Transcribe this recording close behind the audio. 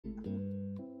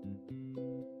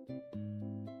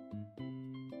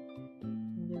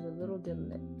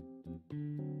delay.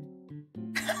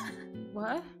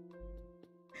 What?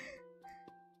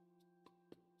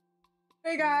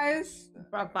 Hey guys.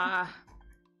 Baba.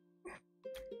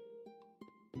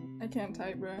 I can't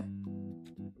type, bro.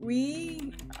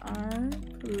 We are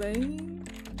playing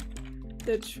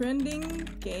the trending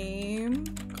game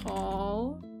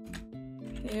called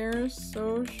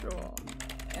Parasocial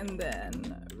and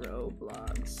then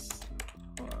Roblox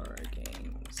horror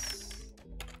games.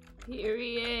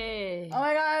 Period. Oh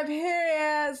my god,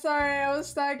 period! Sorry, I was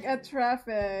stuck at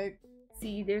traffic.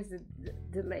 See, there's a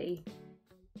delay.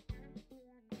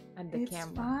 And the It's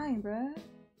camera. fine, bruh.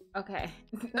 Okay.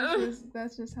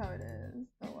 That's just how it is.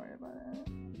 Don't worry about it.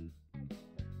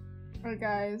 Alright,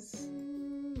 guys.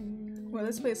 Well,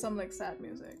 let's play some like sad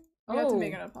music. We have to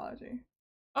make an apology.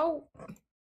 Oh.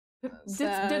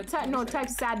 Type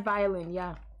sad violin.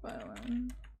 Yeah.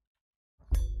 Violin.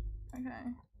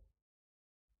 Okay.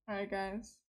 Alright,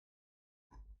 guys.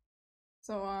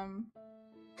 So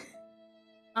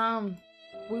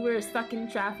we were stuck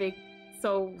in traffic.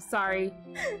 So sorry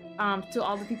to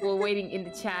all the people waiting in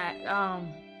the chat.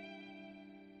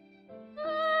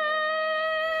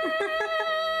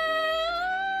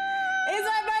 It's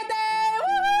my birthday!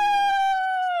 Woo!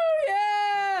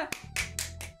 Yeah!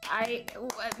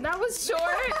 That was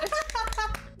short.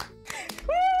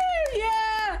 Woo!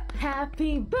 Yeah!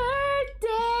 Happy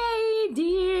birthday,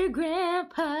 dear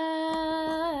Grandpa.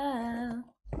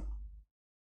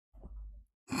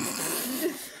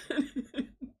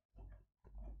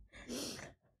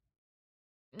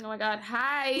 Oh my god,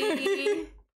 hi!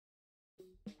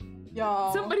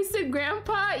 Y'all. Somebody said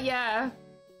grandpa? Yeah.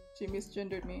 She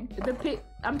misgendered me.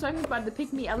 I'm talking about the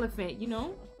pick me elephant, you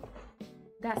know?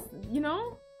 That's, you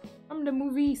know? From the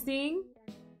movie Sing.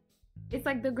 It's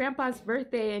like the grandpa's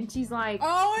birthday and she's like,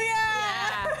 oh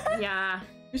yeah! Yeah, yeah.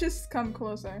 You just come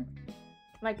closer.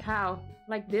 Like how?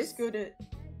 Like this? Scoot it.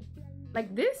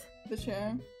 Like this? The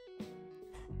chair.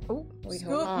 Oh, wait,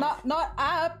 Scoot, hold on. not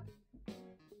up.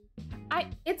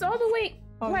 It's all the way,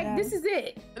 like, yeah. this is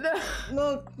it.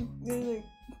 Look.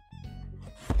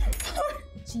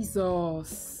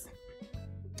 Jesus.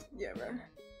 Yeah, bro.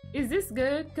 Is this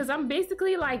good? Because I'm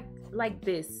basically like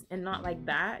this and not like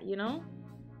that, you know?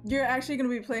 You're actually gonna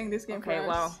be playing this game for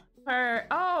us. Well,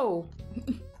 oh.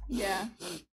 Yeah.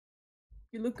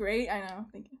 You look great, I know,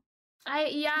 thank you.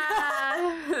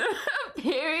 Yeah.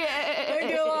 Period.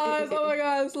 Thank you, Loz. Oh my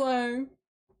god, slime.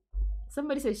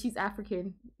 Somebody said she's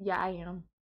African. Yeah, I am.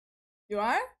 You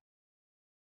are?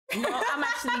 No, I'm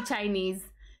actually Chinese.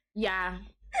 Yeah.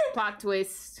 Plot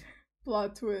twist.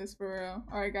 Plot twist, for real.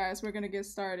 Alright, guys, we're gonna get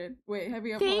started. Wait, have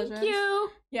you apologized? Thank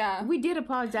you. Yeah. We did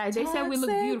apologize. They said we look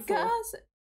beautiful.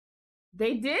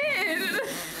 They did.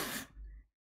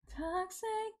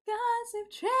 Toxic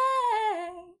gossip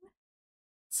train.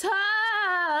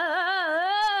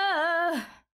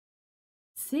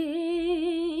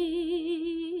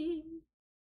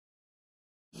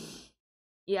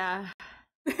 Yeah.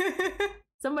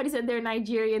 Somebody said they're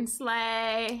Nigerian.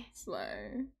 Slay.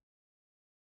 Slay.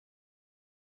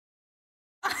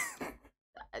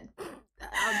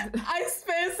 I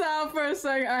spaced out for a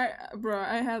second. Bro,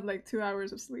 I had like 2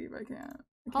 hours of sleep. I can't.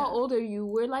 How old are you?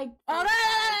 We're like.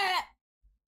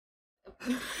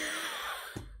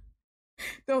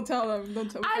 Don't tell them. Don't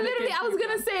tell them. I was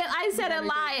gonna say it. I said a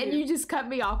lie and you just cut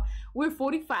me off. We're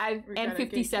 45 and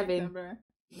 57.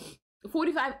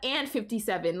 45 and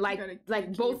 57.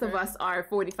 Like both of us are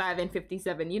 45 and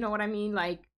 57. You know what I mean?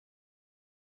 Like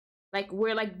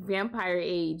we're like vampire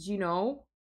age, you know?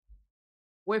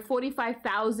 We're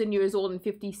 45,000 years old and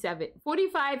 57.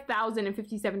 45,000 and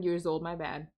 57 years old, my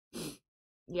bad.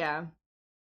 Yeah.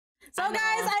 So guys,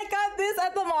 I got this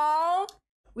at the mall.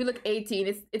 We look 18.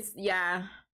 It's yeah.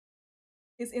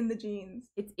 It's in the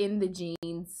jeans. It's in the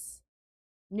jeans.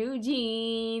 New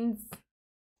jeans.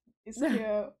 It's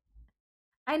cute.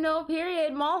 I know,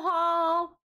 period. Mall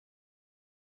haul.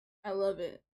 I love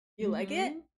it. You like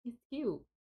it? It's cute.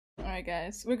 Alright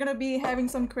guys, we're gonna be having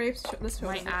some crepes. Let's show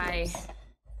them the crepes.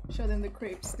 Show them the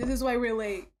crepes. This is why we're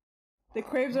late. The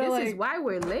crepes are like... This is why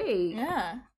we're late.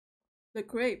 Yeah. The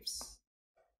crepes.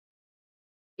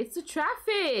 It's the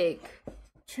traffic.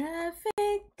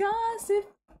 Traffic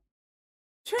gossip.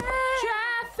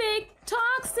 Traffic,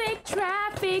 toxic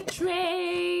traffic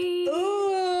train.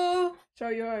 Ooh. Show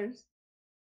yours.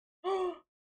 Oh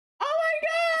my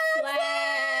god!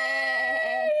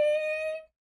 Slay.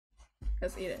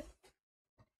 Let's eat it.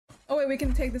 Oh wait, we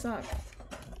can take this off.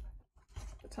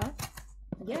 The top?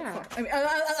 Yeah. I mean,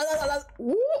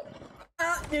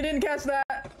 you didn't catch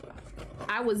that.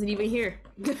 I wasn't even here.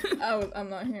 I'm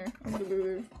not here. I'm the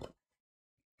Lulu.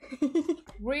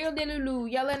 Real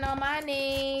Delulu yelling on my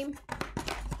name.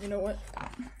 You know what?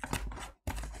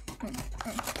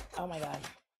 Oh my god.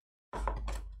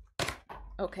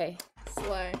 Okay.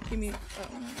 Slay. Give me.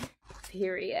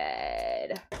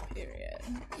 Period. Period.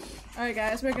 Alright,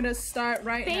 guys, we're gonna start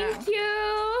right now. Thank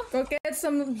you. Go get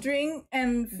some drink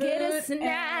and food. Get a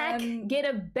snack. And... Get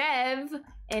a bev.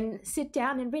 And sit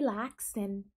down and relax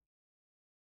and,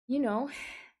 you know.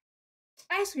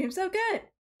 Ice cream, so good.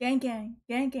 Gang, gang.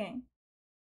 Gang, gang.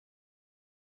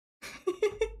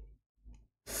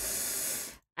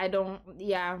 I don't,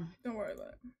 yeah. Don't worry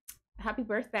about it. Happy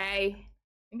birthday.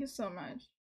 Thank you so much.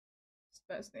 It's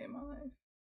the best day of my life.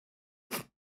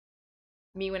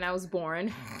 Me when I was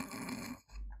born.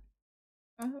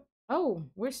 Oh,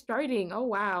 we're starting. Oh,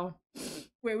 wow.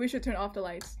 Wait, we should turn off the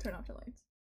lights. Turn off the lights.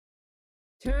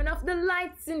 Turn off the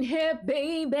lights in here,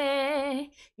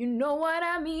 baby. You know what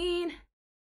I mean.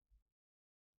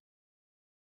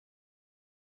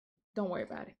 Don't worry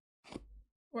about it.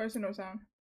 Why is there no sound?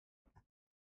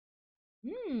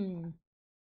 Misinformation.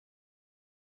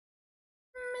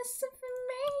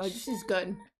 Oh, this is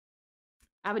good.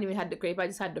 I haven't even had the grape. I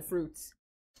just had the fruits.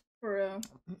 For real.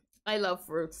 I love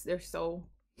fruits. They're so...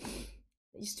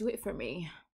 They just do it for me.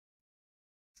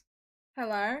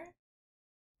 Hello?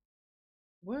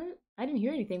 What? I didn't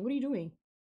hear anything. What are you doing?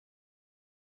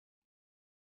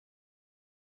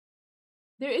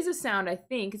 There is a sound, I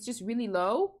think. It's just really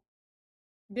low.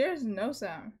 There's no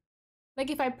sound. Like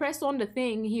if I press on the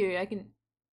thing here, I can...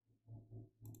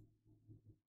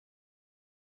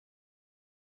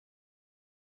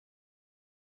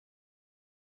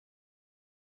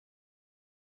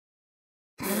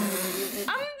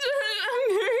 I'm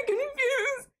very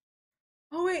confused.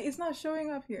 Oh wait, it's not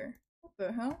showing up here. What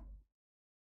the hell?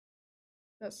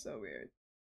 That's so weird.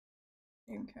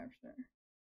 Game capture.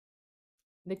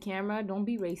 The camera, don't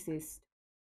be racist.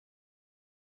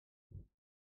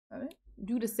 That it?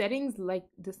 Do the settings like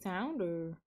the sound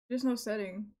or? There's no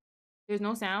setting. There's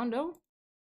no sound though?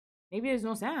 Maybe there's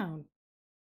no sound.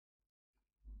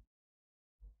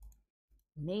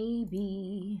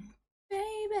 Maybe.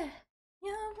 Baby,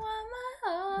 you want my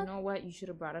heart. You know what? You should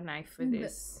have brought a knife for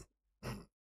this.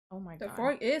 Oh my god. The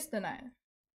fork is the knife.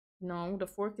 No, the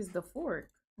fork is the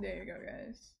fork. There you go,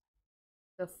 guys.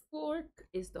 The fork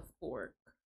is the fork.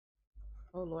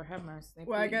 Oh Lord, have mercy.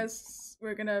 Well, I guess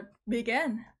we're gonna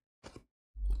begin.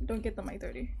 Don't get the mic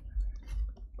dirty.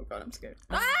 Oh god, I'm scared.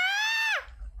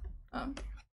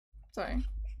 Sorry.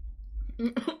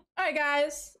 Alright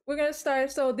guys, we're gonna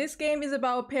start. So this game is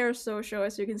about parasocial,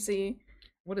 as you can see.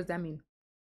 What does that mean?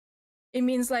 It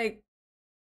means like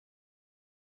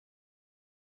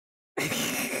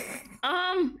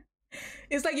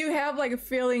it's like you have like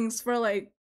feelings for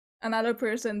like another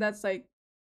person that's like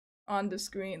on the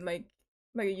screen, like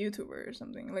a YouTuber or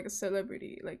something, like a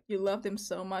celebrity. Like you love them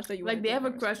so much that you like they have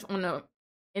a crush on a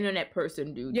internet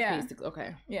person, dude. Yeah. Basically.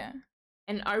 Okay. Yeah.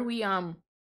 And are we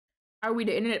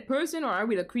the internet person or are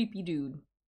we the creepy dude?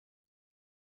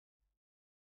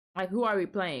 Like who are we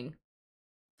playing?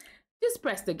 Just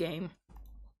press the game.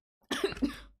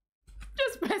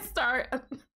 Just press start.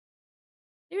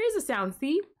 There is a sound,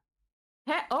 see?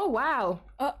 Oh wow.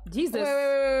 Jesus.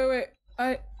 Wait.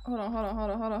 Hold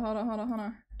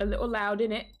on. A little loud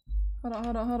in it. Hold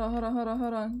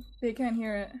on. They can't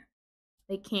hear it.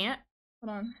 They can't?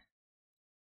 Hold on.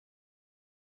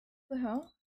 What the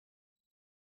hell?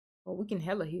 Well, we can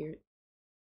hella hear it.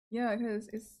 Yeah, because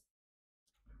it's...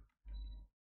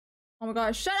 Oh my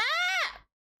god, shut up!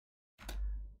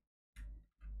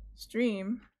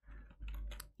 Stream.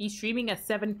 He's streaming at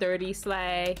 7:30,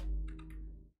 Slay.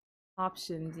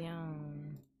 Options, yeah.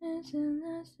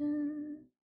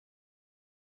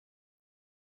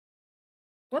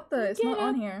 What the? It's not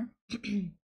on here.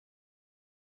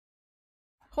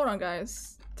 Hold on,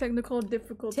 guys. Technical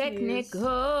difficulties.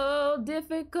 Technical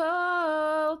difficulties.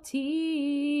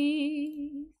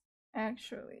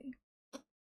 Actually,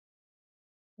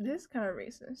 this is kind of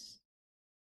racist.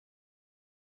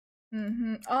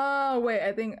 Oh wait,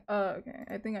 I think. Okay,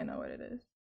 I think I know what it is.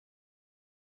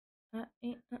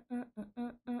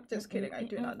 Just kidding. I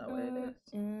do not know what it is.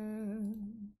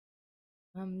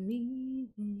 I'm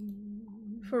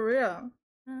leaving. For real.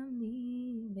 I'm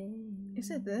leaving. Is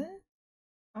it this?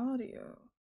 Audio.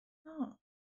 Oh.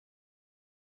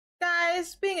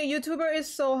 Guys, being a YouTuber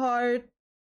is so hard.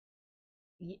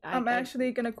 Yeah, I'm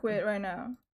actually gonna quit right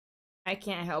now. I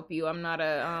can't help you. I'm not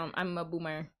a I'm a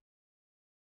boomer.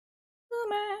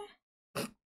 Boomer.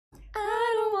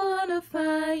 I don't wanna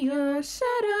find your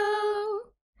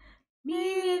shadow.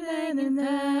 Me in the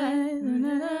night.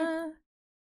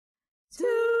 To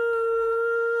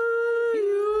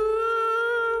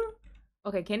you.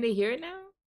 Okay, can they hear it now?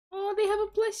 Oh, they have a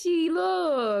plushie.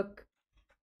 Look.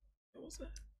 What was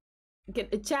that?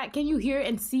 Get chat. Can you hear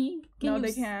and see? No,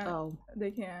 they can't. Oh,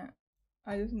 they can't.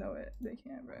 I just know it. They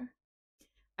can't, bro.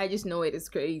 I just know it is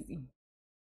crazy.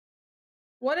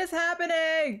 What is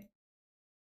happening?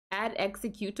 Add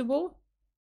executable.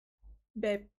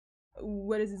 Babe,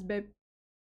 what is this, babe?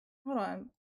 Hold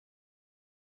on.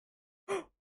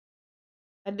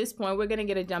 At this point, we're gonna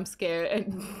get a jump scare.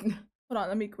 And hold on,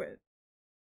 let me quit.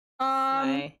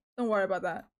 Why? Don't worry about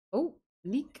that. Oh,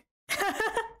 leak.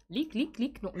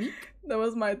 leak, not leak. That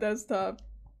was my desktop.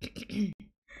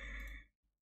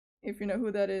 If you know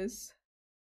who that is.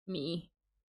 Me.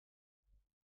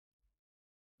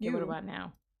 You. Okay, what about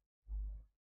now?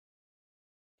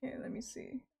 Okay, let me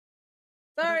see.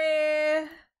 Sorry!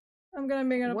 I'm gonna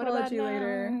make an what apology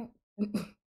later.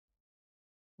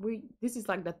 This is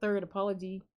like the third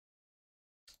apology.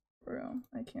 For real,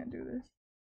 I can't do this.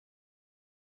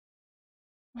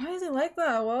 Why is it like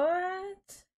that?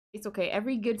 What? It's okay.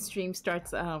 Every good stream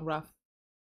starts rough.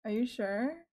 Are you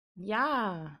sure?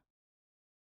 Yeah.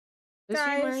 The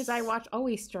streamers I watch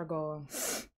always struggle.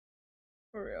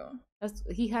 For real.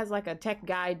 He has like a tech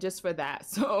guide just for that.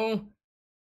 So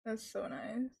that's so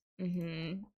nice.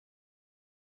 Mm-hmm.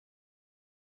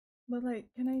 But like,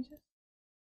 can I just?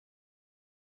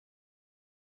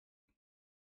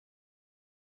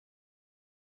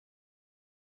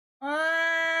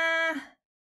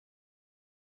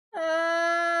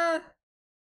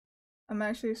 I'm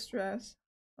actually stressed.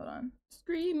 Hold on.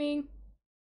 Screaming.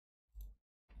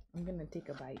 I'm gonna take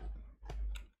a bite.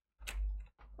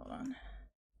 Hold on.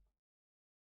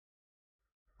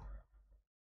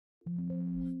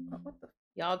 Oh, what the?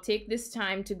 Y'all take this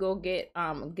time to go get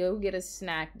a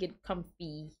snack, get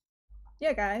comfy.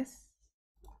 Yeah, guys.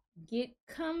 Get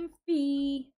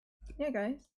comfy. Yeah,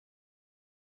 guys.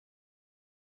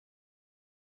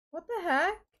 What the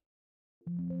heck?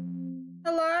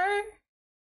 Hello?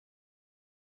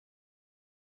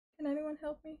 Can anyone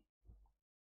help me?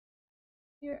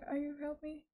 Yeah, are you help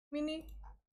me? Minnie?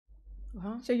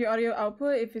 Check your audio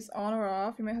output. If it's on or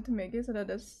off, you might have to make it so that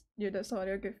your desktop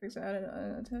audio get fixed out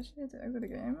and attach it to exit the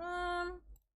game. I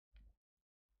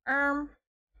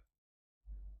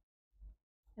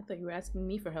thought you were asking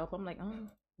me for help. I'm like,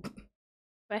 if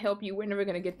I help you, we're never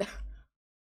gonna get that.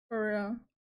 For real.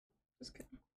 Just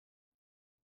kidding.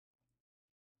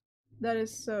 That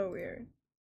is so weird.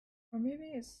 Or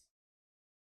maybe it's...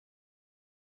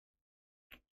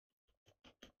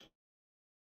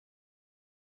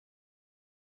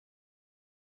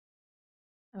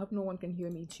 I hope no one can hear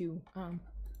me chew. No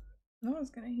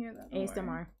one's gonna hear that.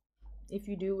 ASMR. If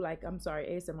you do, like, I'm sorry,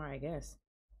 ASMR, I guess.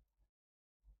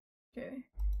 Okay.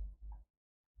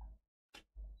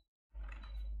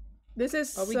 This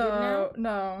is Are we good now?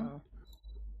 No. Oh.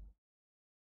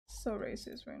 So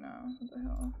racist right now. What the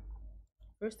hell?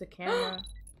 First the camera.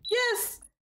 Yes!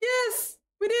 Yes!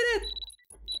 We did it!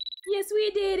 Yes,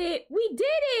 we did it! We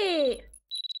did it!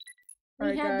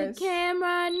 We had the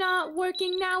camera not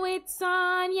working, now it's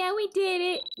on. Yeah, we did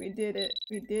it. We did it.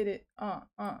 We did it.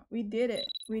 We did it.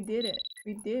 We did it.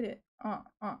 We did it. Hold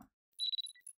on,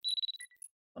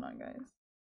 guys.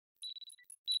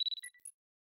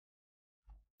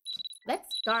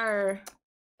 Let's go.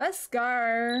 Let's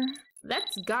go.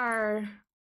 Let's go.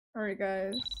 Alright,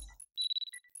 guys.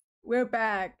 We're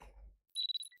back.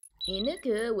 In the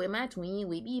club with my twin,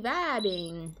 we be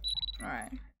vibing. Alright.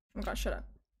 Oh my god, shut up.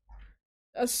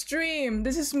 A stream.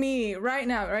 This is me right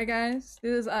now, right, guys?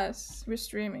 This is us. We're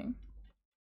streaming.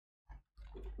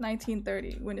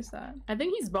 1930. When is that? I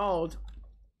think he's bald.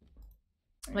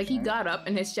 Like he got up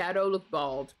and his shadow looked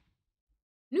bald.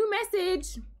 New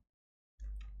message.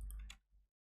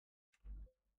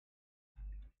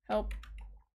 Help.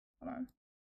 Hold on.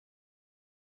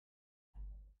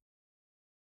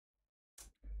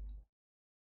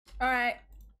 Alright.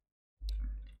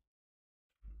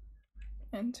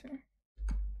 Enter.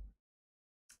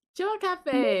 Chill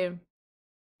Cafe.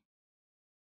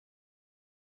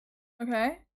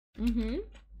 Okay. Mm-hmm.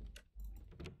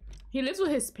 He lives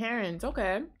with his parents.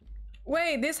 Okay.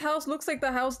 Wait, this house looks like the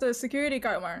house the security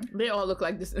guard won. They all look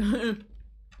like this.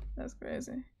 That's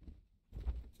crazy.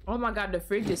 Oh my god, the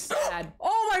fridge is sad.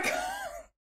 Oh my god!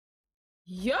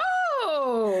 Yo!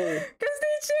 Cause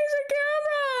they changed the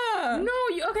camera! No,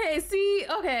 you okay, see?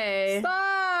 Okay.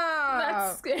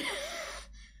 Stop!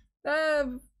 That's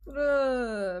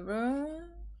bro.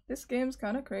 This game's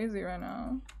kind of crazy right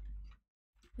now.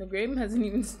 The game hasn't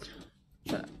even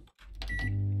shut up.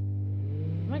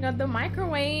 Oh my god, the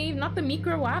microwave, not the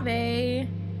microwave.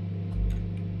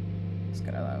 It's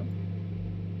kind of loud.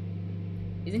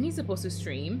 Isn't he supposed to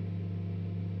stream?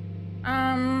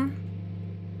 I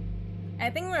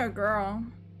think we're a girl.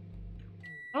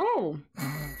 Oh.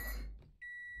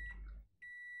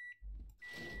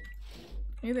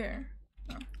 You there?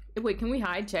 Oh. Wait, can we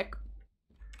hide? Check.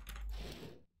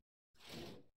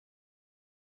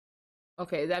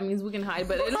 Okay, that means we can hide,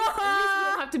 but at least we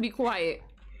don't have to be quiet.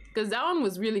 Because that one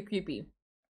was really creepy.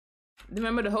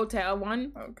 Remember the hotel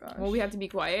one? Oh gosh. Well, we had to be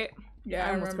quiet. Yeah,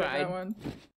 I remember that one.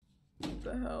 What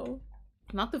the hell?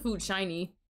 Not the food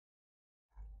shiny.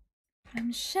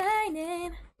 I'm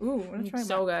shining. Ooh, let's try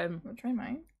so good. Wanna try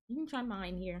mine? You can try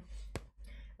mine here.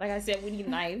 Like I said, we need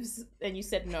knives, and you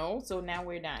said no, so now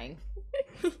we're dying.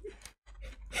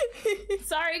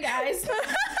 Sorry, guys.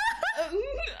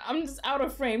 I'm just out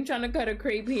of frame trying to cut a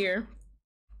crepe here.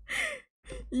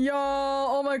 Yo,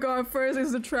 oh my god, first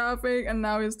is the traffic, and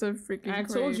now it's the freaking I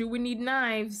told you we need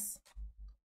knives.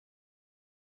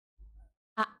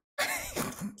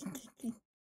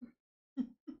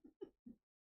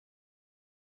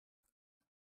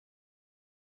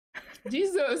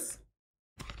 Jesus.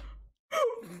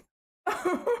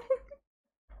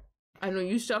 I know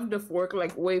you shoved the fork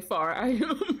like way far.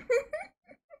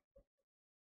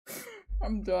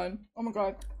 I'm done. Oh my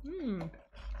god.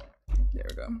 There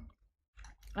we go.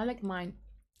 I like mine.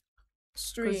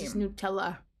 Stream. It's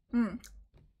Nutella. Mm.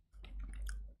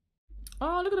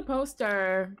 Oh, look at the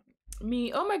poster.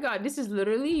 Me. Oh my god, this is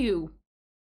literally you.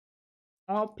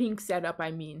 All pink setup,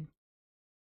 I mean.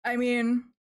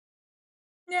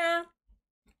 Yeah.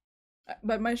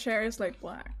 But my share is like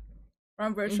black.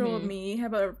 From virtual me,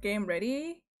 have a game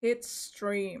ready? Hit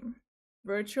stream.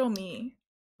 Virtual me.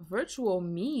 Virtual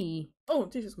me? Oh,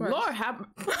 Jesus Christ. Lord have...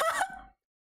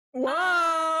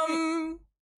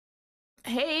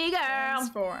 Hey, girl.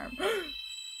 Transform.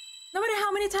 No matter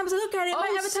how many times I look at it,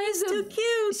 my avatar is too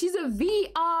cute. She's a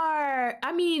VR.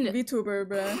 I mean... VTuber,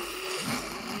 bruh.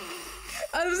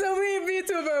 I'm so mean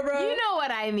VTuber, bro. You know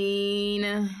what I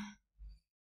mean.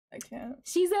 I can't.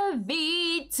 She's a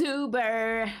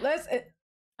VTuber.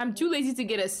 I'm too lazy to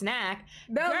get a snack.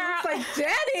 That looks like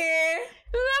Jenny.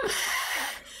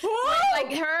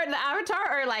 Like her, the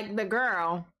avatar, or like the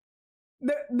girl?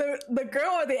 The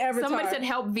girl or the avatar? Somebody said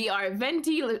help VR.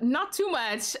 Venti, not too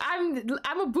much. I'm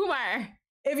a boomer.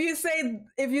 If you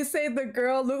say the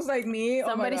girl looks like me,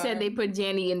 somebody said they put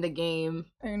Jenny in the game.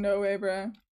 Ain't no way,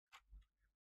 bro.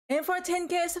 And for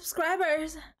 10K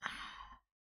subscribers.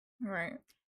 All right.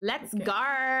 Let's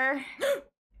go.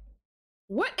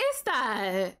 What is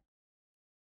that?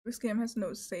 This game has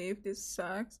no save. This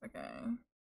sucks. Okay.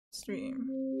 Stream.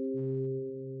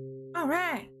 All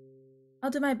right. I'll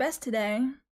do my best today.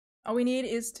 All we need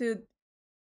is to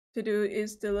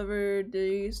deliver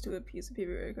these to a piece of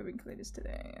paper. We're covering this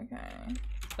today. Okay.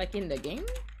 Like in the game?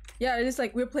 Yeah, it's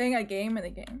like we're playing a game in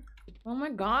the game. Oh my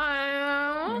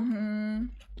god.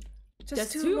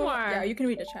 Just two more. Yeah, you can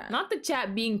read the chat. Not the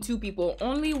chat being two people.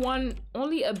 Only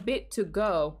a bit to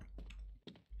go.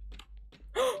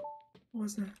 What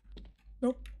was that?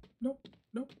 Nope.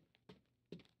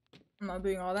 I'm not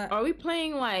doing all that. Are we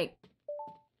playing like...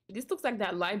 This looks like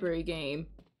that library game.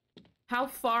 How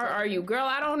far are you? Girl,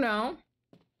 I don't know.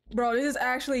 Bro, this is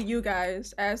actually you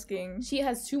guys asking. She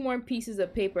has 2 more pieces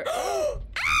of paper.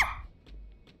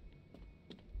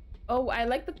 Oh, I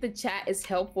like that the chat is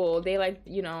helpful. They like,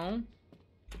 you know.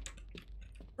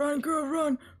 Run, girl,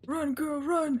 run. Run, girl,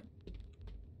 run.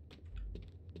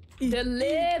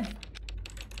 Live.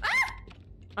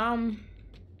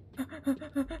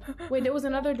 Wait, there was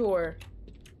another door.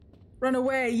 Run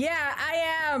away. Yeah, I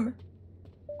am.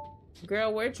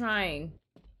 Girl, we're trying.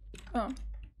 Oh.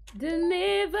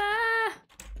 Deliver.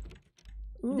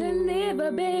 Ooh.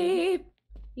 Deliver, babe.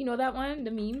 You know that one?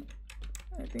 The meme?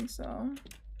 I think so.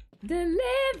 Deliver.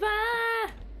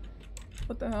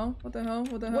 What the hell? What the hell?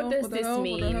 What the hell? What does this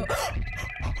mean?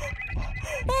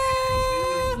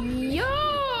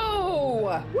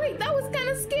 Yo! Wait, that was kind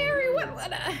of scary. What?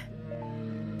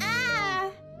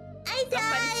 I died.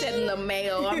 Somebody said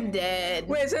LaMayo. I'm dead.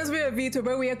 Wait, since we're a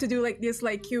VTuber, we have to do like this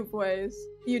like cute voice.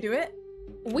 You do it?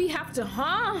 We have to,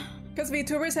 huh? Because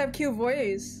VTubers have cute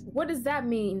voice. What does that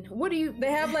mean? What do you...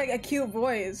 They have like a cute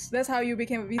voice. That's how you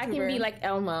became a VTuber. I can be like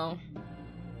Elmo.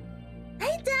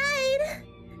 I died.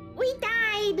 We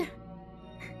died.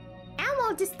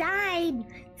 Elmo just died.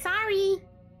 Sorry.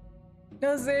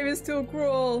 No save is too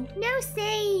cruel. No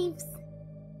saves.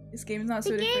 This game is not The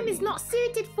suited for game me. is not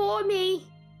suited for me.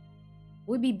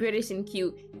 We'd be British and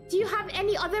cute. Do you have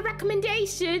any other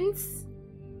recommendations?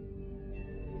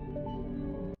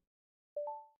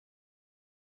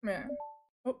 Yeah.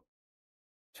 Oh.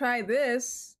 Try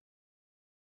this.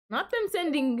 Not them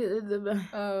sending the...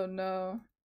 Oh no.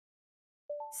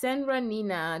 Senra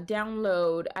Nina,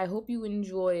 download. I hope you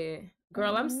enjoy it.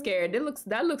 Girl, I'm scared.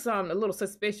 That looks a little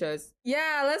suspicious.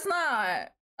 Yeah, let's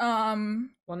not.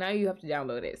 Well, now you have to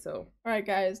download it, so. Alright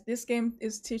guys, this game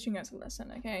is teaching us a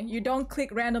lesson, okay? You don't click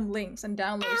random links and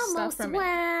download stuff from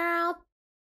World.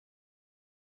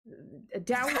 it.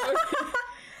 Download.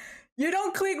 You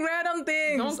don't click random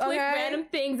things. Don't click random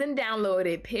things and download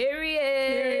it. Period.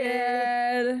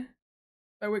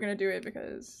 But we're gonna do it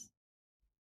because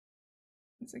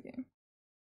it's a game.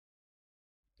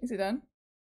 Is it done?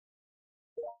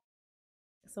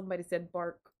 Somebody said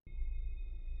bark.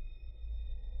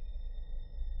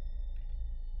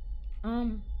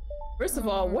 First of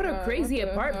all, what a crazy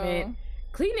apartment.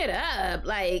 Clean it up.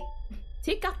 Like,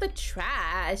 take out the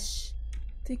trash.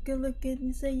 Take a look at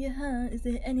me, say, huh? Is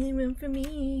there any room for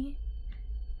me?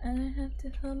 I have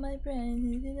to hold my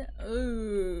breath.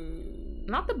 Oh,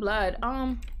 not the blood.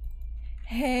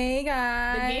 Hey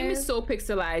guys. The game is so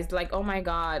pixelized. Like, oh my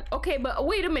god. Okay, but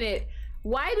wait a minute.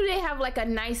 Why do they have like a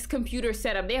nice computer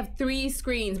setup? They have 3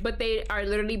 screens, but they are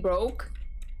literally broke.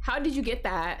 How did you get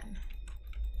that?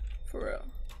 For real.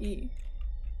 E.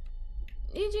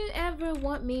 Did you ever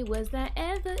want me? Was that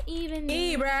ever even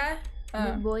E, bruh.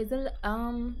 The boys are,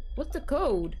 what's the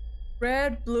code?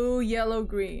 Red, blue, yellow,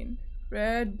 green.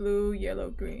 Red, blue, yellow,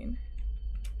 green.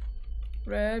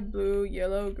 Red, blue,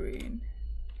 yellow, green.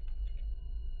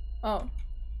 Oh.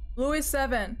 Blue is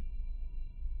 7.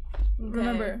 Okay.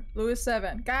 Remember, blue is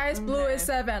 7. Guys, blue is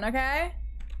 7, okay?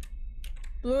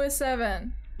 Blue is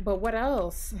 7. But what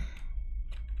else?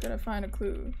 Gotta find a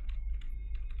clue.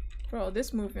 Bro,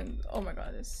 this movement, oh my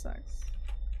god, this sucks.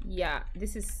 Yeah,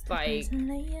 this is like...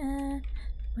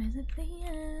 Where's the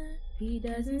player? He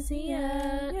doesn't see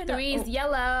us. 3 is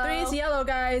yellow. 3 is yellow,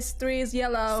 guys. 3 is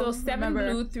yellow. So 7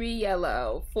 blue, 3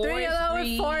 yellow. 4 3 yellow green.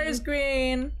 and 4 is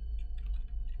green.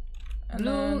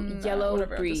 Blue, yellow,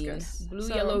 green. Blue,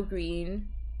 yellow, green.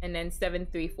 And then 7,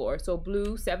 3, 4. So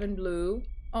blue, 7 blue.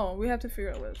 Oh, we have to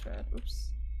figure out what's red. Oops.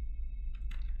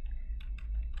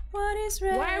 What is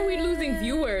red? Why are we losing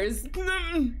viewers?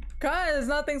 Cause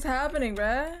nothing's happening,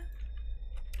 bruh.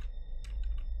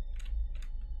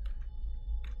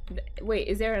 Wait,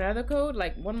 is there another code?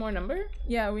 Like one more number?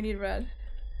 Yeah, we need red.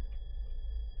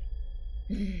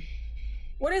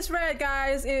 What is red,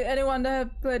 guys? Anyone that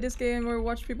have played this game or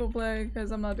watched people play?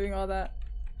 Because I'm not doing all that.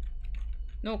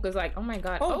 No, because like, oh my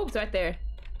god. Oh, it's right there.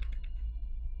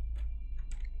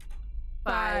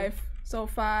 5. So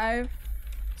 5.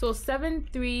 So 7,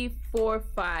 3, 4,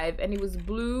 5. And it was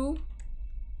blue.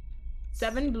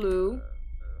 7 blue.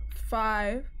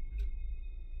 5.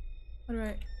 All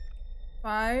right.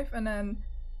 5 and then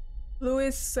blue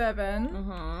is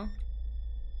 7.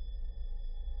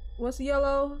 What's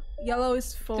yellow? Yellow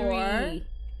is 4. 3.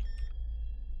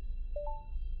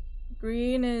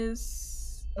 Green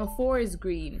is... No, 4 is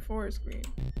green. 4 is green.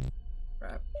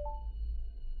 Crap.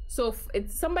 So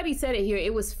somebody said it here.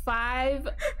 It was 5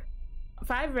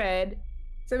 red.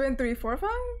 7, 3, 4, 5?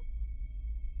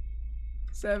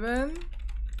 7,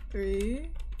 3,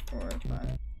 4,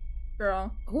 5.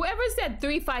 Girl. Whoever said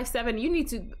 3, 5, 7, you need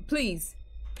to please.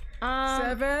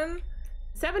 7.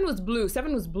 7 was blue.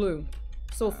 7 was blue.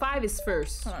 So 5 is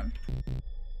first. Hold on.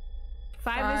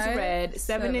 5 is red.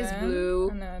 7 is blue.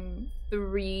 And then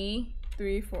 3,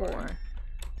 3, 4. Yippee!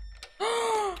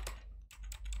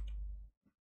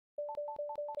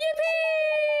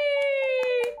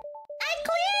 I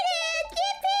cleared it!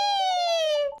 Yippee!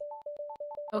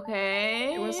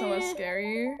 Okay. It was somewhat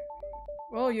scary.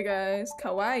 Whoa, you guys.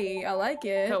 Kawaii. I like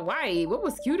it. Kawaii. What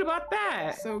was cute about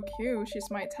that? So cute. She's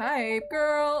my type,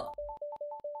 girl.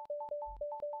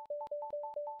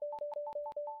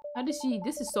 How did she?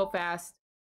 This is so fast.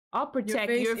 I'll protect.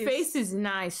 Your face is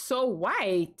nice. So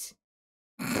white.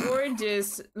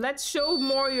 Gorgeous. Let's show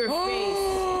more your face.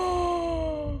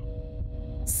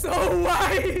 So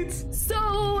white. So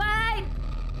white.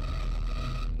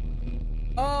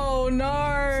 Oh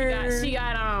no. She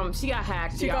got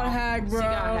hacked. She got hacked, bro. She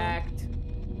got hacked.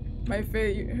 My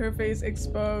face, her face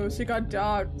exposed. She got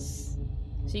doxxed.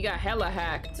 She got hella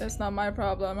hacked. That's not my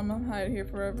problem. I'm gonna hide here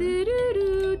forever.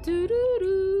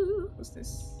 What's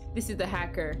this? This is the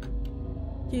hacker.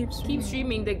 Keep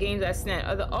streaming the games I sent.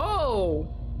 Oh,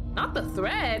 not the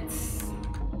threats.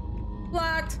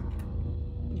 Blocked.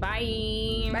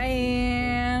 Bye.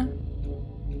 Bye.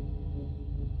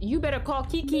 You better call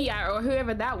Kiki or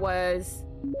whoever that was.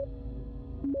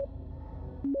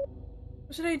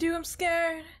 What should I do? I'm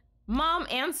scared. Mom,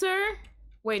 answer.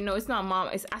 Wait, no, it's not mom.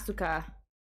 It's Asuka.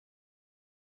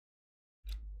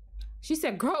 She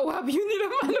said, grow up. You need a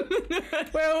man.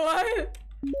 Wait, what?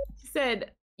 She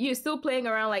said, you're still playing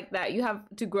around like that. You have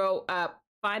to grow up.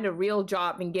 find a real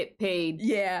job and get paid.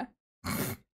 Yeah.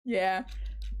 Yeah.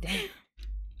 Damn.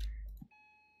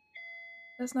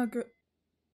 That's not good.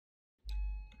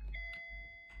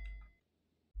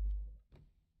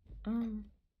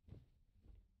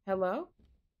 Hello?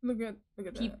 Look at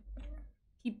that.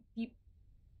 Keep.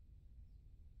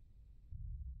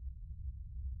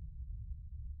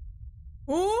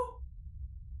 Who?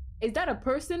 Is that a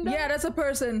person though? Yeah, that's a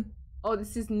person. Oh,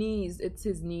 this is knees. It's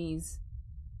his knees.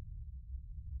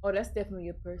 Oh, that's definitely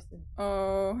a person.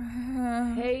 Oh.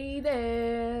 Hey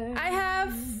there. I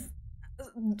have.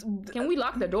 Can we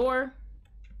lock the door?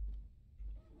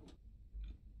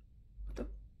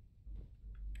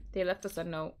 They left us a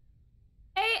note.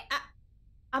 Hey,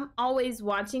 I'm always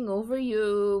watching over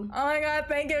you. Oh my god,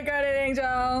 thank you, Guardian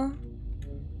Angel.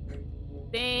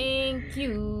 Thank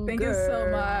you. Thank you so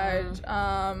much.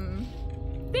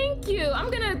 Thank you. I'm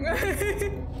gonna.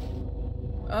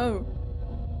 Oh.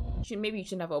 Maybe you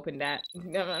shouldn't have opened that.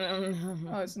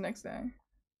 Oh, it's the next day.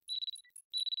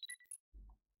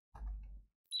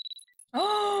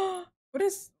 Oh, what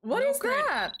is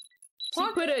that?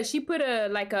 She put a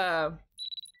like a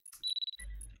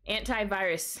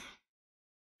antivirus.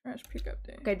 Trash pickup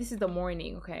day. Okay, this is the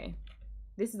morning. Okay,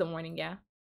 this is the morning. Yeah,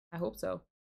 I hope so.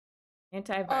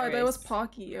 Antivirus. Oh, that was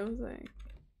Pocky. I was like,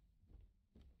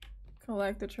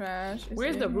 collect the trash.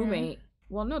 Where's the roommate?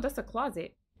 Well, no, that's a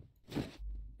closet.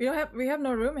 We have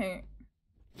no roommate.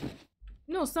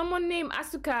 No, someone named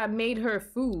Asuka made her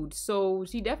food, so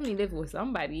she definitely lived with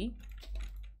somebody.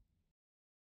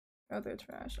 Other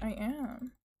trash. I am.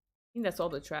 I think that's all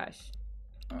the trash.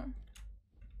 Oh.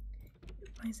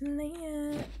 Why is it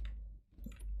there?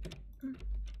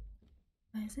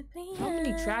 Why is it there? How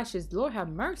many trashes? Lord have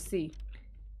mercy.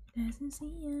 Doesn't see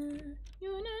ya.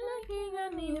 You're not looking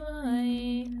at me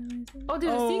why. Oh,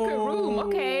 there's a secret room.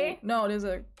 Okay. No, there's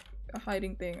a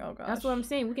hiding thing. Oh gosh. That's what I'm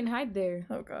saying. We can hide there.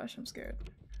 Oh gosh, I'm scared.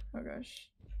 Oh gosh.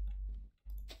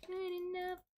 Good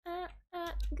enough.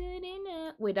 Good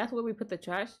enough. Wait, that's where we put the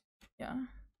trash? Yeah.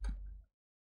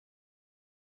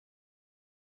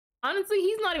 Honestly,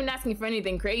 he's not even asking for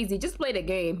anything crazy. Just play the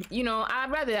game. You know,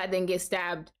 I'd rather that than get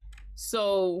stabbed.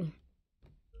 So.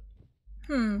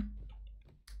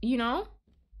 You know?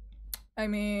 I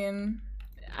mean.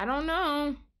 I don't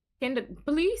know. Can the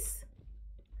police?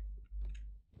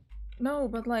 No,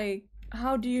 but like,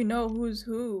 how do you know who's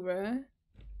who, bruh?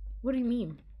 What do you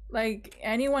mean? Like,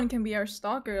 anyone can be our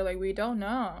stalker. Like, we don't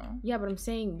know. Yeah, but I'm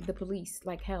saying the police.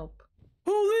 Like, help.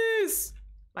 Police!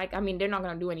 Like, I mean, they're not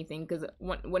gonna do anything because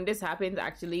when this happens,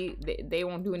 actually, they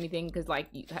won't do anything because like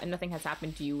nothing has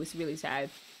happened to you. It's really sad.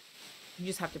 You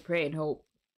just have to pray and hope.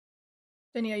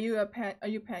 Jenny, are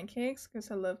you pancakes? Because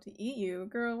I love to eat you,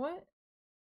 girl. What?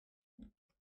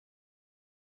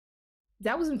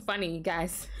 That wasn't funny,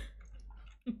 guys.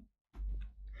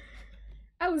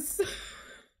 I was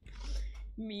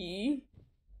me.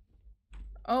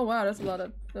 Oh wow, that's a lot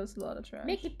of trash.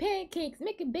 Making pancakes,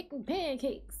 making bacon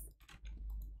pancakes.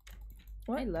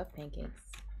 What? I love pancakes.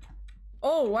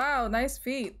 Oh wow, nice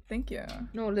feet. Thank you.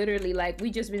 No, literally, like we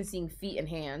just been seeing feet and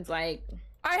hands. Like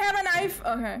I have a knife.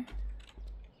 Okay.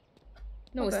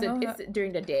 No, it's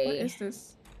during the day. What is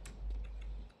this?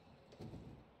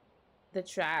 The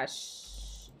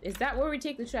trash. Is that where we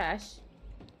take the trash?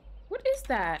 What is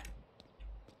that?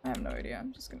 I have no idea.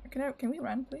 I'm just gonna. Can we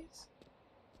run, please?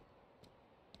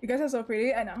 You guys are so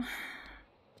pretty. I know.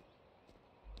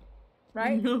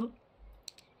 Right? No.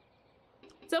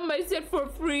 Somebody said for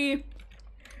free.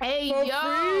 Hey, for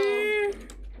yo. Free?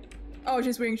 Oh,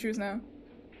 she's wearing shoes now.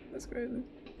 That's crazy.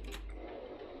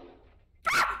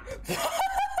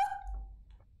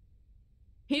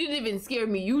 He didn't even scare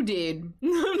me. You did.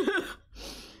 Oh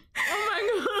my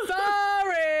god.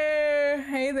 Sorry.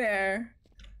 Hey there.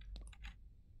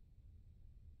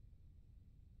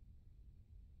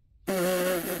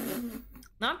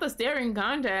 Not the staring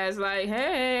contest. Like,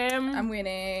 hey. I'm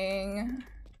winning.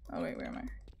 Oh wait, where am I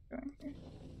going here?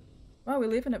 Wow, we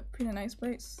live in a pretty nice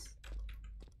place.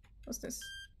 What's this?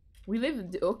 We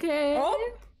live. Okay.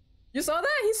 Oh, you saw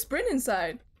that? He sprint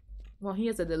inside. Well, he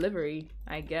has a delivery,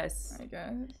 I guess. I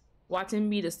guess. Watch him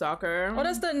be the stalker. Oh,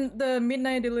 that's the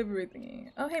midnight delivery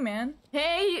thingy. Oh, hey, man.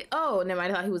 Hey. Oh, never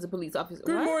mind. I thought he was a police officer.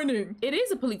 Good morning. It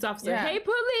is a police officer. Yeah. Hey,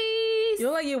 police. You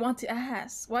look like you want to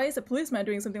ask. Why is a policeman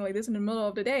doing something like this in the middle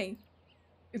of the day?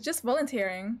 It's just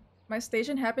volunteering. My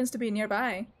station happens to be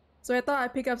nearby, so I thought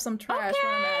I'd pick up some trash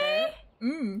while I'm at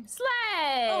it.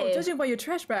 Slay. Oh, judging by your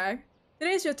trash bag,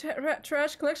 today's your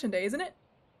trash collection day, isn't it?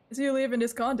 So you live in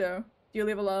this condo. Do you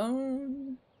live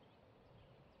alone?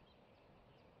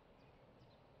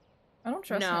 I don't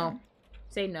trust her.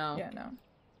 Say no. Yeah, no.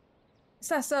 Is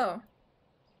that so?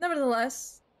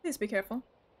 Nevertheless, please be careful.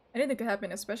 Anything could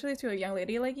happen, especially to a young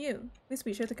lady like you. Please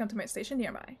be sure to come to my station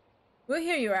nearby. We'll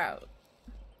hear you out.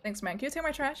 Thanks, man. Can you take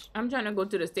my trash? I'm trying to go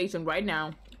to the station right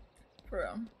now. For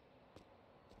real.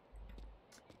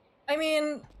 I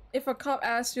mean, if a cop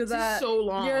asks you that, so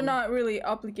long. You're not really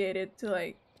obligated to,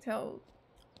 like, tell.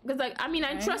 Because, like, I mean,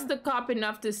 I trust the cop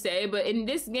enough to say, but in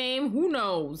this game, who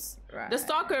knows? Right. The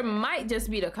stalker might just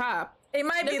be the cop. It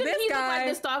might be this guy. Doesn't he look like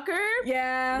the stalker?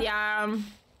 Yeah. Yeah.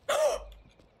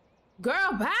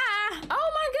 Girl, bye.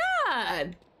 Oh my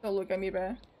god. Don't look at me,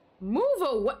 bruh. Move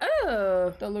away.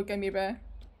 Don't look at me, bruh.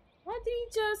 Why did he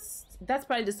just... That's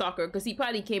probably the stalker, because he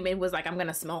probably came in and was like, I'm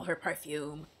gonna smell her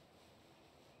perfume.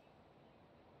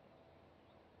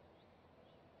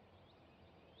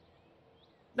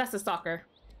 That's the stalker.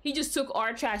 He just took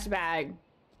our trash bag.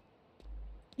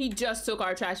 He just took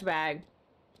our trash bag.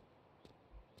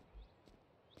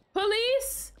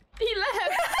 Police! He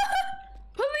left!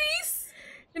 Police!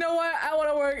 You know what? I want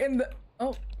to work in the...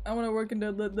 Oh, I want to work in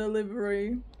the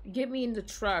delivery. Get me in the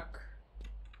truck.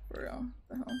 For real. What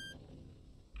the hell?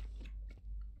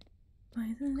 Why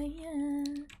is it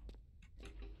playing?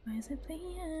 Why is it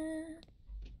playing?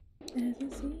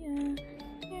 Doesn't see ya.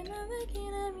 You're not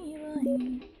looking at me,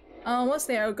 boy. What's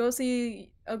there? I'll go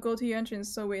to your entrance.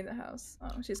 So wait in the house.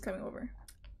 Oh, she's coming over.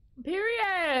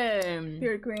 Period.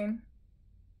 Period queen.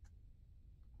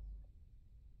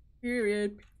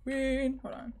 Period queen.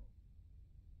 Hold on.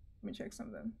 Let me check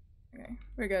something. Okay,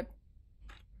 we're good.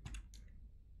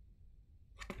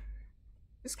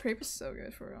 This crepe is so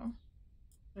good for real.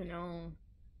 I know.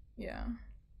 Yeah.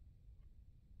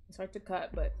 It's hard to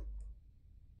cut, but...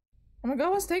 Oh my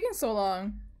god, what's taking so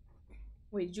long?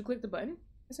 Wait, did you click the button?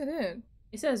 Yes, I did.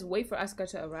 It says wait for Asuka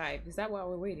to arrive. Is that why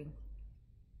we're waiting?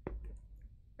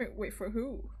 Wait for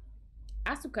who?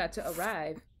 Asuka to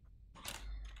arrive.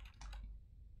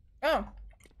 Oh.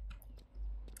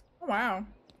 Oh wow.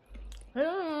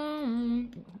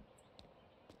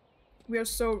 We are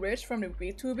so rich from the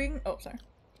VTubing. Oh, sorry.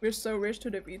 We're so rich to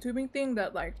the VTubing thing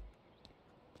that like...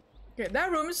 Okay,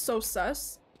 that room is so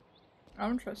sus. I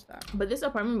don't trust that. But this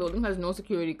apartment building has no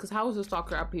security, because how is the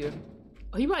stalker up here?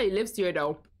 Oh, he probably lives here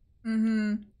though.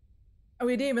 Mm-hmm. Oh,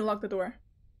 we didn't even lock the door.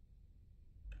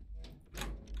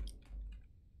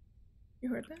 You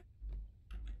heard that?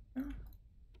 Oh.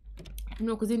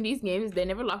 No, because in these games, they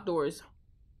never lock doors.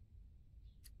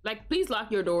 Like, please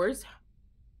lock your doors.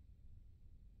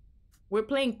 We're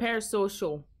playing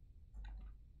parasocial.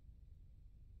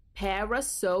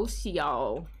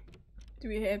 Parasocial. Do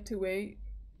we have to wait?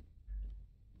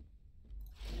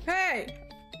 Hey!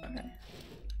 Okay.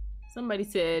 Somebody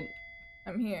said...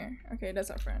 I'm here. Okay, that's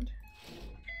our friend.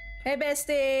 Hey,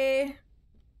 bestie!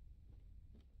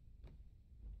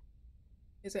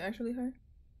 Is it actually her?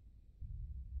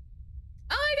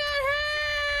 Oh my god,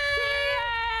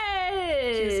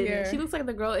 hey! She's here. She looks like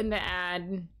the girl in the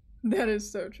ad. That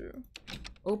is so true.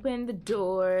 Open the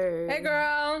door. Hey,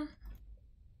 girl!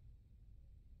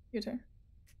 Your turn.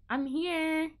 I'm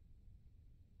here.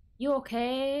 You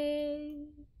okay?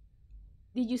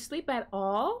 Did you sleep at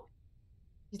all?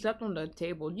 You slept on the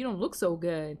table. You don't look so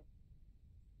good.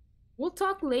 We'll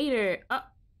talk later.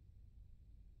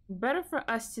 Better for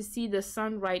us to see the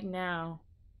sun right now.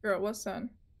 Girl, what sun?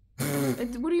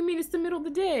 What do you mean it's the middle of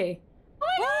the day? Oh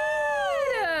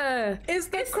my god! It's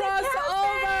the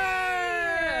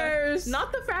crossovers!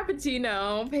 Not the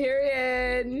Frappuccino,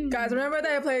 period. Guys, remember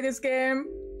that I played this game?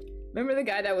 Remember the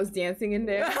guy that was dancing in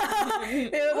there?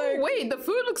 Oh, wait, the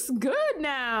food looks good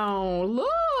now.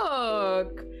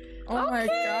 Look. Oh my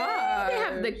god. They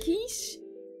have the quiche.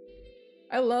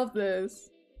 I love this.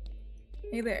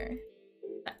 Hey there.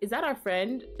 Is that our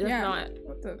friend? That's yeah. Not.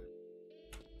 What the?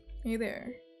 Hey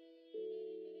there.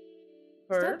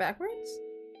 Her? Is that backwards?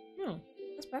 No.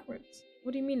 That's backwards.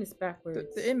 What do you mean it's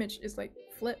backwards? The image is like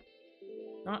flipped.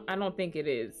 No, I don't think it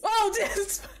is. Oh,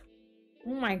 this!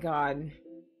 Oh my god.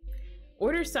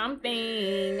 Order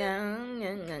something.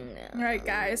 Alright,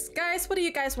 guys. Guys, what do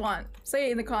you guys want? Say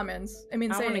it in the comments. I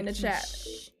mean, say it in the chat.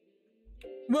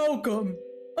 Welcome.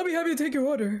 I'll be happy to take your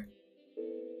order.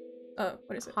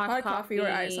 What is it? Hot coffee or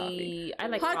iced coffee? I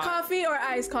like hot coffee or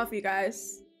iced coffee,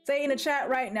 guys. Say it in the chat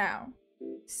right now.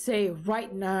 Say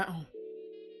right now.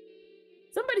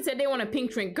 Somebody said they want a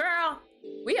pink drink. Girl,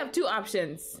 we have two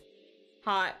options.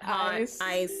 Hot, ice.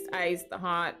 iced,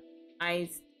 hot,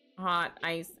 iced,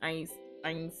 iced.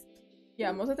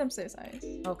 Yeah, most of them says ice.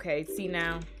 Okay, see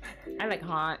now. I like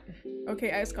hot.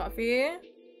 Okay, iced coffee.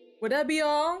 Would that be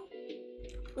all?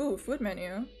 Ooh, food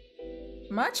menu.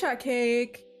 Matcha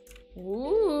cake.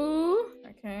 Ooh.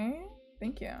 Okay,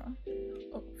 thank you.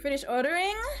 Oh, finish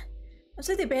ordering? I'm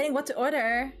still debating what to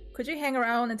order. Could you hang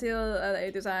around until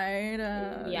I decide?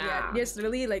 Yeah. There's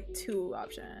literally like 2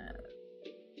 options.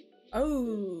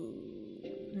 Oh,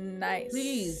 nice.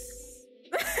 Please.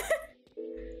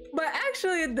 But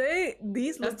actually,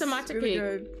 these look That's the matcha really cake.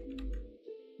 good.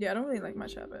 Yeah, I don't really like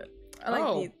matcha, but I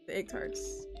like the egg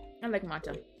tarts. I like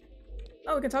matcha.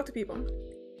 Oh, we can talk to people.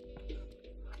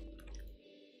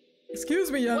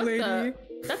 Excuse me, young lady.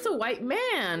 That's a white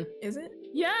man. Is it?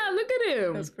 Yeah, look at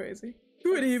him. That's crazy.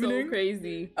 Good evening. So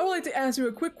crazy. I would like to ask you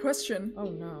a quick question. Oh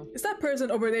no. Is that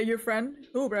person over there your friend?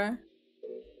 Who, bruh?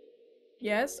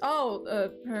 Yes? Oh,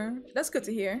 her. That's good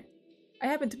to hear. I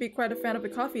happen to be quite a fan of the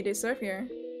coffee they serve here,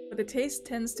 but the taste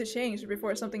tends to change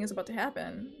before something is about to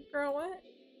happen. Girl, what?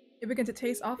 It began to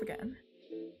taste off again.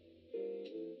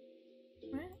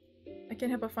 What? I can't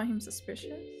help but find him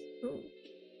suspicious. Ooh.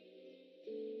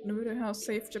 No matter how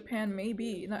safe Japan may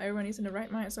be, not everyone is in the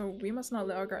right mind, so we must not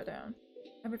let our guard down.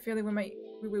 I have a feeling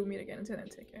we will meet again. Until then,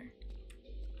 take care.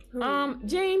 Ooh.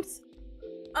 James.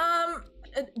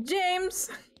 James.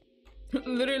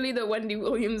 Literally the Wendy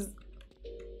Williams.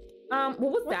 What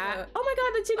was that? Oh my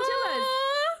god, the chinchillas.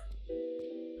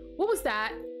 What was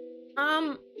that?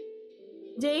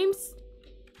 James?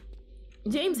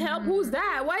 James, help! Who's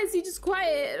that? Why is he just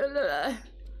quiet?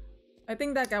 I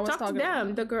think that guy was talking to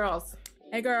them, the girls.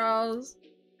 Hey, girls.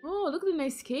 Oh, look at the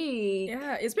nice cake.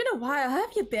 Yeah, it's been a while. How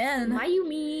have you been?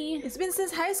 Mayumi. It's been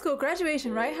since high school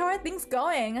graduation, right? How are things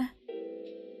going?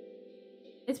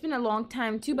 It's been a long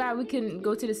time. Too bad we couldn't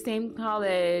go to the same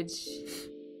college.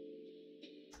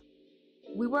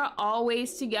 We were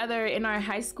always together in our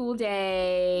high school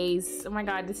days. Oh my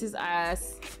god, this is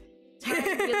us. Time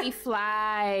really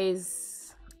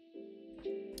flies.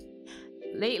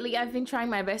 Lately, I've been trying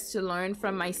my best to learn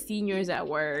from my seniors at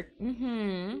work.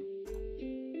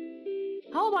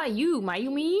 How about you,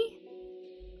 Mayumi?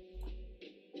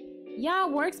 Yeah,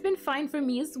 work's been fine for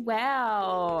me as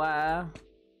well.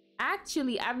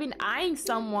 Actually, I've been eyeing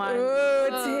someone. Oh,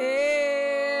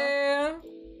 damn.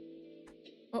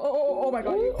 Oh my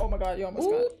god, oh my god, you almost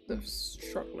got the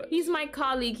struck lip. He's my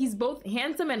colleague. He's both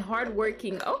handsome and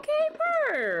hardworking. Okay,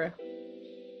 purr.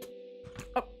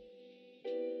 Oh.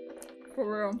 For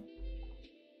real.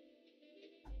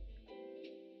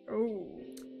 Oh.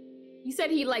 He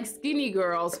said he likes skinny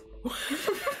girls.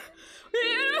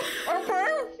 Yeah. Okay.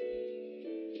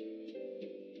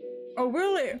 Oh,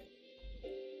 really?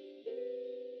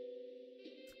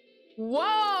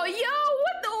 Whoa, yo,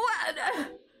 what?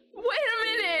 Wait a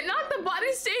minute, not the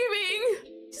body shaming.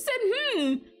 She said,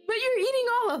 but you're eating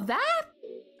all of that?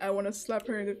 I want to slap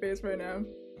her in the face right now.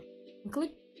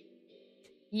 Click.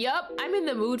 Yup, I'm in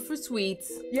the mood for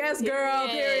sweets. Yes, girl,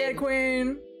 period,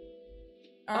 queen.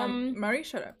 Marie,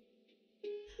 shut up.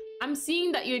 I'm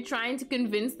seeing that you're trying to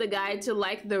convince the guy to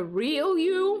like the real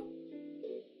you.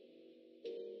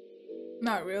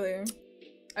 Not really.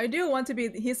 I do want to be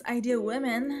his ideal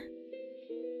woman.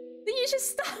 Then you should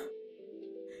stop.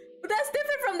 But that's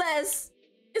different from this.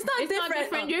 It's not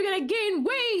different. You're gonna gain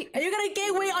weight. And you're gonna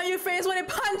gain weight on your face when they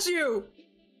punch you.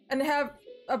 And have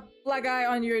a black eye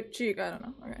on your cheek. I don't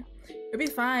know. Okay. It'll be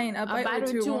fine. A bite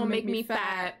or two won't make me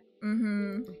fat.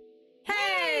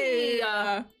 Hey!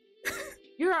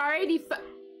 You're already fat.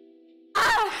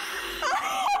 Ah!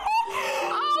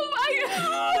 Oh my god!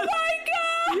 Oh my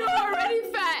god! You're already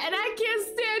fat and I can't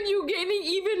stand you gaining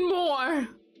even more.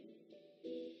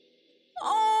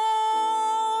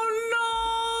 Oh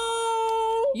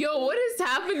no! Yo, what is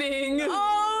happening?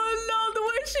 Oh no, the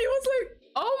way she was like,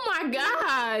 oh my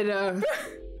god!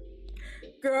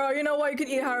 Girl, you know what? You can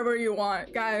eat however you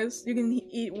want, guys. You can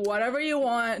eat whatever you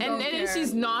want. And then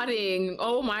she's nodding.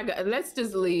 Oh my god, let's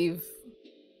just leave.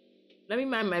 Let me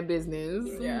mind my business.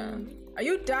 Yeah. Are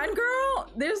you done, girl?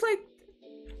 There's like,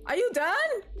 are you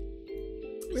done?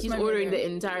 She's ordering the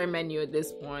entire menu at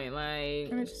this point. Like,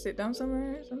 can I just sit down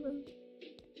somewhere or something?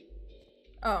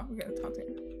 Oh, we're gonna talk to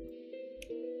him.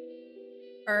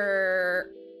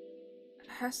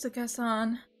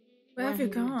 Hasuka-san, where have you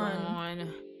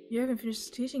gone? You haven't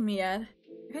finished teaching me yet.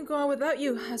 I can't go on without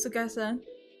you, Hasuka-san.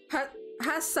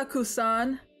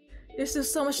 Hasaku-san. There's still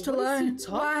so much to learn.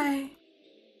 Why?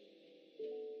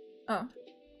 Oh.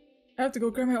 I have to go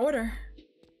grab my order.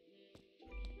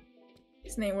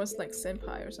 His name was like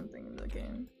Senpai or something in the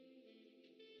game.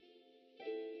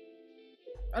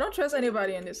 I don't trust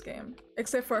anybody in this game.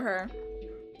 Except for her.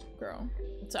 Girl.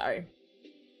 Sorry.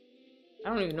 I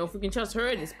don't even know if we can trust her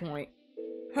at this point.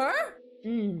 Her?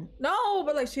 No,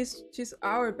 but like she's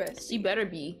our best. She better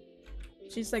be.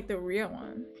 She's like the real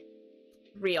one.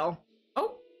 Real.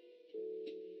 Oh.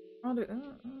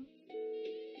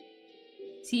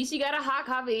 See, she got a hot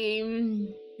coffee.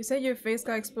 You said your face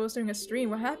got exposed during a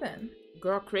stream. What happened?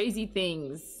 Girl, crazy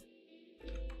things.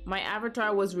 My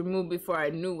avatar was removed before I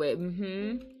knew it.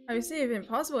 Have you seen it even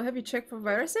possible? Have you checked for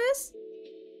viruses?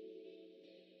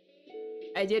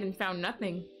 I did and found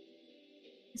nothing.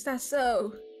 Is that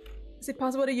so? Is it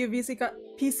possible that your PC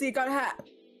got hacked?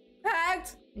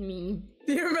 Me.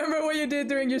 Do you remember what you did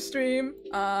during your stream?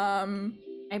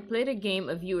 I played a game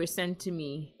a viewer sent to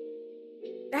me.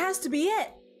 That has to be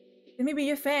it. They may be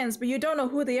your fans, but you don't know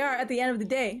who they are at the end of the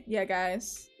day. Yeah,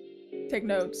 guys. Take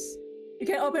notes. You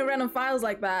can't open random files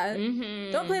like that.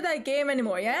 Don't play that game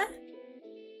anymore, yeah?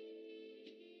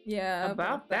 Yeah.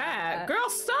 About that. Girl,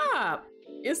 stop!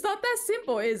 It's not that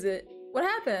simple, is it? What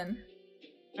happened?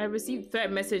 I received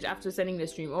threat message after sending the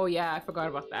stream. Oh yeah, I forgot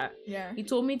about that. Yeah. He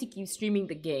told me to keep streaming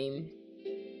the game.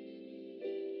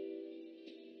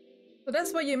 So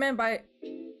that's what you meant by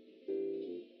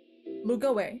look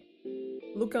away.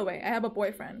 Look away. I have a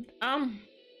boyfriend.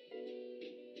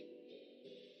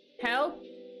 Help?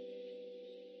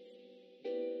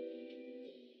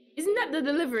 Isn't that the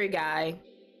delivery guy?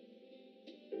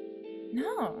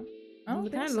 No. I don't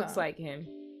It think kind of so. looks like him.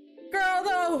 Girl,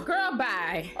 though! Girl,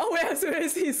 bye! Oh, wait, as soon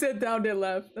as he said down, they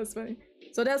left. That's funny.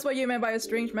 So that's what you meant by a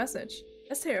strange message.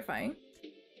 That's terrifying.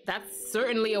 That's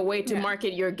certainly a way to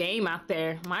market your game out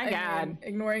there. My God. Mean,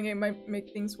 ignoring it might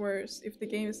make things worse. If the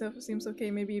game itself seems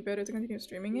okay, maybe better to continue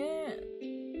streaming it.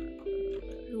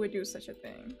 Who would do such a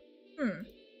thing?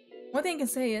 One thing I can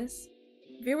say is,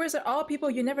 viewers are all people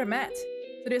you never met.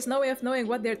 So there's no way of knowing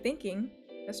what they're thinking.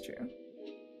 That's true.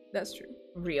 That's true.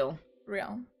 Real.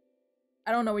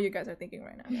 I don't know what you guys are thinking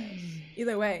right now, guys.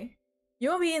 Either way, you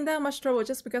won't be in that much trouble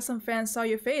just because some fans saw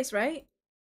your face, right?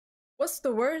 What's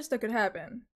the worst that could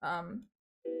happen?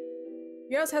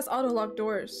 Yours has auto-lock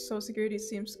doors, so security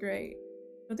seems great.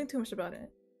 Don't think too much about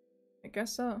it. I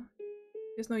guess so.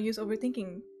 There's no use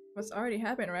overthinking what's already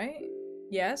happened, right?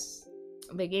 Yes?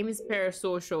 The game is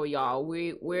parasocial, y'all.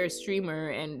 We're a streamer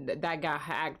and that got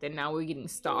hacked and now we're getting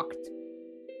stalked.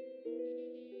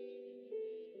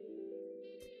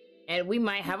 And we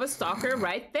might have a stalker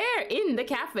right there in the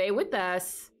cafe with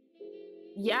us.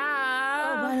 Yeah.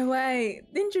 Oh, by the way,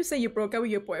 didn't you say you broke up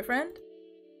with your boyfriend?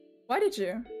 Why did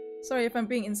you? Sorry if I'm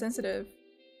being insensitive.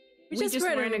 We just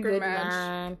weren't a good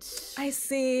match. I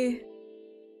see.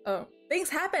 Oh, things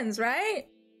happens, right?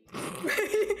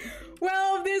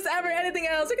 Well, if there's ever anything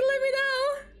else, you can let me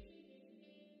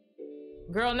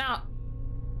know. Girl, now.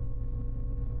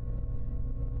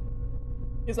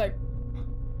 He's like,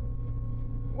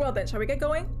 well then, shall we get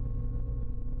going?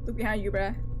 Look behind you,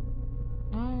 bruh.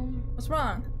 What's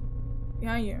wrong?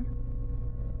 Behind you.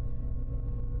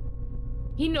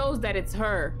 He knows that it's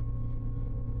her.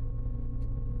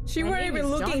 She weren't even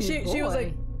looking. She was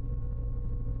like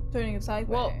turning sideways.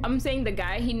 Well, I'm saying the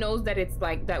guy, he knows that it's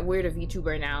like that weird of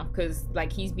VTuber now, cause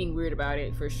like he's being weird about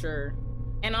it for sure.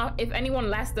 And if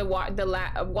anyone watched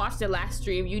the last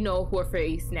stream, you know her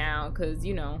face now, cause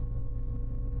you know.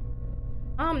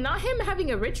 Not him having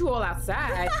a ritual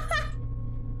outside.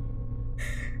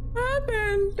 What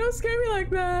happened? Don't scare me like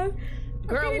that.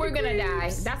 Girl, we're gonna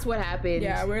die. That's what happened.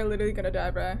 Yeah, we're literally gonna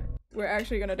die, bruh. We're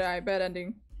actually gonna die. Bad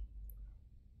ending.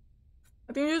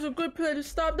 I think this is a good place to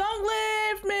stop. Don't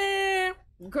leave me!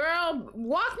 Girl,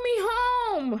 walk me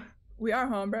home! We are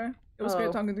home, bruh. It was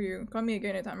great talking to you. Call me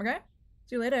again anytime, okay?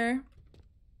 See you later.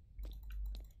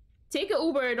 Take an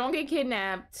Uber. Don't get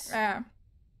kidnapped. Yeah.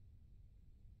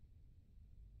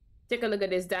 Take a look at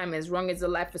this diamond. As wrong as a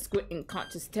life of squinting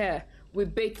conscious tear. We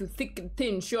bake through thick and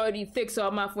thin. Shorty thick, so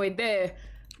I'm halfway there.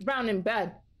 Brown and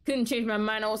bad. Couldn't change my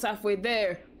mind. I was halfway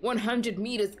there. 100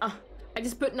 meters. I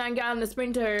just put 9 gallons in the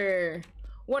sprinter.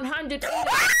 100.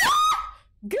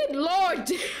 Good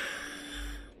lord.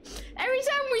 Every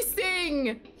time we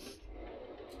sing.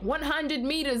 100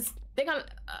 meters. They gonna.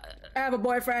 I have a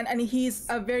boyfriend and he's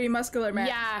a very muscular man.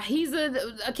 Yeah, he's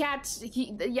a cat.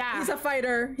 Yeah. He's a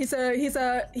fighter. He's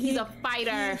a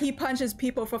fighter. He punches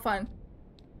people for fun.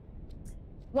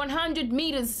 100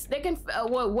 meters. They can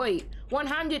wait.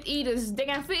 100 eaters. They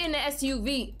can fit in the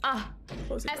SUV.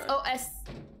 SOS.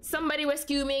 Somebody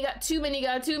rescue me. Got too many.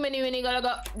 Gotta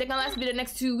go. They can last me the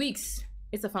next 2 weeks.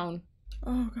 It's a phone.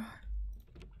 Oh god.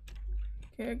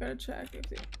 Okay, I gotta check if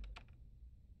it.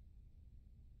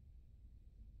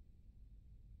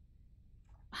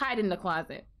 Hide in the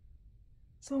closet.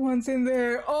 Someone's in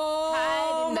there.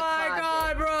 Oh my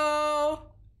god, bro.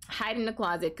 Hide in the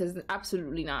closet, because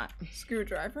absolutely not.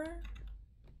 Screwdriver?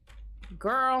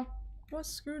 Girl. What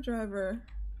screwdriver?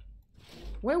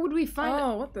 Where would we find it?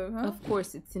 Oh, what the hell? Of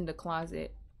course, it's in the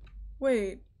closet.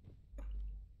 Wait,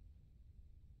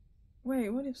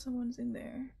 what if someone's in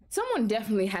there? Someone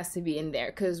definitely has to be in there,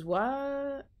 because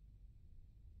what?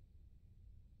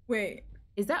 Wait,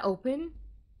 Is that open?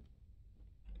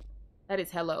 That is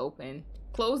hella open.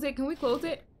 Close it. Can we close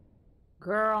it?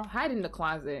 Girl, hide in the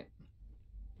closet.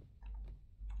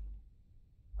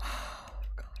 Oh,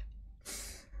 God.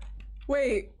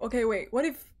 Wait. Okay, wait. What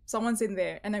if someone's in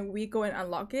there and then we go and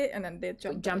unlock it and then they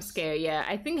jump scare? Yeah,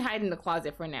 I think hide in the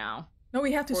closet for now. No,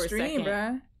 we have to stream,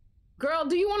 bruh. Girl,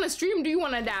 do you want to stream? Do you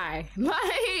want to die?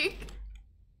 Like...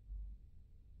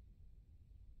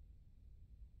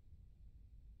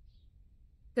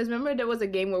 Because remember there was a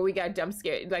game where we got jump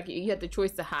scared. Like, you had the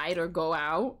choice to hide or go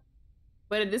out.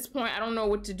 But at this point, I don't know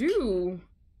what to do.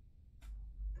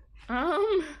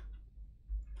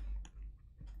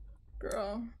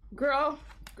 Girl.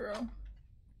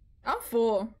 I'm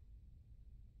full.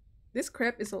 This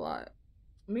crepe is a lot.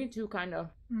 Me too, kind of.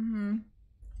 Mm-hmm.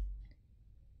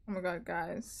 Oh my God,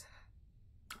 guys.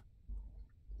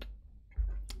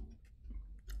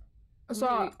 I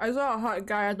saw a hot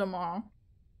guy at the mall.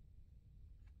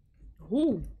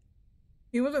 Who?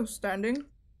 He was like standing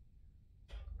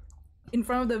in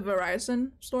front of the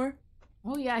Verizon store.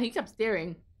 Oh yeah, he kept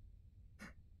staring.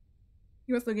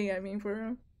 He was looking at me for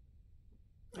real.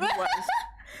 He was.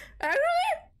 Actually?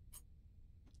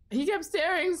 He kept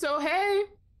staring, so hey.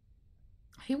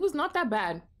 He was not that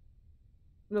bad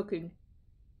looking.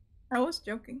 I was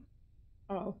joking.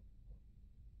 Oh.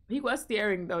 He was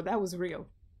staring though, that was real.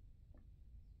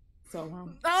 So,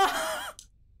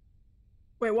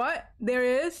 Wait, what? There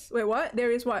is? Wait, what?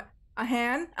 There is what? A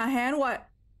hand? A hand what?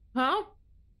 Huh?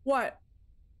 What?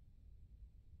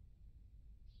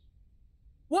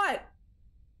 What?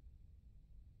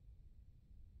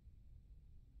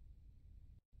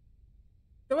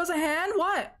 There was a hand?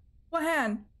 What? What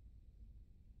hand?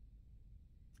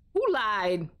 Who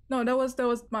lied? No, that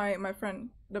was my friend,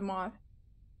 the mod.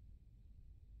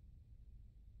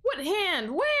 What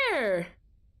hand? Where?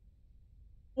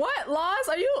 What? Lost?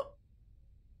 Are you...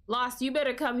 Lost, you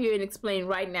better come here and explain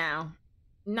right now.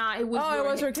 Nah, it was it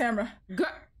was her camera. Girl.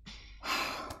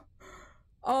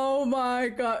 Oh my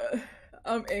God.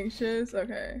 I'm anxious.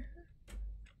 Okay.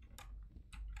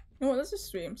 No, let's just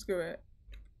stream. Screw it.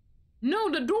 No,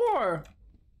 the door.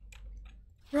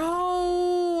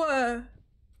 Bro.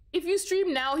 If you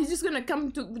stream now, he's just gonna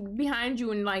come to behind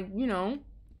you and like, you know.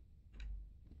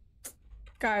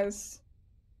 Guys.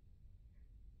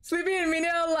 Sleeping and Mina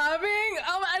laughing?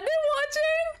 I didn't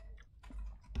watching?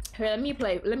 Here,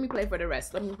 let me play for the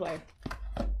rest. Let me play.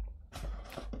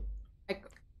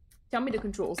 Tell me the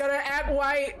controls. Gotta act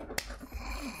white.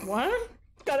 What?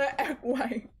 Gotta act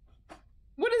white.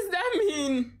 What does that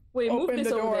mean? Wait, Open move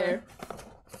this over there.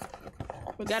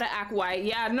 Gotta act white.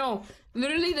 Yeah, no.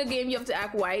 Literally the game you have to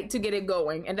act white to get it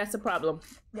going, and that's the problem.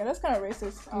 Yeah, that's kind of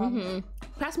racist.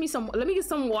 Pass me some, let me get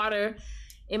some water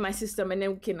in my system and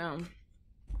then we can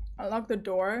unlock the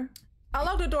door.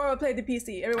 Unlock the door or play the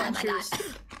PC. Everyone choose.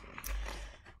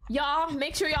 Y'all,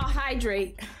 make sure y'all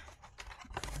hydrate.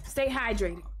 Stay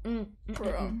hydrated.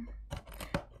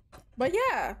 But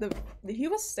yeah, he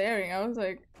was staring. I was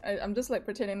like, I'm just like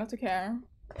pretending not to care.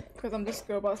 Because I'm just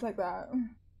girl boss like that.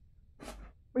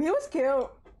 But he was cute.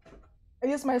 I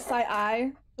used my side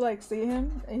eye to like see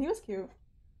him, and he was cute.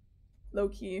 Low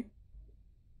key.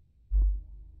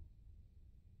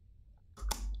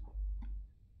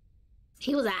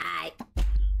 He was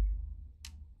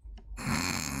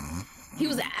He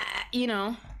was you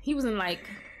know, he wasn't like.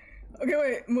 Okay,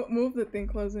 wait, move the thing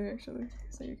closer actually,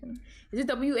 so you can. Is it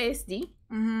WASD?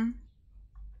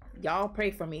 Y'all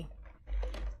pray for me.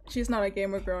 She's not a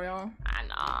gamer girl, y'all. I'm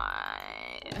not.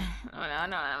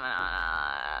 No.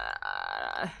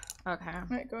 Okay.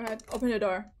 Alright, go ahead. Open the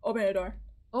door. Open the door.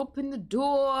 Open the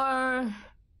door.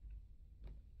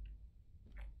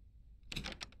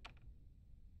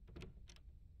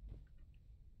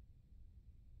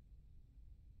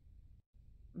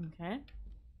 Okay.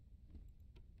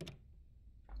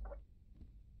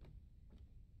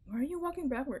 Why are you walking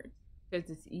backwards? Because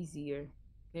it's easier.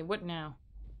 Okay, what now?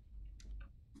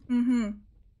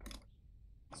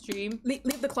 Stream.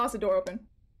 Leave the closet door open.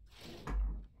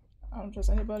 I don't trust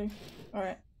anybody.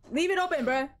 Alright. Leave it open,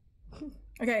 bruh.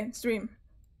 Okay, stream.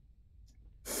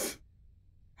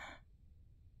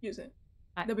 Use it.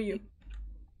 W.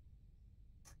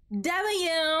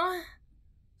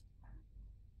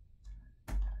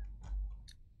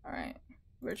 Alright.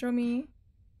 Virtual me.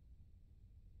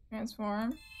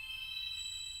 Transform.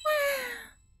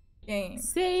 Game.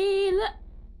 Sail.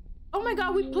 Oh my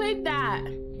god, we played that.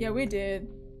 Yeah, we did.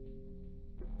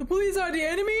 The police are the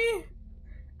enemy?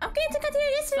 I'm going to continue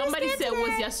yesterday's Somebody said it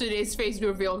was yesterday's face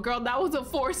reveal. Girl, that was a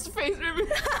forced face reveal.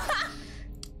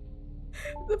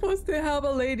 Supposed to help a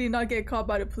lady not get caught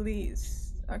by the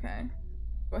police. Okay.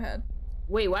 Go ahead.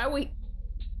 Wait, why are we...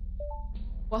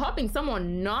 Well, helping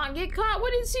someone not get caught?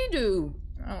 What did she do?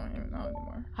 I don't even know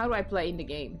anymore. How do I play in the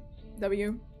game?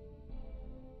 W.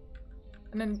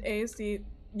 And then ASD.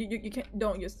 You can't.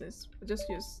 Don't use this. Just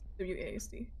use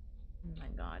WASD. Oh my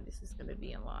god, this is gonna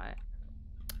be a lot.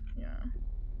 Yeah.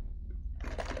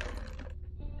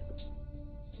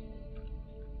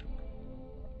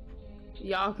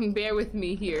 Y'all can bear with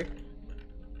me here.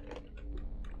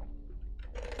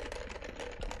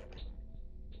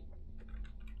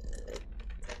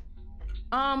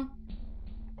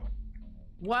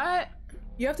 What?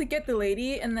 You have to get the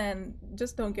lady and then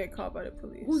just don't get caught by the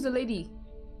police. Who's the lady?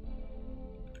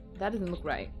 That doesn't look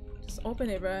right. Just open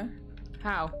it, bruh.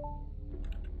 How?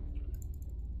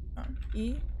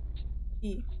 E.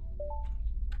 E.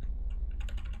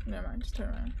 Never mind, just turn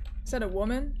around. Is that a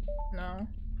woman? No.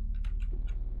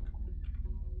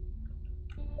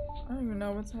 I don't even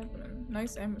know what's happening.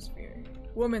 Nice atmosphere.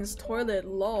 Woman's toilet,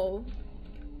 lol.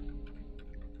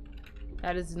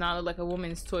 That does not look like a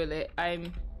woman's toilet.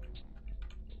 I'm...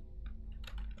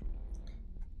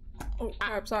 Oh,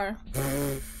 crap, sorry.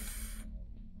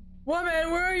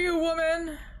 Woman, where are you,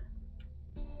 woman?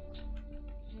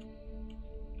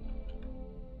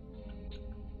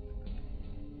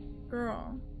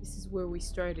 Girl. This is where we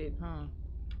started, huh?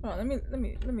 Oh, let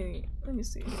me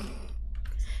see.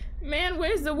 Man,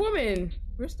 where's the woman?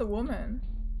 Where's the woman?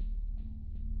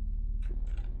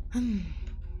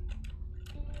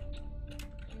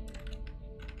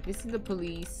 This is the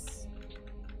police.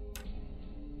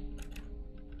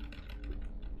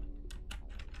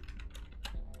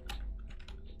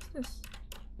 What's this?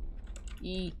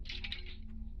 E.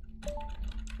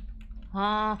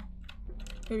 Huh?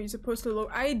 Maybe you're supposed to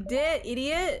look. I did,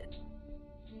 idiot!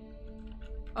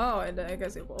 Oh, and I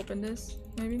guess it will open this,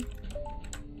 maybe?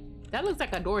 That looks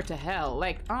like a door to hell.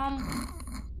 Like,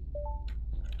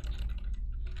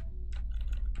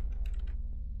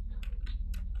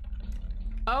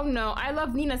 Oh no, I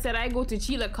love Nina said I go to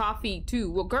Chila Coffee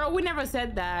too. Well, girl, we never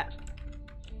said that.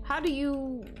 How do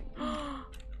you...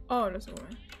 Oh, that's a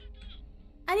woman.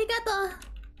 Arigato.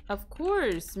 Of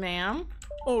course, ma'am.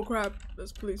 Oh crap,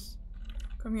 there's police.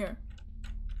 Come here.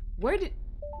 Where did...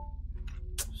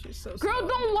 She's so Girl, slow.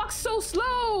 don't walk so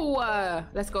slow!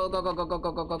 Let's go, go, go, go, go,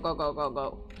 go, go, go, go, go, go,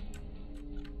 go.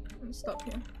 Stop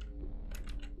here.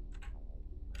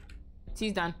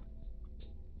 She's done.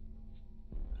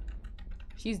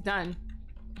 She's done.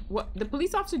 What? The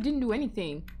police officer didn't do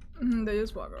anything. They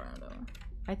just walk around though.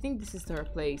 I think this is her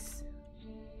place.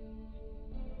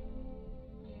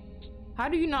 How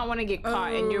do you not want to get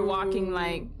caught and you're walking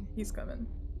like... He's coming.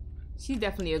 She's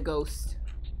definitely a ghost.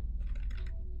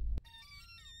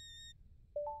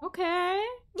 Okay.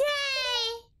 Yay!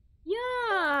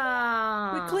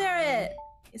 Yeah. We clear it!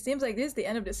 It seems like this is the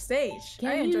end of the stage. Can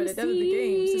I enjoyed the depth of the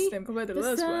game see system compared to the The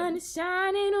last sun one. is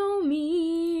shining on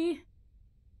me.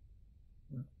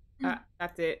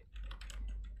 That's it.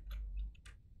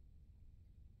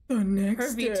 The next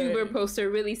Her VTuber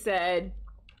poster really said...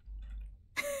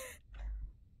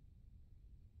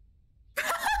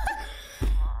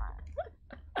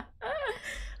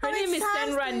 Her name is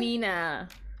Senra Nina.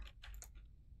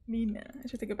 Nina. I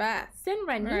should take a bath.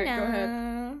 Senra Nina. Alright, go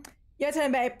ahead. Your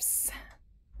turn, babes.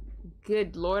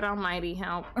 Good Lord Almighty,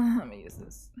 help. Let me use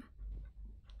this.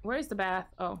 Where's the bath?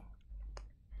 Oh.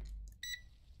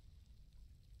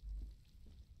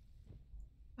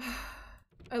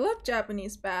 I love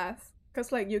Japanese bath.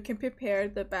 Because, like, you can prepare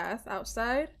the bath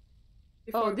outside.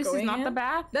 Oh, this is not in. the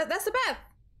bath? That's the bath!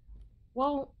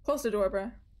 Well... Close the door,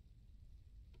 bruh.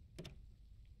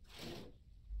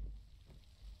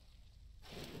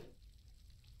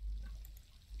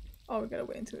 Oh, we gotta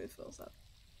wait until it fills up.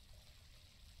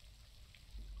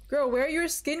 Girl, where are your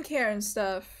skincare and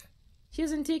stuff? She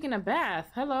hasn't taken a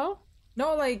bath. Hello?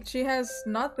 No, like, she has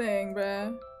nothing,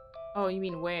 bruh. Oh, you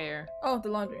mean where? Oh, the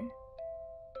laundry.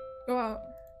 Go out.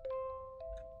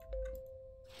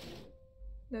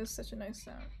 That was such a nice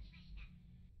sound.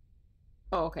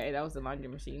 Oh, okay. That was the laundry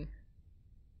machine.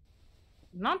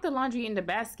 Not the laundry in the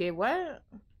basket. What?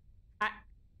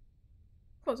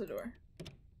 Close the door.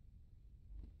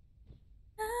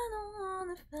 I don't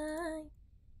wanna fight.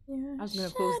 I was gonna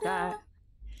close that.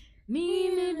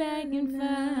 Meet me back in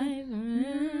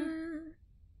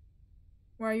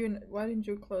 5. Why didn't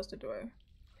you close the door?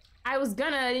 I was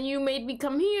gonna, and you made me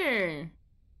come here.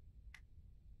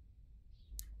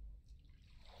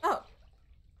 Oh.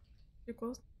 You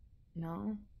closed?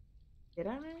 No. Did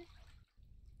I?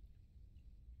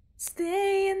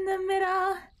 Stay in the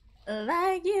middle,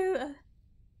 like you.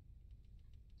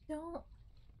 Don't.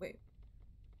 Wait.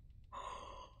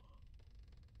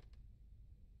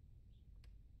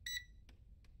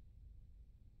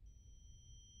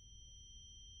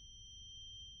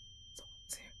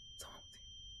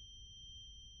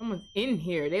 Someone's in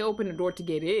here. They opened the door to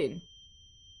get in.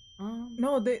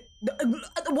 No, why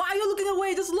are you looking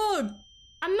away? Just look.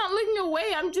 I'm not looking away.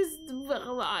 I'm just.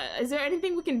 Is there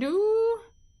anything we can do?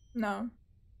 No.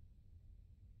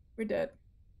 We're dead.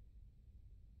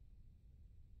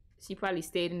 She probably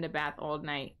stayed in the bath all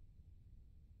night.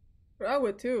 I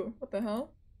would too. What the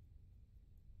hell?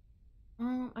 I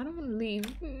don't want to leave.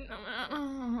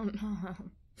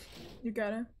 You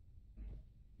gotta.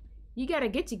 You gotta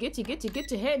get your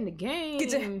head in the game.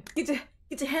 Get your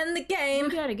head in the game.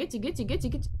 You gotta get your.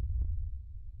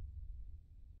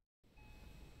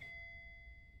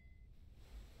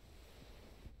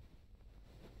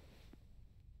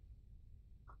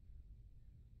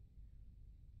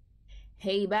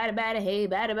 Hey,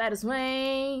 bada,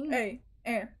 swing. Hey,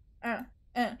 Hey,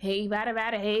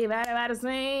 bada,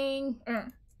 swing.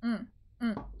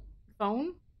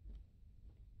 Phone?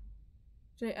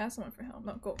 Should I ask someone for help?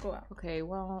 No, go out. Okay,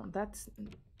 well, that's...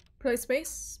 Play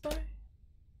space bar?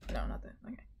 No, not that.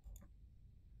 Okay.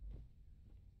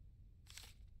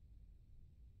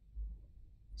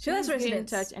 She likes Get in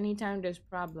residents. touch anytime there's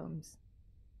problems.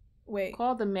 Wait.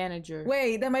 Call the manager.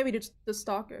 Wait, that might be the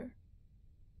stalker.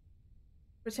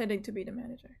 Pretending to be the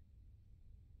manager.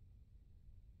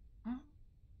 Huh?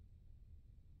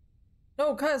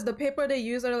 No, cause the paper they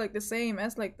use are like the same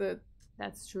as like the...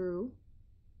 That's true.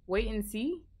 Wait and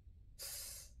see.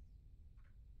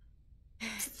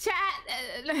 Chat!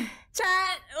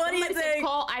 What do you think?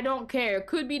 Call, I don't care.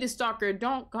 Could be the stalker.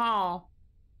 Don't call.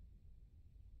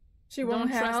 She won't don't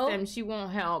help? trust them. She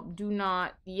won't help. Do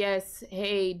not. Yes.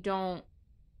 Hey, don't.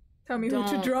 Tell me who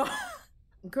to draw.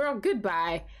 Girl,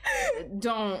 goodbye.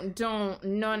 Don't.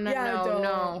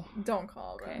 No. Don't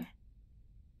call, bro. Okay.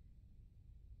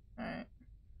 Alright.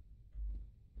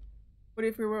 What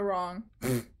if we were wrong?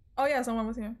 Oh yeah, someone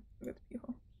was here. Look at the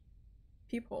peephole.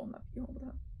 Peephole, not peephole. What the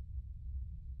hell?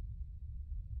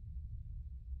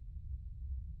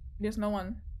 There's no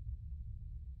one.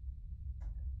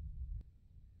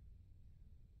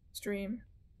 Stream.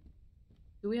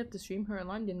 Do we have to stream? Her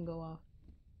alarm didn't go off.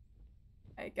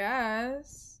 I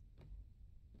guess.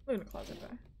 Look in the closet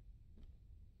there.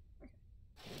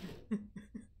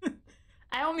 Okay.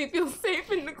 I only feel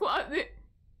safe in the closet.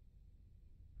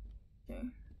 Okay.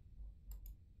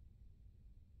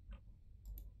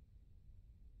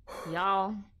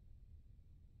 Y'all.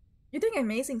 You're doing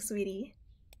amazing, sweetie.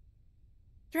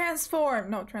 Transform!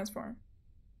 No, transform.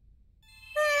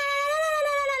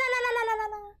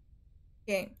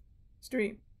 Game.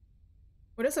 Stream.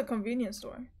 What is a convenience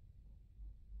store?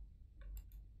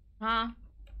 Huh?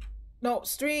 No,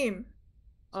 stream.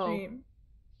 Stream.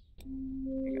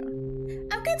 There we go.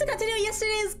 I'm going to continue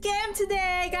yesterday's game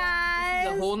today, guys!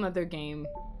 This is a whole nother game.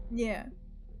 Yeah.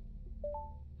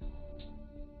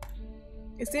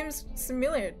 It seems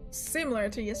similar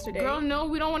to yesterday. Girl, no,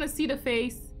 we don't want to see the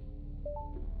face.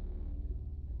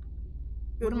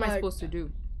 What am I supposed to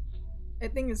do? I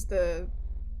think it's the...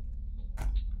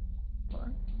 Hold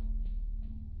on.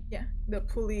 Yeah, the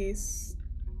police.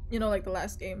 You know, like the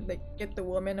last game, like get the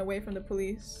woman away from the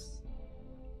police.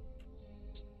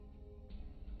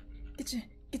 Get your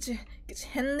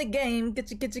head in the game. Get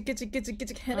your head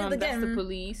in the game. That's the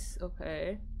police.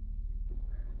 Okay.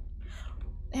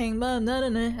 Hang by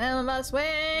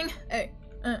swing. Hey.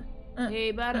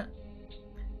 Hey, bada.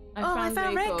 I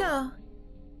found Rico.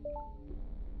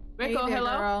 Rico, Hey there,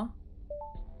 hello. girl.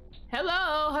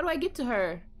 Hello. How do I get to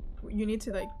her? You need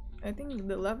to like, I think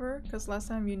the lever, because last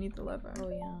time you need the lever. Oh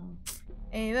yeah.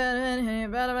 Hey,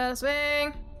 bada,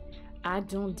 swing. I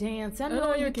don't dance. I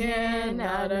know you can.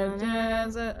 I don't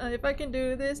dance. If I can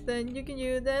do this, then you can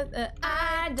use that.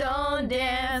 I don't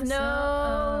dance.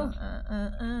 No.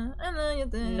 I know you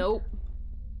dance. Nope.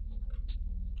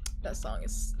 That song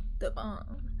is the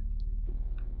bomb.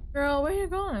 Girl, where you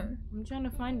going? I'm trying to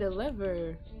find the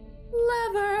lever.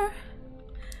 Lever.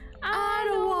 I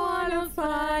don't wanna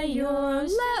find your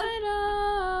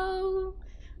shadow.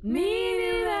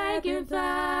 Maybe I can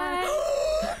fly.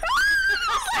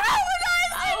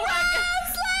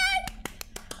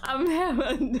 Oh my God. I'm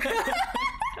having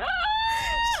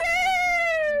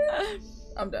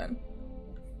I'm done.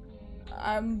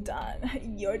 I'm done.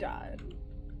 You're done.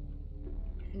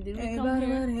 Did we Hey, come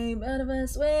here? hey, bada,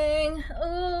 swing.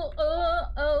 Oh, oh,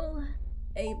 oh.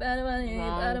 Hey,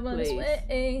 bada,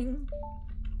 swing.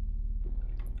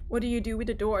 What do you do with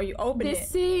the door? You open This it.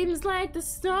 seems like the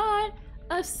start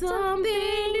of something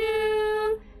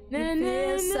new. It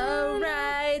feels so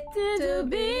right to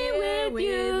be with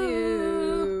you.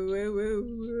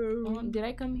 Oh, did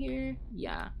I come here?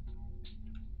 Yeah.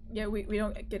 Yeah, we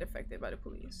don't get affected by the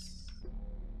police.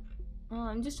 Oh,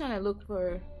 I'm just trying to look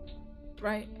for.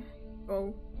 Right?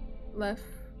 Go left.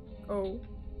 Oh.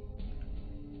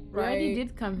 We already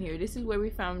did come here. This is where we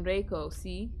found Reiko,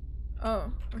 see?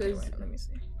 Oh, okay, wait, let me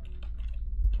see.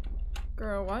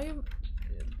 Girl, why you...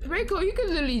 Reiko, you can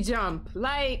literally jump.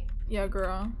 Like... Yeah,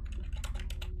 girl.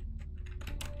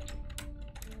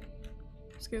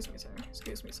 Excuse me, sir.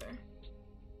 Excuse me, sir.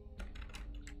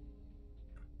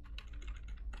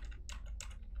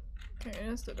 Okay,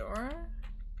 that's the door.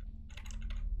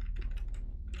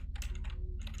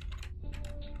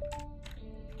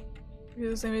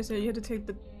 Somebody said you had to take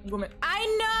the woman. I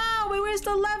know! Wait, where's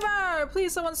the lever?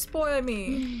 Please, someone spoil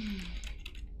me.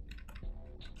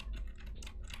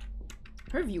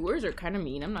 Her viewers are kind of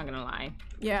mean, I'm not gonna lie.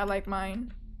 Yeah, like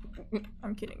mine.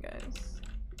 I'm kidding, guys.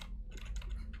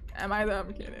 Am I though?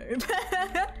 I'm kidding.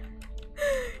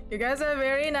 You guys are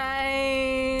very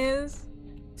nice.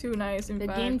 Too nice, in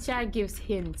fact. The game chat gives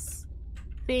hints.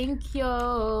 Thank you.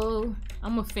 I'm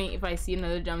gonna faint if I see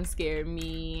another jump scare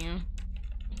me.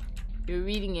 You're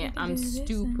reading it. I'm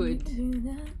stupid.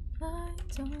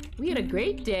 We had a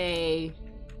great day.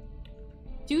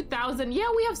 2,000.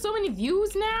 Yeah, we have so many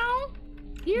views now.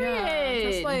 Period. Yeah,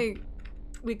 that's like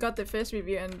we got the first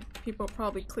review and people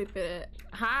probably clip it.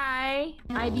 Hi.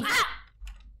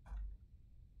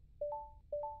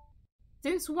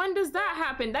 Since when does that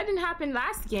happen? That didn't happen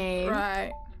last game.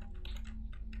 Right.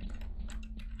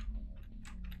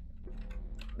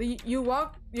 You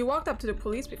walked up to the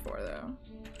police before though.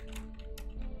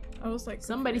 I was like,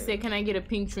 somebody said, "Can I get a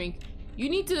pink drink?" You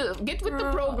need to get with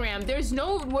the program.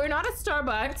 We're not at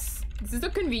Starbucks. This is a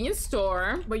convenience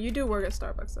store. But you do work at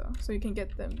Starbucks though, so you can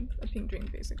get them a pink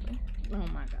drink basically. Oh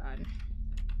my god.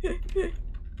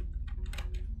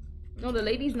 No, the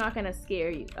lady's not gonna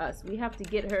scare us. We have to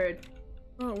get her.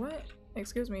 Oh, what?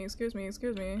 Excuse me, excuse me,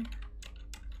 excuse me.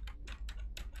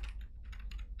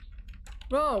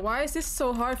 Bro, why is this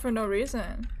so hard for no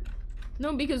reason?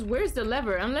 No, because where's the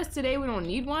lever? Unless today we don't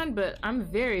need one, but I'm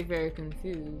very, very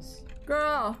confused.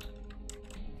 Girl!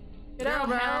 Get out,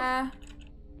 bruh!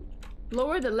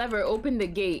 Lower the lever, open the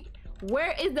gate.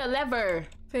 Where is the lever?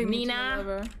 Take me Nina? to the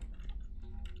lever.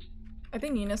 I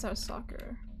think Nina's our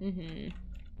soccer. Mm-hmm.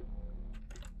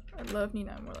 I love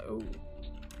Nina. I'm like, ooh.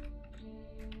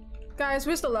 Guys,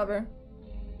 where's the lever?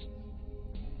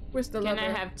 Where's the lever?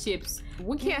 Can I have chips?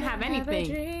 We can't have anything.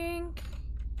 Have a drink?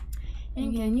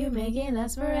 And can you make it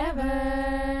last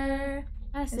forever?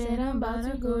 I said I'm about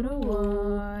to go to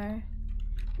war.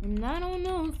 And I don't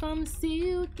know if I'ma see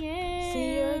you again.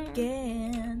 See you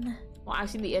again. Well,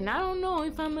 actually, and I don't know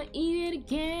if I'ma eat it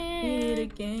again. Eat it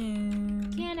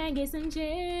again. Can I get some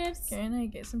chips? Can I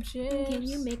get some chips? Can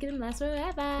you make it last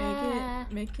forever?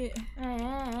 Make it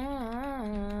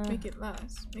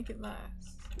last. Make it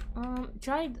last.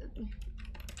 Try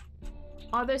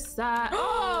other side.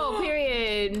 Oh,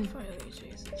 period. Finally,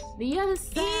 Jesus. The other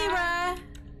side.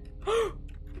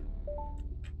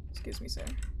 Excuse me, sir.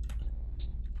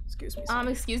 Excuse me, sir.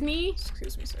 Excuse me?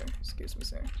 Excuse me, sir. Excuse me,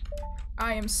 sir.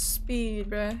 I am speed,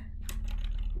 bruh.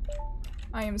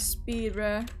 I am speed,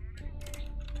 bruh.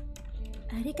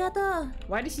 Arigato.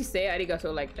 Why did she say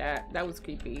arigato like that? That was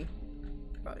creepy.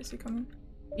 Oh, is he coming?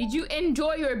 Did you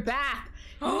enjoy your bath?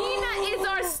 Nina is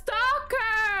our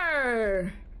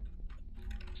stalker!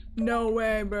 No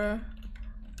way, bruh.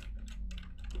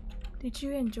 Did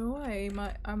you enjoy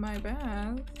my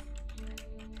bath?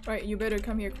 Right, you better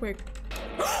come here quick.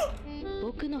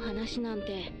 僕の話なん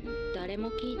て誰も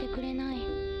聞いてくれない。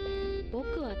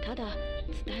僕はただ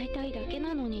伝えたいだけ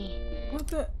なのに。What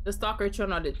the? The stalker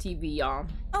turned on the TV, y'all.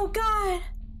 Oh god!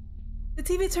 The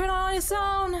TV turned on its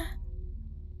own!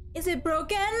 Is it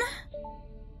broken?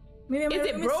 Maybe Is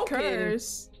it broken?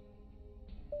 Cursed.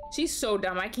 She's so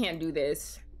dumb, I can't do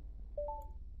this.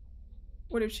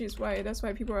 What if she's white? That's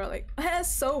why people are like,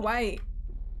 that's so white.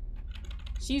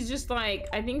 She's just like,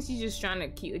 I think she's just trying to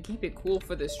keep it cool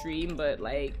for the stream, but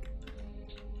like...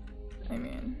 I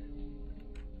mean...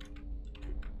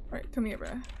 Alright, come here,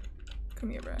 bruh.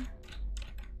 Come here, bruh.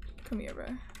 Come here,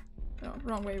 bruh. No,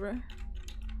 wrong way, bruh.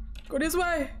 Go this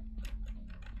way!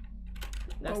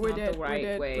 That's we're not dead. the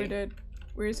right way. We're dead.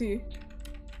 Where is he?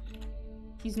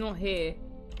 He's not here.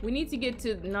 We need to get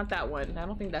to, not that one. I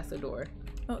don't think that's the door.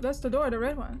 Oh, that's the door, the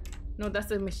red one. No, that's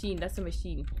a machine. That's a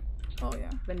machine. Oh,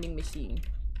 yeah. Vending machine.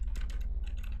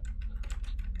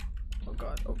 Oh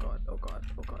god, oh god, oh god,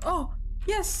 oh god. Oh!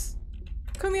 Yes!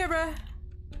 Come here, bruh!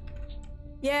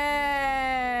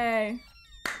 Yay!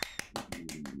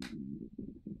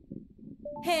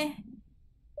 Hey!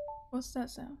 What's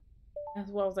that sound? That's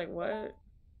why I was like, what?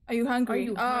 Are you hungry? Are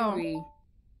you hungry?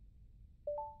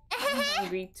 I'm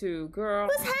hungry too, girl.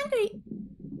 Who's hungry?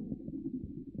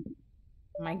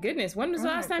 My goodness, when was the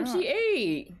last time she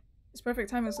ate? It's perfect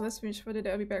timing, so let's finish for the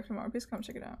day. I'll be back tomorrow. Please come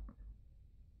check it out.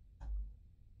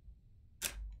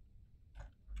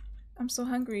 I'm so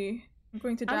hungry. I'm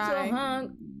going to die. I'm so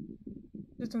hungry.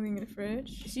 There's something in the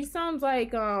fridge. She sounds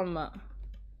like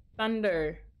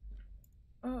thunder.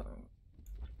 Oh.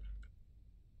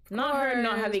 Not her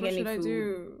not having what any food.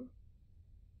 food.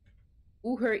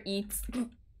 What should I do? Uber eats. Do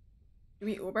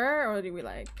we Uber or do we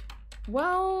like?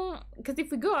 Well, because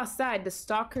if we go outside, the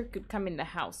stalker could come in the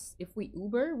house. If we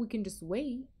Uber, we can just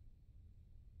wait.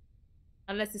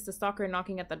 Unless it's the stalker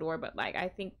knocking at the door, but like I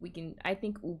think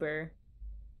Uber.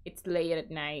 It's late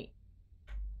at night.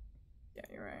 Yeah,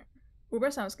 you're right. Uber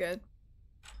sounds good.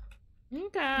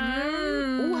 Okay.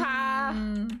 Ooh-ha.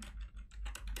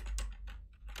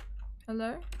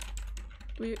 Hello?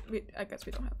 We I guess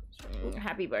we don't have this.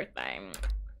 Happy birthday.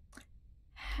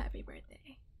 Happy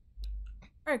birthday.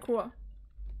 Alright, cool.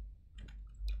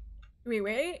 Do we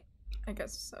wait? I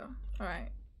guess so.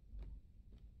 Alright.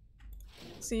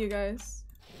 See you guys.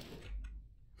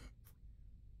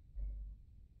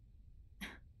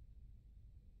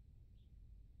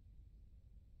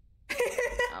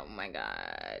 Oh my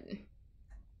god.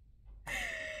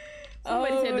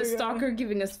 Somebody said the stalker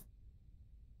giving us.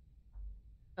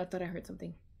 I thought I heard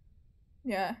something.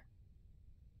 Yeah.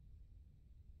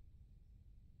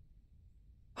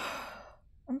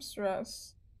 I'm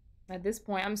stressed. At this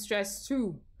point, I'm stressed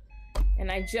too.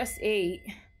 And I just ate.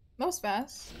 That was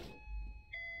fast.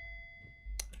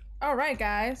 Alright,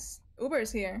 guys.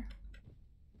 Uber's here.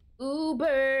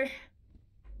 Uber.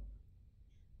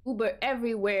 Uber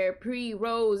everywhere.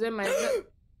 Pre-rolls in my.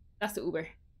 That's the Uber.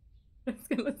 That's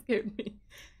gonna scare me.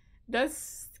 That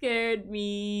scared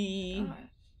me. Gosh.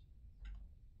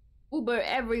 Uber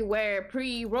everywhere.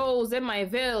 Pre-rolls in my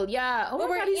ville. Yeah. Oh Uber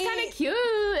my god, he's kind of cute.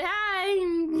 Hi.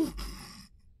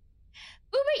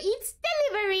 Uber Eats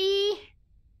delivery.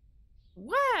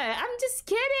 What? I'm just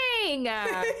kidding.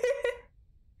 I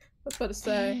was about to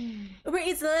say. Uber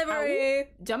Eats delivery.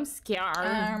 Jump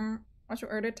scare. Want you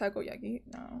order takoyaki?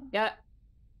 No. Yeah.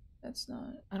 That's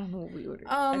not. I don't know what we ordered.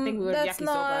 I think we ordered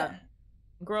yakisoba.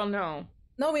 Girl, no.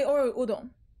 No, we ordered udon,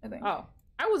 I think. Oh.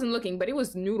 I wasn't looking, but it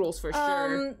was noodles for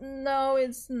sure. No,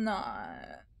 it's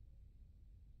not.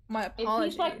 My apologies.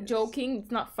 If he's like joking,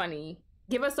 it's not funny.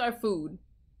 Give us our food.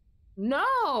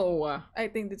 No! I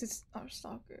think this is our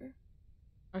stalker.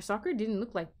 Our stalker didn't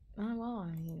look like. Oh, well,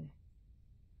 I mean.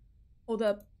 Hold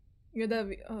up. You're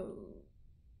the. Oh.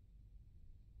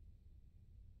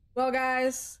 Well,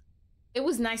 guys. It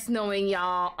was nice knowing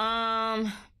y'all.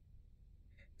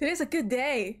 Today's a good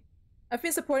day. I've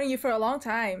been supporting you for a long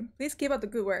time. Please keep up the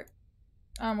good work.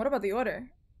 What about the order?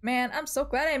 Man, I'm so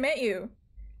glad I met you.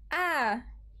 Ah!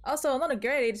 Also, not a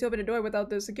great idea to open the door without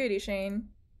the security chain.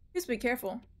 Please be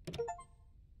careful.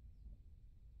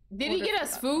 Did he get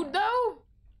us food, though?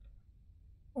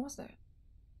 What was that?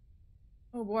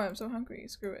 Oh boy, I'm so hungry.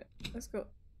 Screw it. Let's go.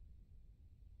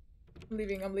 I'm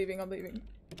leaving.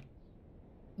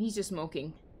 He's just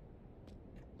smoking.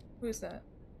 Who is that?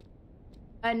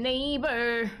 A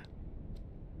neighbor.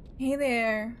 Hey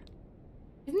there.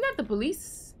 Isn't that the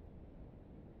police?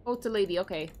 Oh, it's a lady.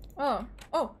 Okay. Oh.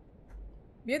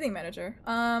 Building manager.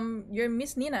 You're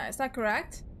Miss Nina, is that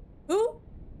correct? Who?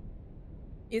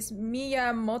 It's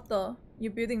Miyamoto,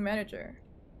 your building manager.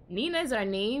 Nina is our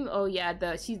name? Oh yeah,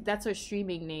 that's her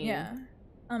streaming name. Yeah.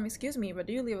 Excuse me, but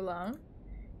do you live alone?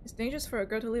 It's dangerous for a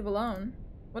girl to live alone.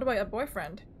 What about your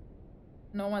boyfriend?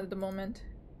 No one at the moment.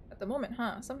 At the moment,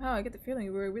 huh? Somehow I get the feeling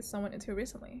you were with someone until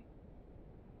recently.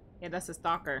 Yeah, that's a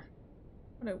stalker.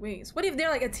 What a waste. What if they're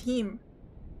like a team?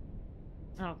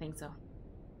 I don't think so.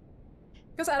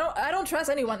 Because I don't trust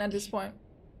anyone at this point.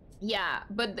 Yeah,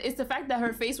 but it's the fact that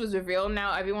her face was revealed.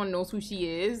 Now everyone knows who she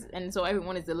is, and so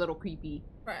everyone is a little creepy.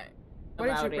 Right. Why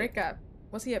did you break up?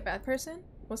 Was he a bad person?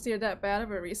 Was there that bad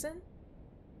of a reason?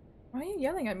 Why are you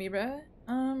yelling at me, bruh?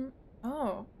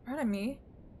 Oh, pardon me.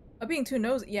 I'm being too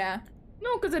nosy. Yeah.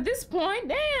 No, because at this point,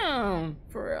 damn.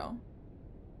 For real.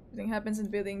 Everything happens in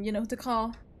the building. You know who to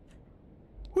call.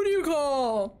 Who do you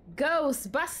call?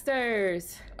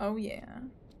 Ghostbusters. Oh, yeah.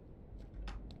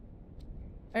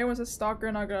 Everyone's a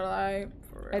stalker, not gonna lie.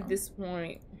 For real. At this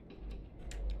point.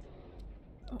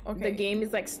 Okay. The game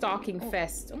is like stalking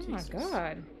fest. Oh Jesus. my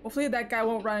god. Hopefully that guy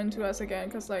won't run into us again,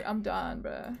 because like, I'm done,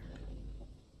 bruh.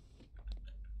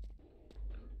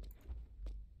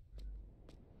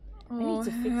 Oh,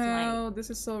 hell, this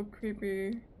is so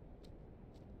creepy.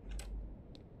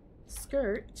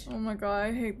 Skirt. Oh my god,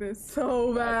 I hate this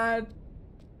so bad.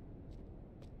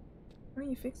 Why don't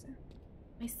you fix it?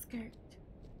 My skirt.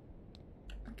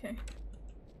 Okay.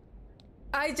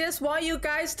 I just want you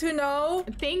guys to know.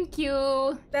 Thank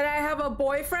you. That I have a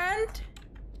boyfriend.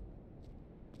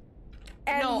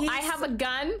 And no, I have a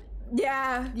gun.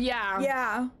 Yeah. Yeah.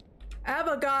 Yeah. I have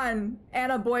a gun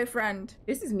and a boyfriend.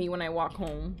 This is me when I walk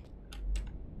home.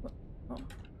 Oh.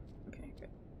 Okay, good.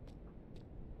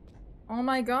 Oh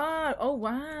my god. Oh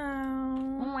wow.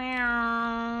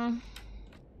 Wow.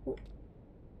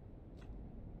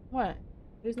 What?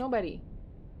 There's nobody.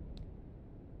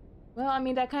 Well, I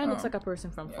mean, that kind of looks like a person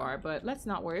from far, but let's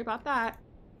not worry about that.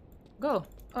 Go.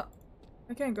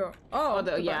 I can't go. Oh,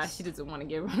 although, yeah, she doesn't want to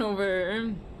get run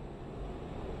over.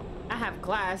 I have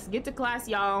class. Get to class,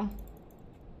 y'all.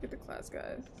 Get to class,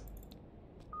 guys.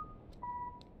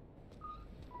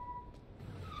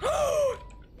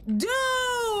 Dude!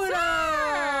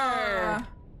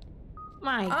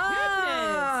 My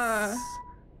goodness.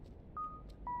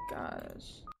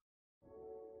 Gosh.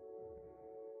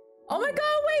 Oh my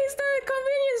god, wait, it's the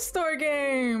convenience store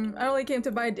game! I only came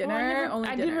to buy dinner.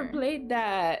 I never played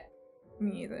that.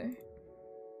 Me either.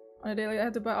 On a daily, I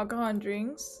had to buy alcohol and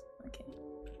drinks. Okay.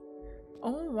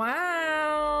 Oh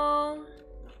wow!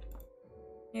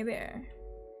 Hey there.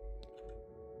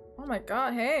 Oh my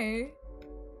god, hey.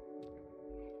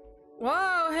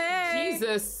 Whoa, hey!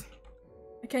 Jesus.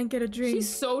 I can't get a drink. She's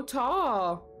so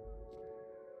tall.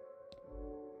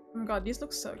 Oh my god, these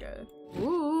look so good.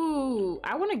 Ooh,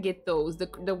 I want to get those.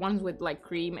 The ones with like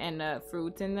cream and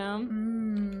fruits in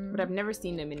them. But I've never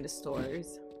seen them in the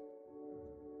stores.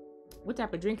 What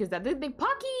type of drink is that? They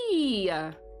Pocky!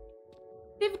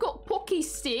 They've got Pocky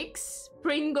sticks,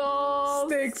 Pringles,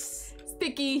 Sticks,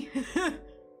 sticky,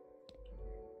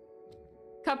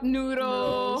 cup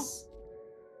noodles.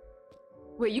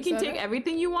 Wait, you can take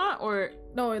everything you want, or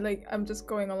no? Like I'm just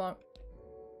going along.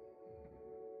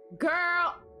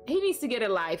 Girl, he needs to get a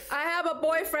life. I have a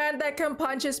boyfriend that can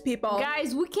punch his people.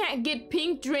 Guys, we can't get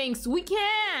pink drinks. We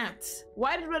can't.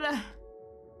 Why did we?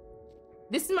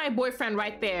 This is my boyfriend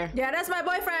right there. Yeah, that's my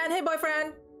boyfriend. Hey,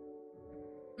 boyfriend.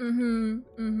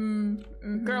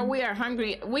 Girl, we are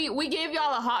hungry. We gave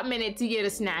y'all a hot minute to get a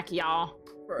snack, y'all.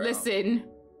 Listen.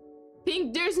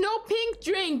 Pink, there's no pink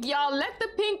drink, y'all. Let the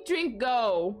pink drink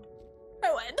go.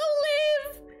 Oh, don't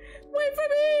leave. Wait for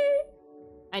me.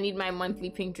 I need my monthly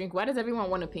pink drink. Why does everyone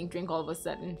want a pink drink all of a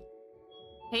sudden?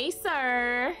 Hey,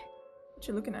 sir. What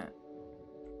you looking at?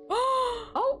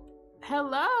 Oh,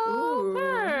 hello.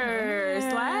 First,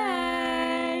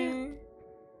 hey.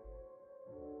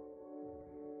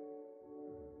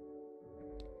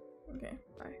 Okay,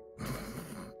 bye.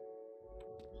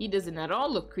 He doesn't at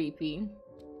all look creepy.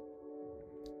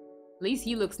 At least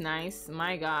he looks nice.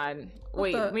 My god.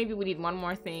 Wait, maybe we need one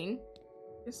more thing.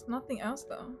 There's nothing else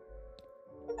though.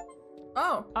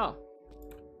 Oh. Oh.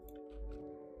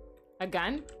 A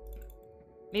gun?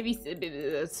 Maybe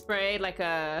a spray, like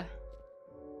a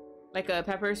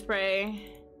pepper spray.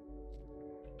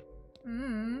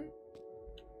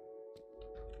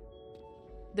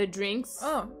 The drinks.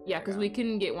 Oh. Yeah, because we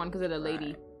couldn't get one because of the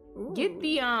lady. Right. Get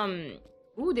the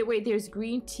Ooh, wait. There's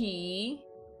green tea.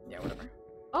 Yeah, whatever.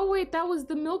 Oh wait, that was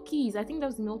the Milkies. I think that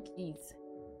was Milkies.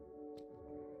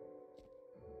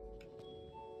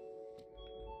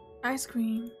 Ice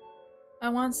cream. I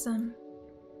want some.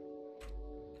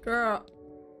 Girl.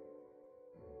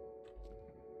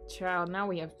 Child, now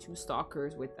we have 2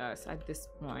 stalkers with us at this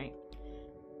point.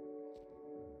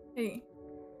 Hey.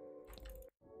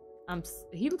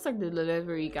 He looks like the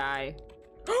delivery guy.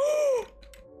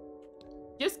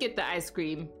 Just get the ice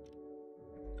cream.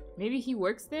 Maybe he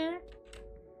works there?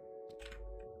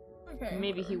 Okay.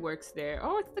 Maybe he works there.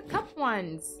 Oh, it's the cup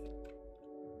ones.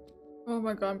 Oh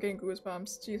my god, I'm getting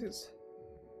goosebumps. Jesus.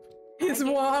 He's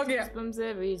walking. Goosebumps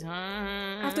every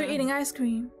time. After eating ice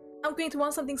cream, I'm going to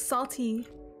want something salty.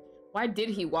 Why did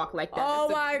he walk like that? Oh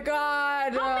my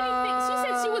god. How many things? She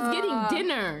said she was getting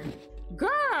dinner.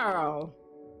 Girl.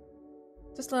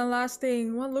 Just one last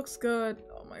thing. What looks good?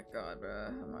 Oh my god,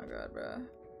 bruh. Oh my god, bruh.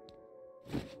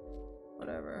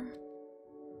 Whatever.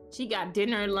 She got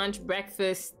dinner, lunch,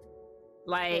 breakfast.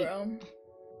 Like.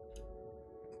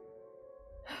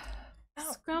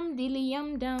 Scrum dilly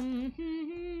yum dum.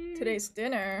 Today's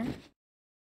dinner.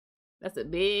 That's a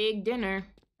big dinner.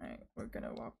 Alright, we're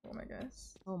gonna walk home, I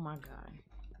guess. Oh my god.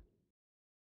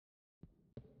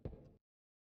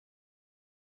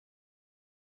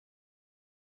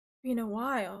 Been a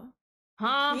while.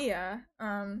 Huh? Yeah.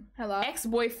 Hello.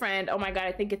 Ex-boyfriend. Oh my god,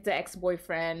 I think it's the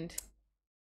ex-boyfriend.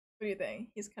 What do you think?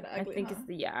 He's kind of ugly. I think it's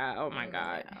the oh my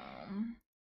god.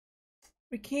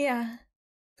 Rikia,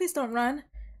 please don't run.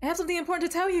 I have something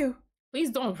important to tell you. Please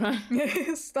don't run.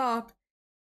 Stop.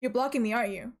 You're blocking me,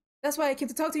 aren't you? That's why I came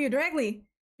to talk to you directly.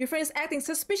 Your friend is acting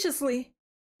suspiciously.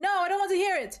 No, I don't want to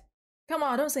hear it. Come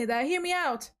on, don't say that. Hear me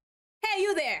out. Hey,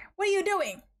 you there. What are you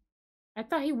doing? I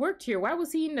thought he worked here. Why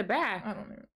was he in the back? I don't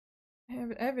know. I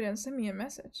have evidence. Send me a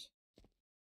message.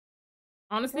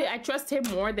 Honestly, I trust him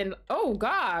more than. Oh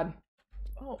God.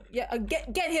 Oh yeah,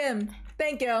 get him.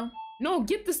 Thank you. No,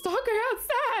 get the stalker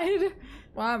outside.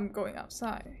 Well, I'm going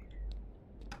outside.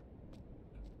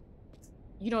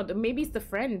 You know, maybe it's the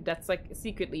friend that's like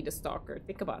secretly the stalker.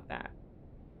 Think about that.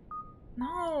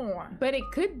 No. But it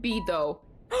could be though.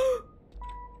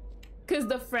 Because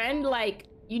the friend, like,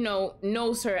 you know,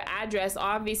 knows her address,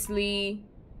 obviously.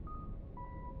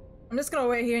 I'm just gonna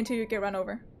wait here until you get run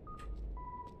over.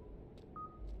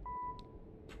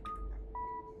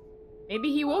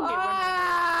 Maybe he will get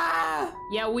run over.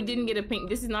 Yeah, we didn't get a pink.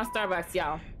 This is not Starbucks,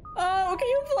 y'all. Oh, can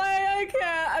you play? I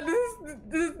can't.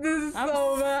 This is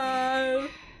so bad.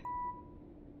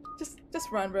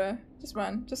 Just run, bruh. Just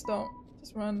run. Just don't.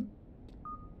 Just run.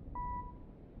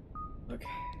 Okay.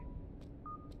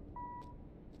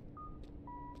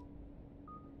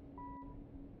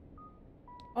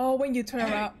 Oh, when you turn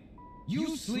around.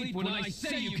 You sleep when I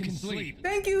say you can sleep.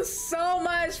 Thank you so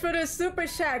much for the super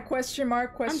chat. Question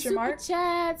mark, question mark.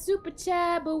 Super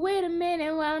chat, but wait a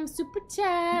minute while I'm super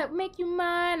chat. Make you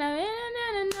mine.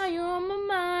 I know you're on my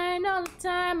mind all the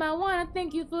time. I wanna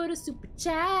thank you for the super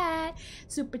chat.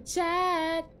 Super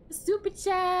chat, super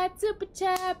chat, super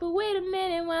chat. But wait a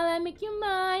minute while I make you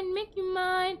mine, make you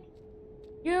mine.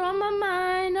 You're on my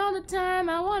mind all the time.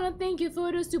 I wanna thank you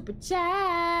for the super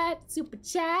chat. Super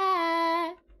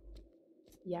chat.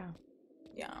 Yeah.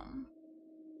 Yeah.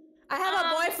 I have a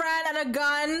boyfriend and a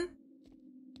gun.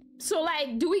 So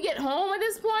like, do we get home at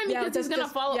this point? Because he's gonna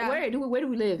follow. Yeah. Where do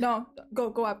we live? No, go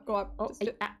up. Oh,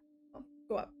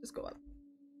 go up. Just go up.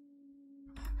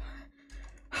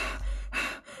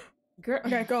 Girl.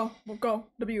 Okay, go.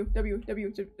 W.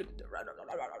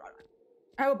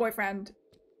 I have a boyfriend.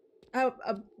 I have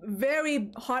a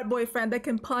very hot boyfriend that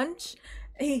can punch.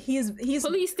 He's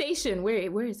police station.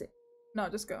 Where is it? No,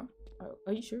 just go. Oh,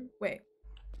 are you sure? Wait,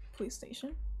 police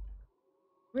station?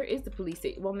 Where is the police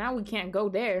station? Well, now we can't go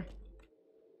there.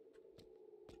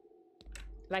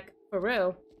 Like, for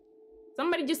real.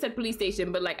 Somebody just said police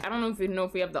station, but like, I don't know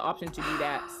if we have the option to do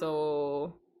that.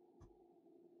 So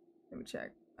let me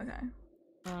check. Okay.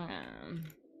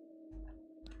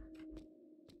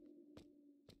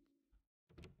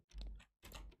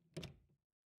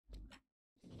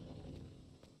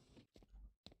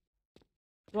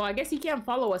 Well, I guess he can't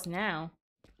follow us now,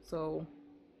 so.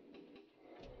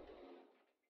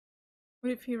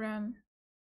 What if he ran?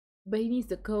 But he needs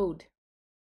the code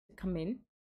to come in.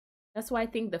 That's why I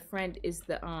think the friend is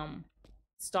the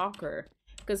stalker.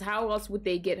 Because how else would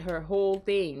they get her whole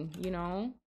thing, you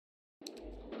know?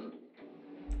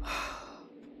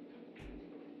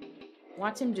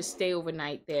 Watch him just stay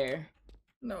overnight there.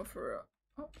 No, for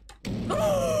real.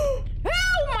 Oh,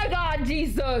 oh my God,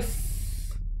 Jesus!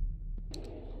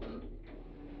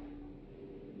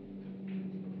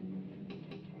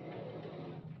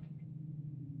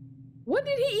 What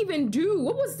did he even do?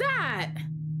 What was that?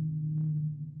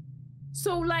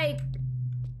 So like,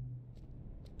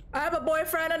 I have a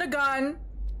boyfriend and a gun.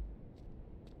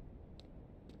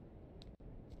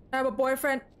 I have a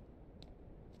boyfriend.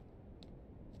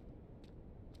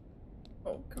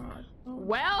 Oh God. Oh.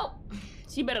 Well,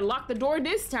 she better lock the door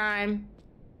this time.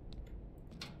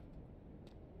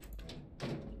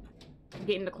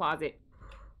 Get in the closet.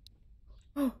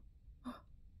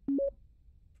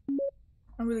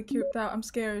 I'm really creeped out. I'm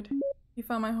scared. He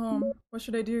found my home. What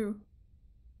should I do?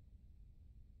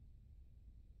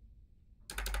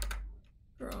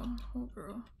 Girl. Oh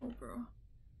girl. Oh girl.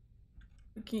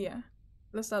 Kia.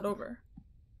 Let's start over.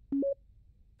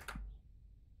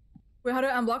 Wait, how do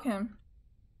I unblock him?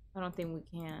 I don't think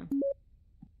we can.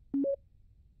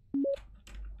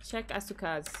 Check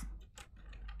Asuka's.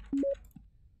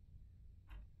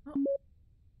 Oh.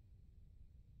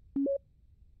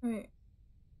 Wait.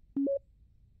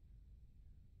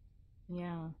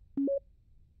 Yeah.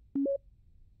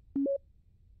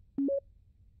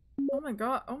 Oh my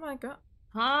God. Oh my God.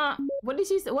 Huh? What did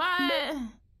she say? What?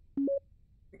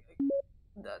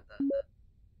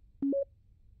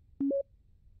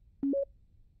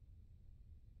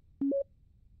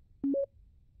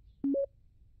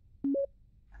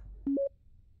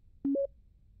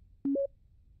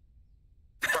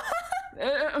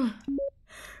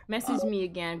 Message me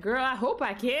again, girl. I hope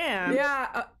I can.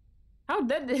 Yeah. How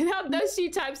does she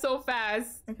type so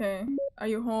fast? Okay. Are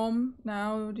you home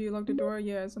now? Do you lock the door?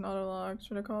 Yeah, it's an auto lock.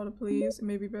 Should I call the police? It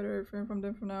may be better if I'm from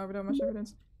them for now without much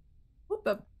evidence. What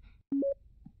the?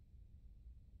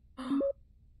 What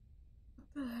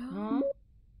the hell? Huh?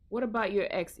 What about your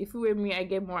ex? If you were me, I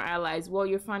get more allies. Well,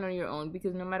 you're fine on your own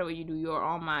because no matter what you do, you're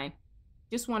all mine.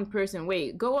 Just one person.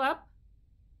 Wait, go up.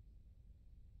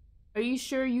 Are you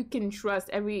sure you can trust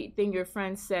everything your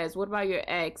friend says? What about your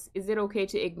ex? Is it okay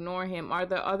to ignore him? Are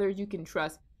there others you can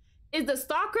trust? Is the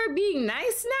stalker being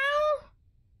nice now?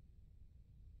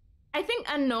 I think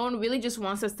unknown really just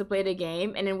wants us to play the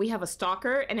game, and then we have a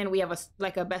stalker, and then we have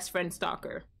a best friend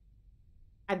stalker.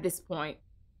 At this point,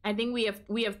 I think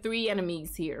we have 3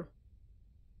 enemies here.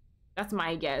 That's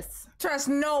my guess. Trust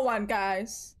no one,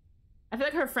 guys. I feel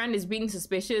like her friend is being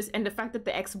suspicious, and the fact that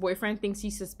the ex-boyfriend thinks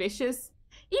he's suspicious,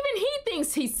 even he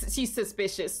thinks she's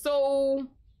suspicious. So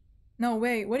no,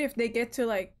 wait. What if they get to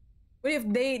like? What if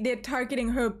they're targeting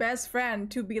her best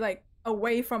friend to be like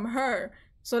away from her,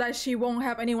 so that she won't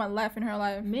have anyone left in her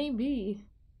life? Maybe.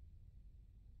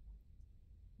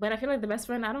 But I feel like the best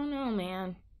friend, I don't know,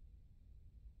 man.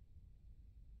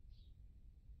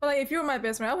 But like, if you were my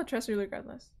best friend, I would trust you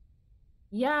regardless.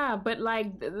 Yeah, but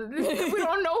like, we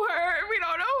don't know her. We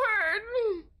don't know her.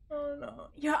 Oh no,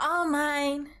 you're all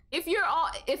mine. If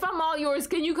I'm all yours,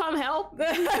 can you come help?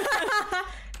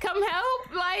 Come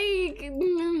help, like.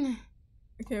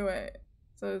 Okay, wait.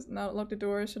 So it's now lock the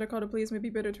door. Should I call the police? Maybe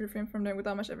better to refrain from them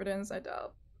without much evidence. I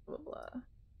doubt. Blah blah.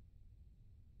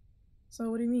 So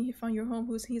what do you mean he found your home?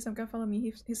 Who's he? Some guy followed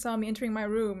me. He saw me entering my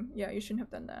room. Yeah, you shouldn't have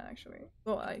done that actually.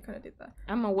 Well, I kind of did that.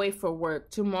 I'm away for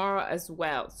work tomorrow as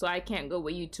well, so I can't go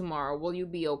with you tomorrow. Will you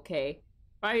be okay?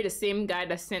 Probably the same guy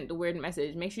that sent the weird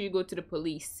message. Make sure you go to the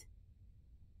police.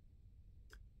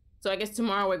 So I guess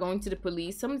tomorrow we're going to the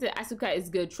police. Someone said Asuka is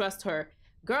good. Trust her.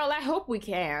 Girl, I hope we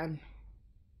can.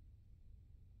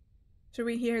 Should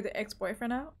we hear the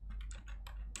ex-boyfriend out?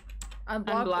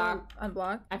 Unblock.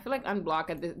 Unblock. I feel like unblock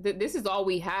at this is all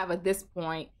we have at this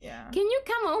point. Yeah. Can you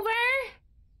come over?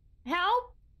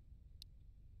 Help?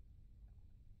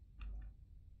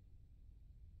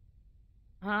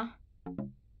 Huh?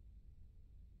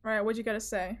 Right, what you gotta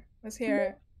say? Let's hear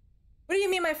it. What do you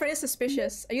mean my friend is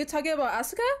suspicious? Are you talking about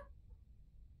Asuka?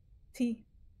 T.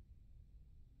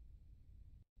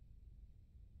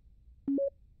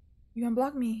 You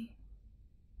unblocked me.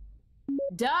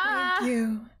 Duh! Thank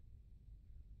you.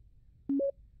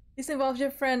 This involves your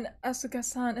friend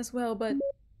Asuka-san as well, but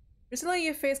recently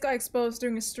your face got exposed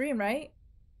during a stream, right?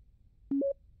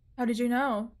 How did you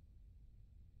know?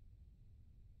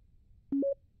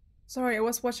 Sorry, I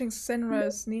was watching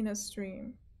Senra's Nina's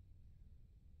stream.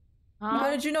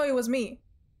 How did you know it was me?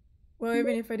 Well,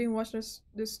 even if I didn't watch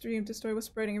the stream, the story was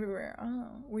spreading everywhere. Oh,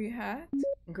 were you hacked?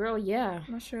 Girl, yeah.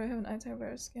 I'm not sure I have an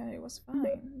antivirus scan. It was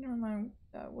fine. Never mind.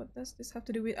 What does this have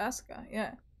to do with Asuka?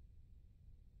 Yeah.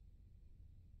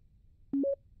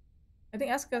 I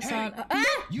think Asuka-san. Hey,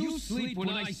 you sleep when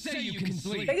I say you can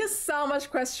sleep. Thank you so much,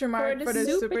 question mark, for the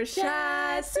super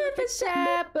chat. Super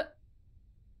chat.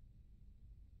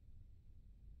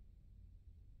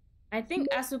 I think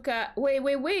Asuka.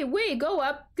 Wait. Go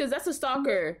up, because that's a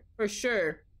stalker for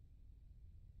sure.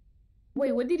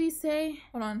 Wait, what did he say?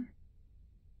 Hold on.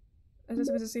 I just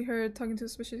supposed to see her talking to a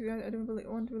suspicious guy. I don't really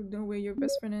want to know where your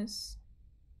best friend is.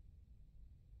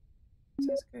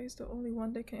 This guy is the only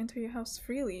one that can enter your house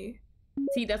freely.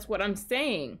 See, that's what I'm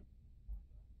saying.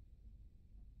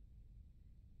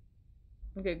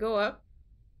 Okay, go up.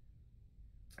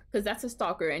 Because that's a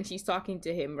stalker and she's talking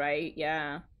to him, right?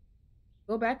 Yeah.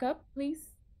 Go back up, please.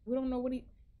 We don't know what he...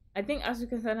 I think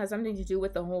Asuka-san has something to do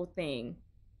with the whole thing.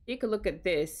 Take a look at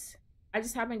this. I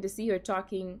just happened to see her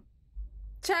talking.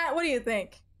 Chat, what do you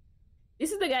think?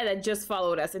 This is the guy that just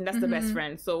followed us, and that's the best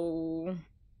friend, so...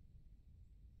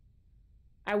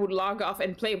 I would log off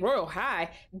and play Royal High.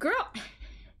 Girl!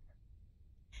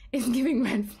 It's giving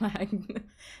red flag.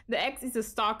 The ex is a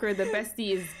stalker, the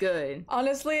bestie is good.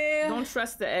 Honestly... Don't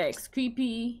trust the ex.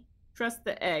 Creepy. Trust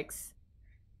the ex.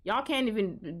 Y'all can't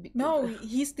even... No,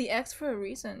 he's the ex for a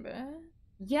reason, bruh.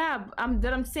 Yeah,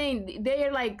 I'm saying,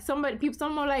 they're like, some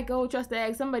are like, oh, trust the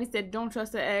ex. Somebody said, don't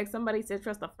trust the ex. Somebody said,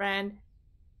 trust a friend.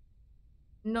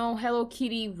 No, Hello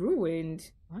Kitty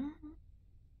ruined. What?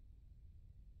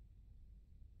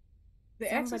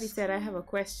 Somebody said, I have a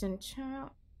question,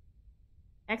 child.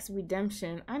 Ex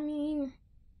redemption. I mean...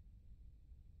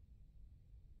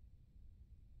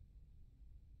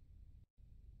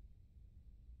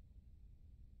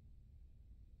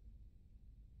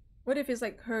 What if it's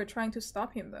like her trying to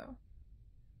stop him though?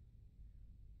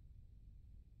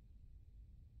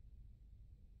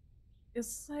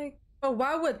 It's like, but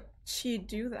why would she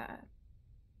do that?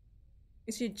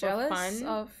 Is she jealous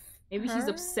of Maybe her? she's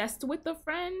obsessed with the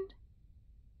friend?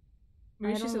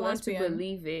 Maybe she's a lesbian. I don't want to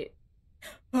believe it.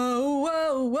 Oh,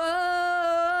 whoa,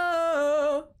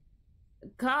 whoa.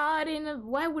 God in a...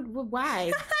 Why? Because...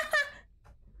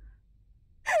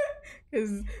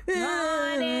 Cause...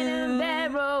 Not in a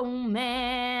bad romance.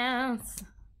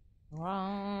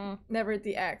 never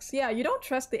the ex. Yeah, you don't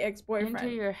trust the ex-boyfriend. Enter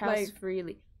your house like,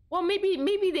 freely. Well,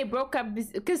 maybe they broke up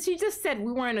because she just said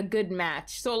we weren't a good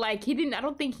match. So like he didn't. I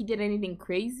don't think he did anything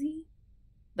crazy.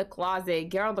 The closet,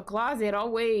 girl. The closet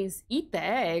always eat the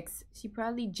ex. She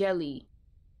probably jelly.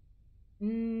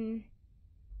 What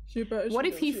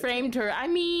if he framed her? I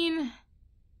mean,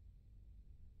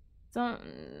 that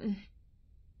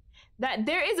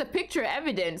there is a picture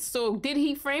evidence. So did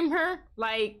he frame her?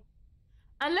 Like,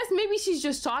 unless maybe she's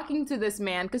just talking to this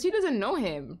man because she doesn't know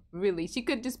him really. She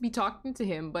could just be talking to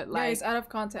him, but like, yeah, he's out of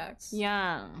context.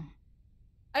 Yeah.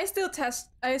 We still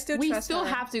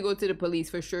have to go to the police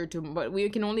for sure, but we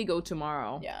can only go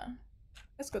tomorrow. Yeah.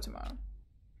 Let's go tomorrow.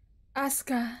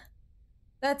 Asuka.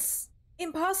 That's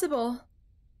impossible.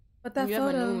 But that photo... You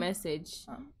have a new message.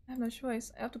 I have no choice.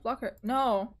 I have to block her.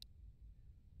 No.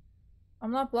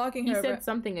 I'm not blocking her. He said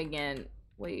something again.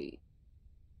 Wait.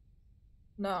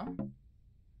 No.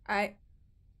 I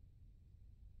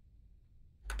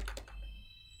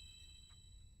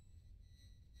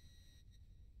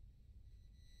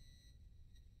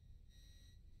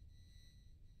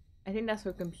think that's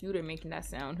her computer making that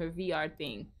sound, her VR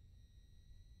thing.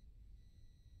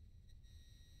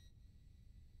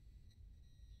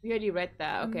 We already read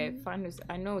that. Okay, fine.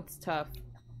 I know it's tough.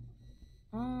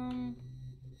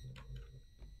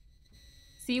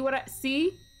 See what I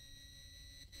see?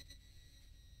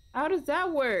 How does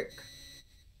that work?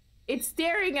 It's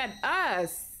staring at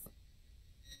us.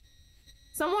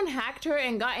 Someone hacked her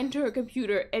and got into her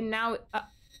computer, and now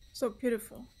so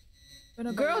beautiful.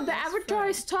 Girl, the avatar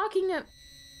is talking at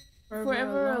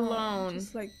forever alone.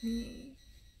 Just like me.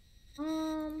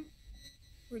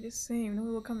 We're the same. No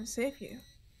one will come and save you.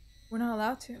 We're not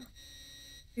allowed to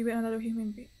be with another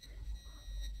human being.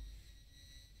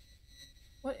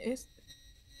 What is this?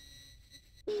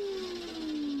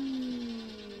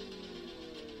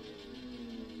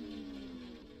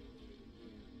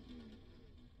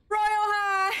 Royal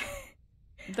High!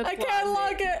 I can't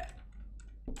log it!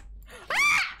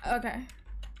 Ah! Okay.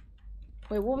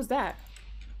 Wait, what was that?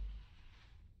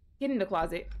 Get in the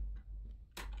closet.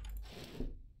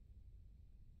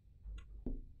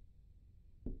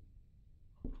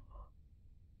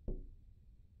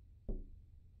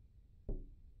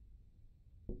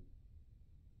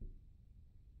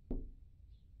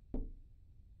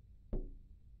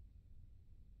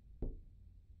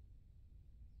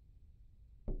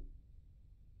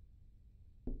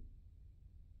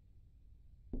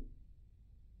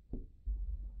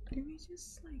 Can we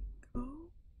just like go?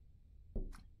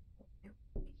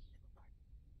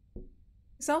 It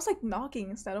sounds like knocking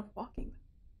instead of walking.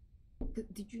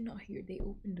 Did you not hear they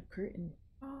opened the curtain?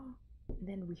 Oh. And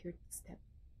then we heard the step.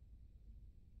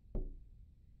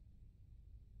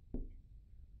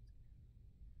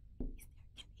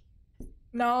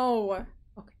 No.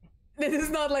 Okay. This is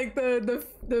not like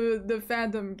the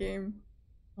Phantom game.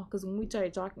 Oh, because when we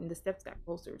started talking, the steps got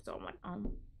closer, so I'm like,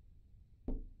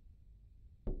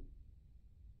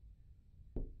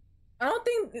 I don't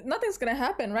think nothing's gonna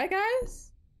happen, right,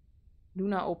 guys? Do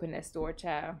not open that door,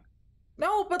 child.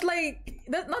 No, but like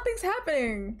nothing's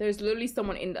happening. There's literally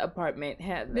someone in the apartment.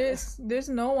 There's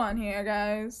no one here,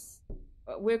 guys.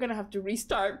 We're gonna have to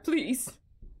restart, please.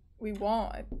 We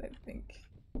won't. I think.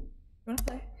 You wanna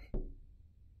play?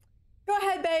 Go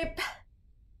ahead, babe.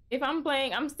 If I'm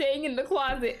playing, I'm staying in the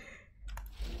closet.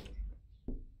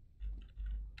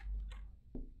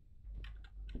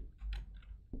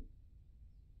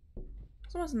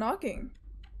 Someone's knocking.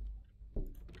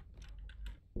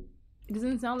 It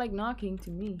doesn't sound like knocking to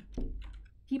me.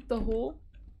 Keep the hole.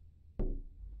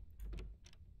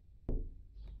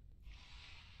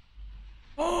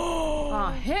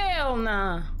 Oh, hell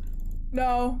nah.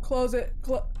 No, close it.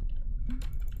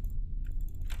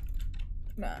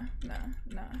 Nah.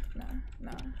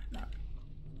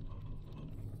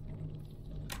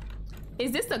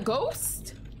 Is this a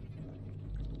ghost?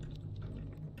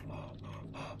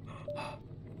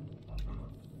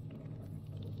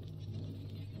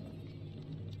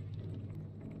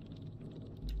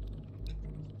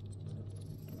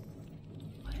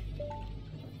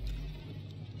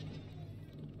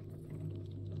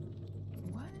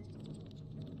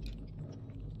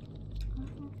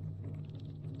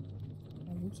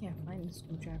 Can't find the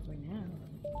screwdriver now.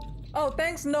 Oh,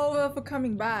 thanks Nova for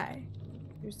coming by.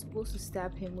 You're supposed to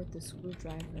stab him with the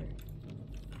screwdriver.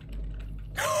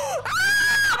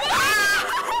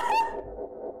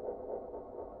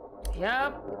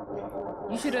 Yep.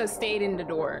 You should have stayed in the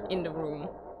room.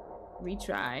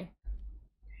 Retry.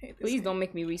 Please don't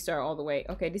make me restart all the way.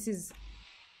 Okay, this is...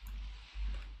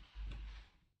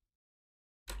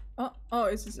 Oh,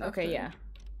 it's just okay, after. yeah.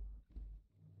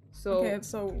 So... Okay,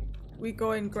 so... we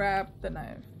go and grab the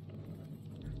knife.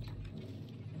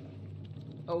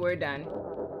 Oh, we're done.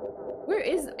 Where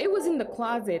is it? Was in the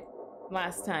closet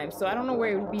last time, so I don't know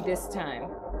where it would be this time.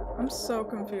 I'm so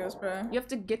confused, bro. You have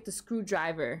to get the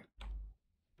screwdriver.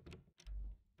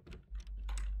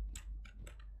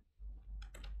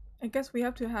 I guess we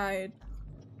have to hide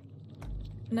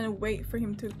and then wait for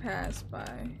him to pass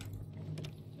by.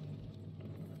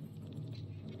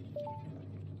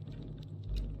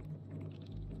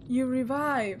 You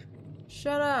revive.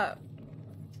 Shut up.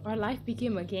 Our life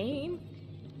became a game?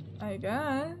 I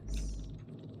guess.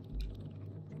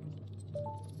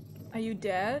 Are you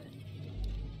dead?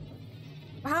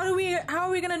 How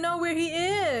are we gonna know where he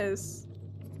is?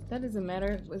 That doesn't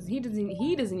matter. He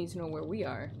doesn't need to know where we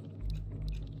are.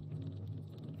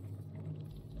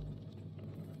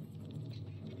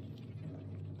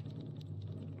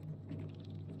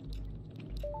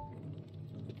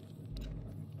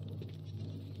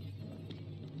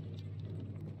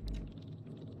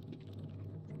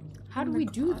 How do we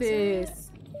do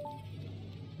this?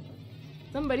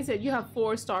 Somebody said you have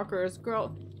 4 stalkers.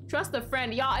 Girl, trust a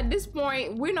friend. Y'all, at this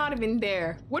point, we're not even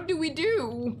there. What do we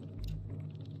do?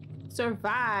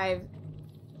 Survive.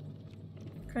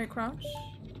 Can I crouch?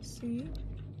 See?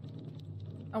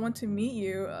 I want to meet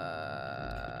you.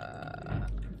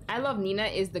 I love Nina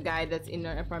is the guy that's in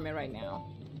our apartment right now.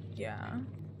 Yeah.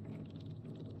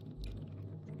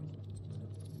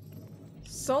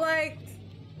 So like...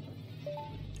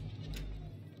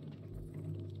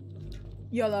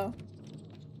 YOLO.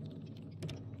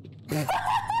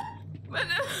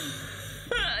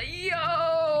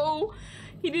 Yo!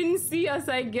 He didn't see us,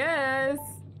 I guess.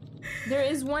 There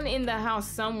is one in the house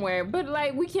somewhere, but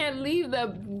like we can't leave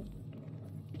the...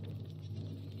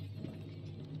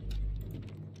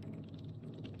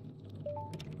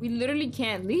 We literally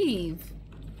can't leave.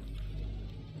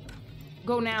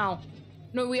 Go now.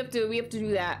 No, we have to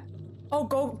do that. Oh,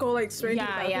 go like straight to the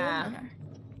bathroom? Yeah. Okay.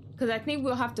 Because I think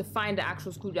we'll have to find the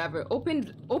actual screwdriver.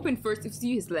 Open first. If you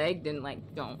see his leg, then like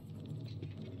don't.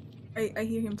 I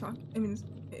hear him talk. I mean,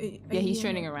 yeah, he's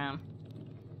turning around.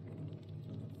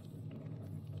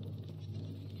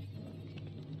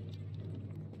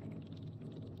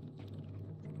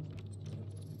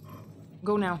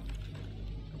 Go now.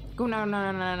 Go now,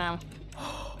 no.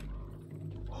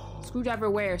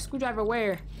 Screwdriver where? Screwdriver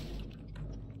where?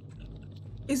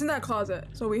 It's in that closet,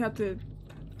 so we have to...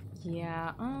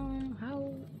 Yeah,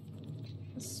 how?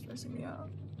 This is stressing me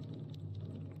out.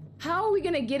 How are we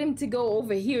gonna get him to go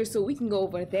over here so we can go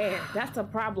over there? That's a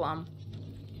problem.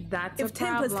 That's a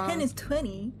problem. If 10 plus 10 is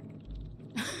 20.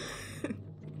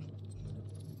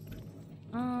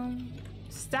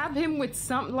 Stab him with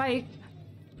something like...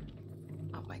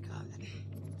 Oh my god.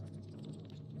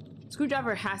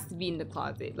 Screwdriver has to be in the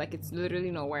closet. Like, it's literally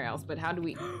nowhere else, but how do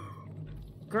we...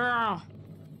 Girl!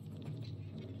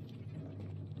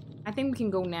 I think we can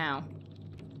go now.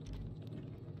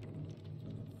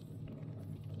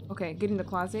 Okay, get in the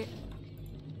closet.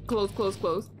 Close.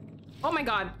 Oh my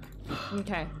god!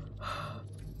 Okay.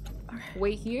 Alright.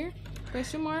 Wait here?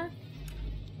 Question mark?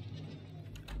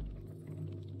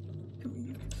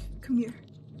 Come here.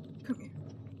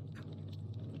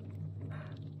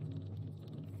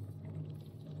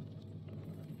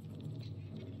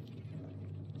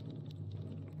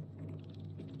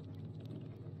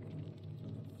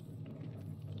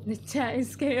 The chat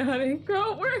is chaotic.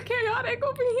 Girl, we're chaotic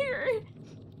over here.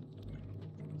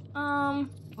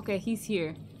 Okay, he's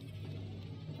here.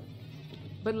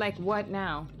 But like what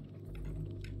now?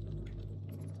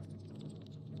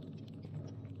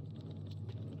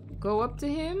 Go up to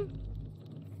him?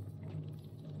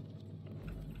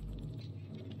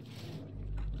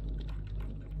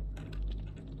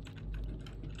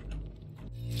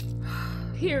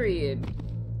 Period.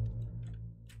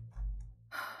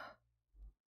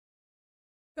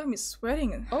 Got me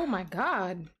sweating. Oh my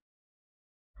god.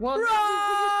 Well,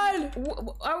 run!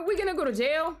 Are we gonna go to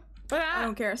jail? But I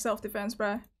don't care. Self-defense,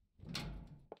 bruh.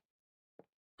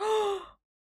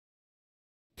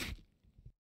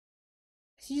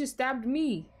 She just stabbed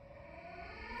me.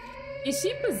 Is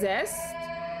she possessed?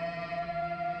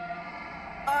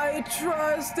 I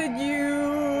trusted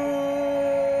you.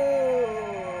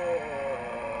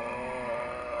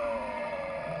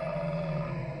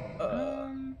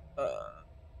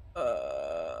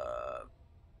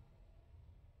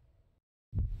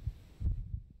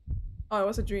 Oh, it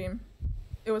was a dream.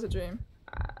 It was a dream.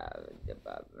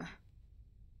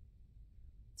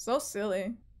 So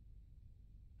silly.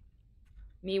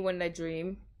 Me when I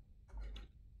dream.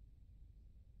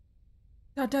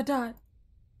 A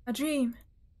dream.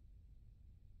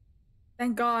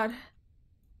 Thank God.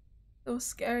 It was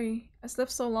scary. I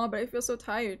slept so long, but I feel so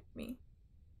tired. Me.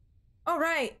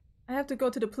 Alright! I have to go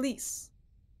to the police.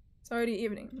 It's already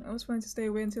evening. I was planning to stay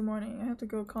away until morning. I have to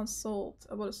go consult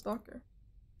about a stalker.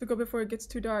 To go before it gets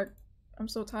too dark. I'm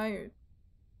so tired.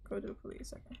 Go to the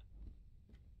police. Okay.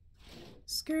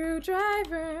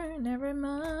 Screwdriver, never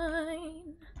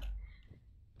mind.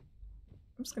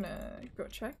 I'm just gonna go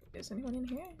check. Is anyone in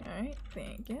here? Alright,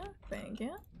 thank you. Thank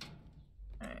you.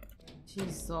 Alright.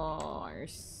 Jesus.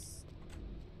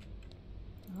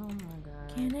 Oh my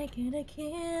god. Can I get a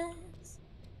kiss?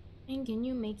 And can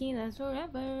you make it last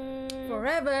forever?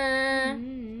 Forever!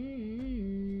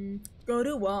 Go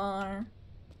to war.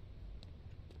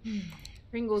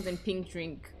 Pringles and pink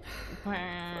drink.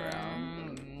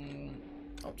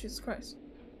 Oh, Jesus Christ.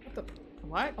 What the?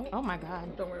 What? Oh my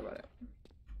god. Don't worry about it.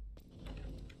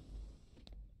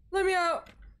 Let me out!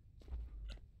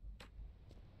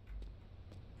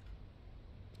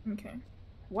 Okay.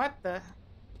 What the?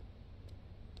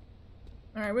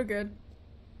 Alright, we're good.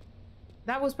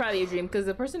 That was probably a dream because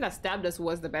the person that stabbed us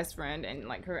was the best friend and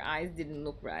like her eyes didn't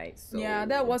look right. So yeah,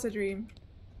 that was a dream.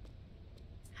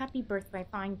 Happy birthday,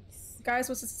 thanks. Guys,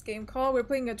 what's this game called? We're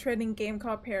playing a trending game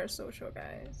called Parasocial,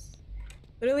 guys.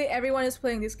 Literally everyone is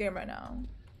playing this game right now.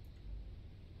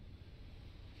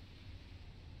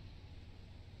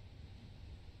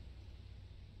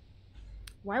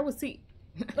 Why was he?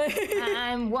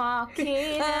 I'm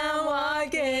walking, I'm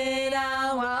walking,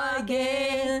 I'm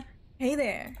walking. Hey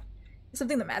there. Is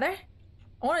something the matter?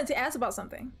 I wanted to ask about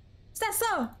something. Is that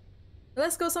so?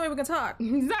 Let's go somewhere we can talk.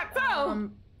 Is that so?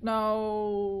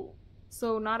 No.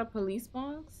 So not a police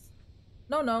box?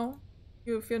 No.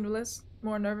 You feel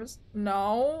more nervous?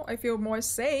 No, I feel more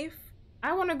safe.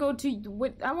 I want to go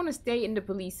to. I want to stay in the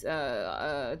police.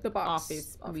 The box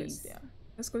office, please. Yeah.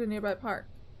 Let's go to the nearby park.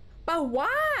 But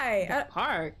why? The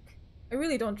park. I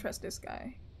really don't trust this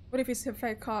guy. What if he's a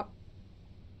fake cop?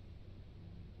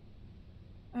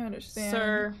 I understand.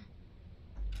 Sir.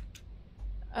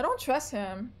 I don't trust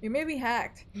him. You may be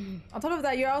hacked. On top of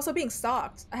that, you're also being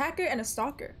stalked. A hacker and a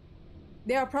stalker.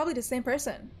 They are probably the same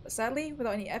person. But sadly,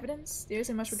 without any evidence, there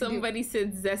isn't much we can do. Somebody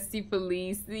said zesty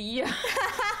police. Yeah.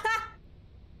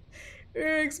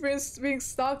 You're experienced being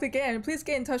stalked again. Please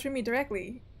get in touch with me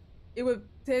directly. It would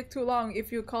take too long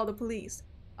if you call the police.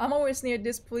 I'm always near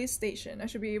this police station. I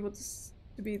should be able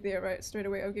to be there right straight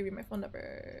away. I'll give you my phone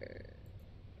number.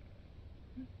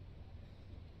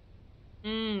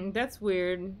 That's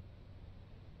weird.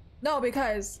 No,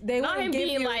 because they wouldn't give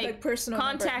you like personal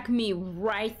contact number. me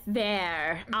right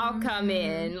there. I'll come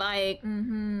in. Like,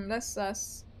 that's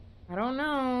sus. I don't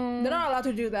know. They're not allowed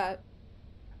to do that.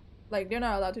 Like, they're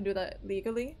not allowed to do that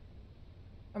legally.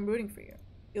 I'm rooting for you.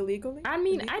 Illegally? I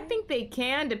mean, I think they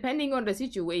can, depending on the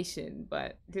situation,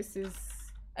 but this is...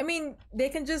 I mean, they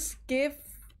can just give,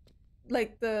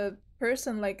 like, the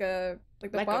person, like the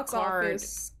box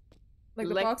office... Like,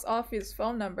 the box office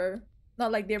phone number.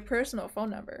 Not, like, their personal phone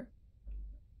number.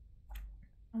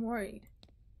 I'm worried.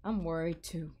 I'm worried,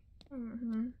 too.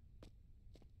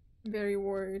 Very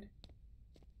worried.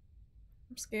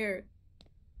 I'm scared.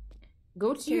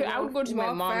 Go to your... I would go to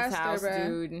my mom's house,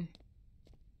 dude.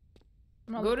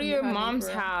 Go to your mom's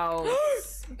house.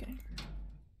 Okay.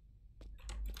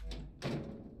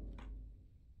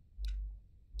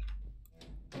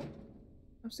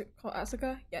 What's it called?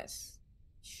 Asuka? Yes.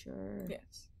 Sure.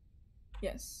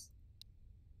 Yes.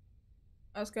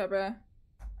 Asuka, bruh.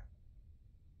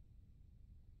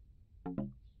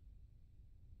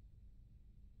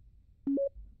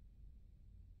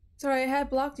 Sorry, I had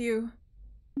blocked you.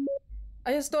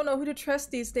 I just don't know who to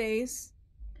trust these days.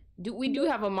 We do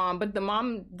have a mom, but the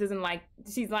mom doesn't like...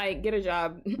 She's like, get a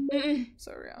job.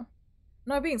 So real. I'm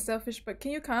not being selfish, but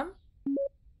can you come?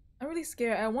 I'm really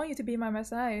scared. I want you to be by my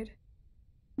side.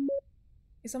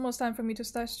 It's almost time for me to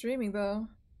start streaming, though.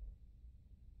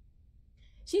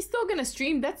 She's still gonna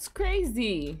stream? That's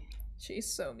crazy. She's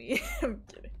so mean. I'm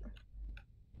kidding.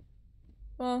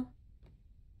 Well,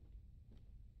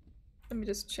 let me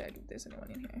just check if there's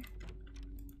anyone in here.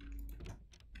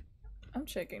 I'm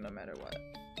checking no matter what.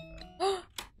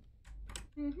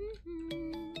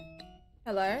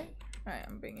 Hello? Alright,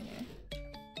 I'm being in here.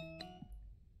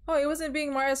 Oh, it wasn't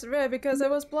being marked as red because I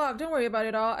was blocked. Don't worry about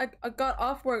it all. I got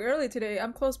off work early today.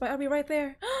 I'm close by. I'll be right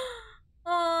there.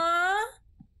 Aww.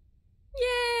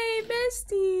 Yay,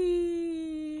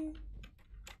 bestie.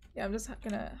 Yeah, I'm just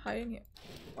gonna hide in here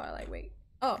while I wait.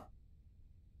 Oh.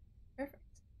 Perfect.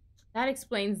 That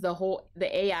explains the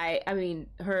AI, I mean,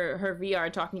 her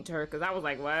VR talking to her, because I was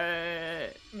like,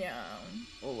 what? Yeah.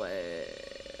 What?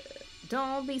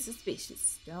 Don't be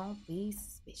suspicious. Don't be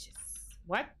suspicious.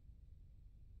 What?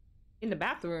 In the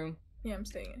bathroom? Yeah, I'm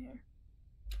staying in here.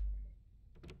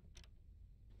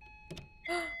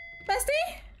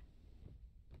 Bestie?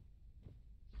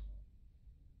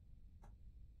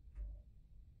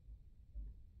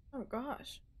 Oh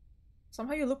gosh.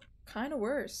 Somehow you look kind of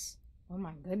worse. Oh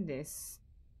my goodness.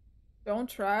 Don't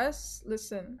trust.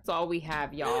 Listen. That's all we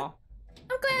have, y'all.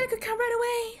 I'm glad I could come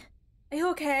right away. Are you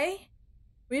okay?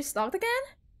 Were you stalked again?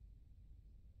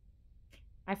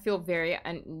 I feel very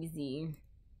uneasy.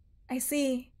 I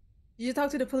see. Did you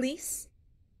talk to the police?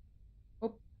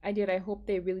 Oh, I did. I hope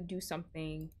they really do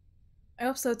something. I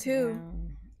hope so too.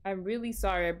 Yeah. I'm really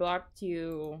sorry I blocked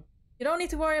you. You don't need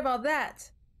to worry about that.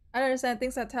 I understand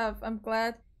things are tough. I'm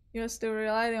glad you're still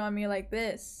relying on me like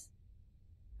this.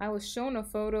 I was shown a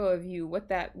photo of you with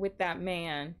that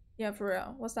man. Yeah, for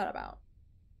real. What's that about?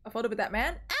 A photo with that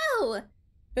man? Ow!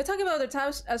 You're talking about the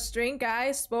time a strange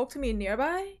guy spoke to me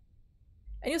nearby?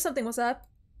 I knew something was up.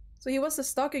 So he was the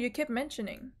stalker you kept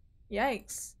mentioning.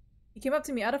 Yikes. He came up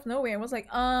to me out of nowhere and was like,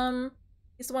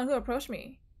 he's the one who approached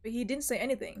me. But he didn't say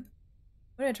anything.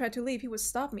 When I tried to leave, he would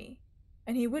stop me.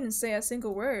 And he wouldn't say a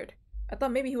single word. I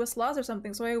thought maybe he was lost or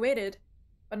something, so I waited.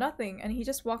 But nothing, and he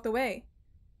just walked away.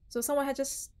 So someone had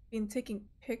just been taking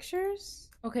pictures?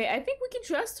 Okay, I think we can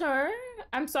trust her.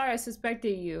 I'm sorry I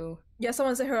suspected you. Yeah,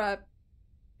 someone set her up.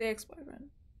 The ex-boyfriend.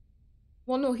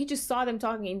 Well, no, he just saw them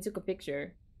talking and took a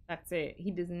picture. That's it.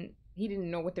 He didn't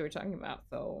know what they were talking about,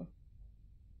 so.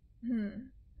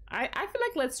 I feel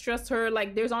like let's trust her.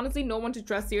 Like, there's honestly no one to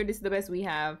trust here. This is the best we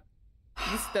have.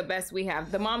 This is the best we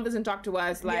have. The mom doesn't talk to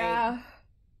us. Like, yeah.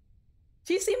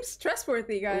 She seems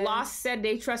trustworthy, guys. Lost said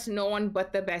they trust no one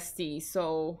but the bestie,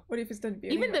 so. What if it's the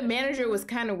even the manager was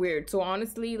kind of weird, so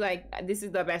honestly, like, this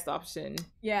is the best option.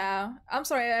 Yeah. I'm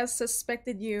sorry I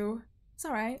suspected you. It's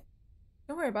alright.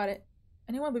 Don't worry about it.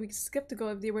 Anyone would be skeptical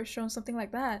if they were shown something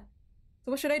like that.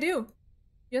 So what should I do?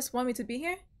 You just want me to be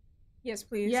here? Yes,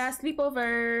 please. Yeah,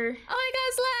 sleepover. Oh my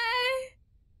god, Slay!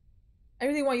 I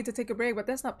really want you to take a break, but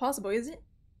that's not possible, is it?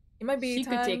 It might be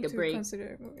time to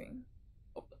consider moving.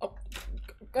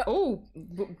 Oh,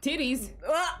 titties.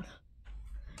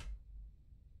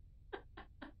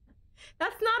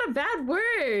 That's not a bad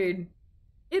word.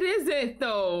 It isn't,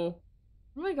 though.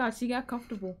 Oh my god, she got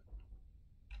comfortable.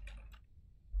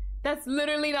 That's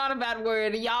literally not a bad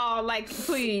word. Y'all, like,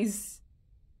 please.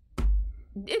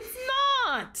 It's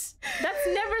not. That's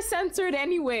never censored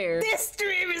anywhere. This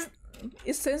stream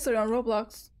is censored on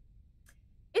Roblox.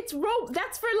 It's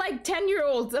that's for like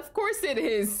 10-year-olds. Of course it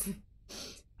is.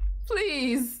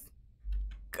 Please.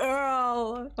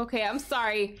 Girl. Okay, I'm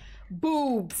sorry.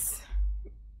 Boobs.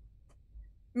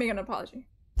 Make an apology.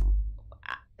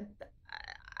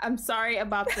 I'm sorry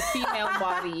about the female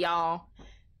body, y'all.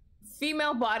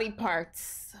 Female body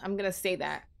parts. I'm gonna say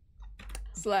that.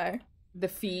 Slay. The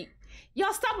feet.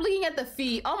 Y'all stop looking at the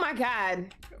feet. Oh my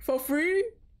god. For free?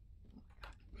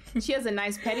 She has a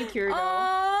nice pedicure though.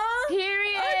 Aww.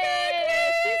 Period.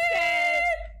 Okay, she said.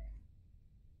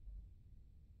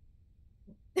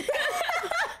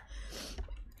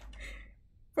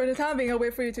 For the time being, I'll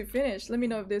wait for you to finish. Let me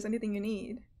know if there's anything you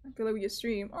need. I feel like with your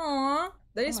stream. Aww.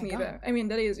 That is me though. I mean,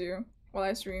 that is you while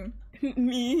I stream.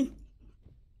 Me.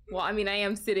 Well, I mean, I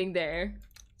am sitting there.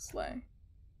 Slay.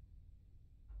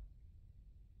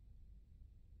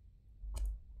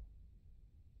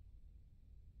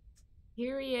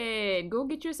 Period. Go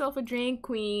get yourself a drink,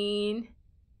 queen.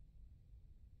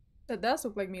 That does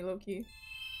look like me, low-key.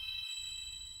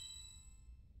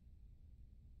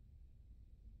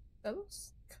 That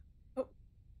looks... Oh.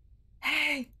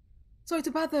 Hey! Sorry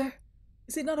to bother.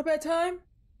 Is it not a bad time?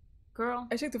 Girl.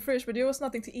 I checked the fridge, but there was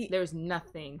nothing to eat. There's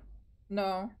nothing.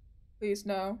 No. Please,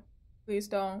 no. Please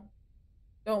don't.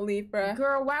 Don't leave, bruh.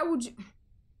 Girl, why would you...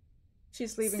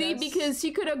 She's leaving See, us. because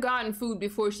she could have gotten food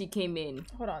before she came in.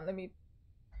 Hold on, let me...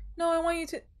 No, I want you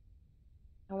to...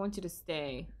 I want you to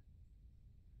stay.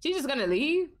 She's just gonna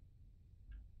leave?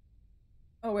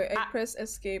 Oh wait, I pressed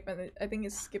escape and I think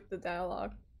it skipped the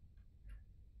dialogue.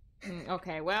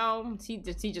 Okay, well, she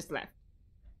just left.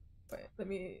 Wait, let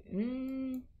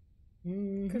me...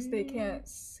 Because they can't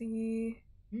see...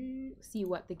 See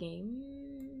what? The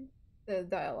game? The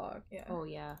dialogue, yeah. Oh,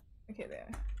 yeah. Okay, there.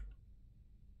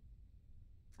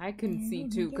 I couldn't see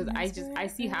too, because I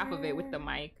see half of it with the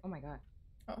mic. Oh my god.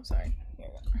 Oh, sorry. Here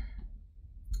we go.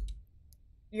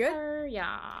 You good?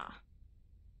 Yeah.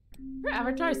 Her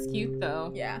avatar is cute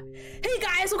though. Yeah. Hey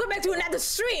guys, welcome back to another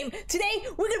stream. Today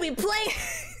we're gonna be playing.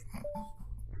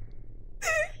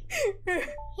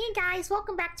 Hey guys,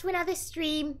 welcome back to another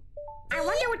stream. I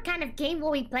wonder what kind of game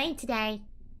we'll be playing today.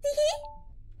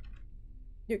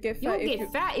 You get You'll fat.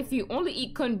 get fat if you only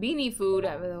eat konbini food.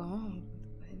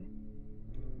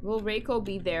 Will Reiko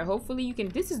be there? Hopefully you can.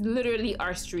 This is literally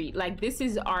our street. Like, this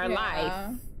is our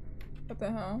life. What the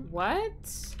hell?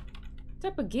 What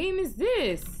type of game is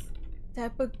this?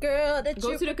 Type of girl that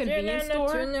go you to the convenience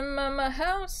store in your mama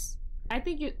house. I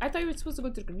thought you were supposed to go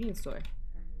to the convenience store.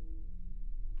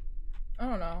 I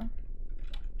don't know.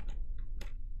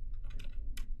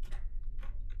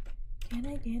 Can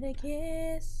I get a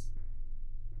kiss?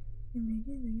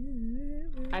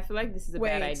 I feel like this is a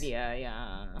bad idea.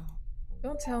 Yeah.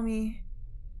 Don't tell me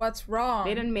what's wrong.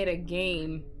 They done made a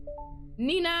game.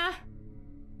 Nina.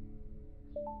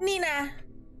 Nina.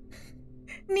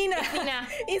 Nina. It's Nina.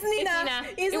 It's Nina.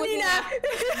 It's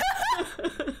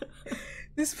Nina.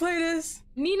 Let's play this.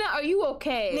 Nina, are you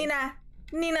okay? Nina.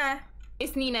 Nina.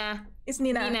 It's Nina. It's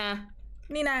Nina. Nina.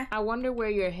 Nina. I wonder where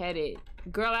you're headed.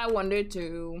 Girl, I wonder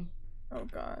too. Oh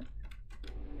god.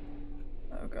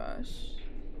 Oh gosh.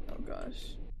 Oh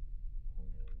gosh.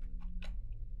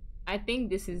 I think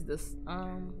this is the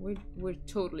we're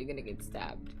totally gonna get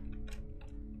stabbed.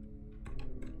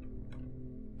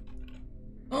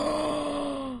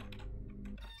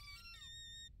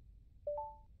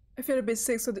 I feel a bit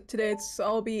sick, so today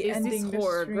I'll be ending this the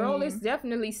horror, stream. girl. It's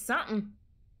definitely something.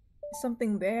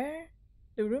 Something there?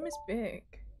 The room is big.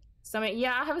 Stomach,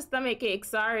 yeah, I have a stomach ache.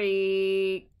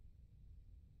 Sorry.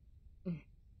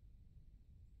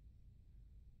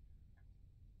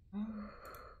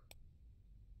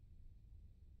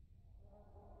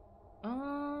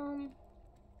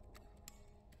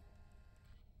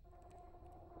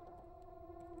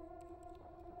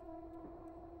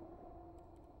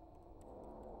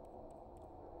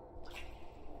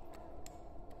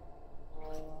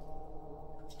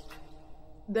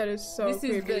 That is so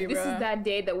creepy, this is that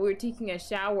day that we were taking a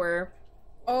shower.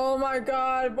 Oh my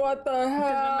god, what the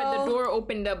hell? Remember, the door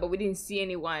opened up, but we didn't see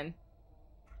anyone.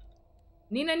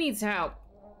 Nina needs help.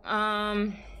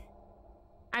 I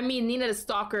mean, Nina the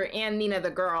stalker and Nina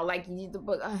the girl. Like,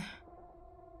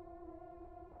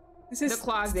 this is the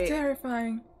closet.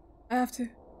 Terrifying. I have to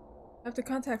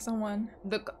contact someone.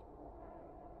 The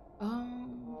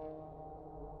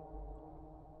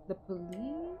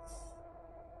police?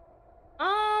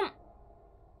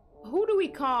 Who do we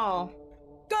call?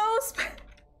 Ghost!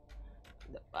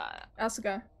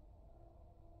 Asuka.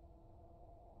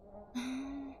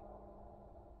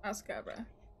 Asuka, bruh.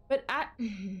 But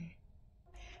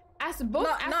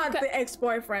not the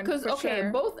ex-boyfriend. Because okay, sure.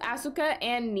 Both Asuka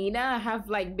and Nina have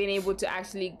like been able to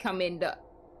actually come in the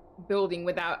building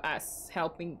without us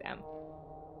helping them.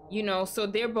 You know, so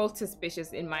they're both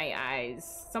suspicious in my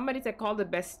eyes. Somebody said call the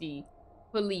bestie.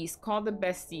 Police, call the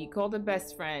bestie, call the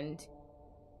best friend.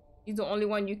 He's the only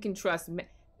one you can trust.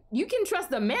 You can trust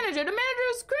the manager. The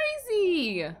manager is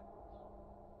crazy.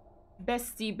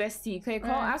 Bestie. Okay,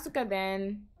 call Asuka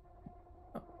then.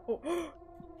 Oh.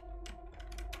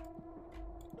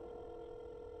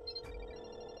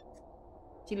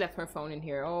 She left her phone in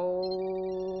here.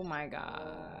 Oh my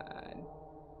god.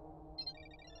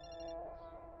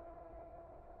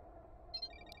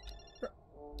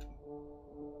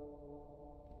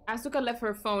 Asuka left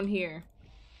her phone here.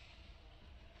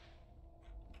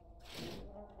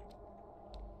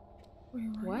 Wait,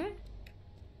 what?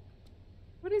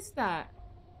 What is that?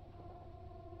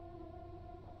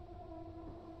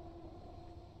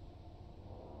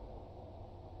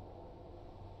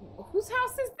 Whose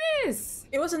house is this?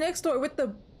 It was next door with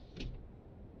the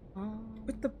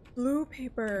blue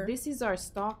paper. This is our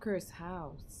stalker's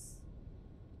house.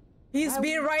 He's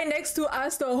been right next to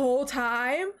us the whole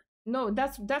time? No,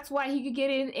 that's why he could get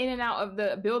in and out of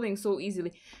the building so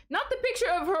easily. Not the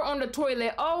picture of her on the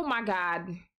toilet. Oh my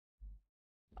god.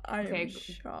 I am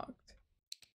shocked.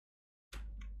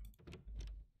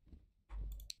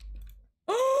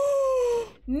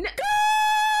 Oh no!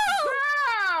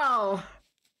 Girl!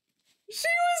 She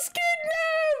was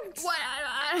kidnapped! What?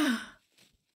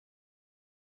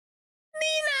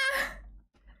 Nina!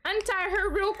 Untie her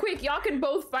real quick. Y'all can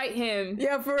both fight him.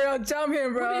 Yeah, for real. Jump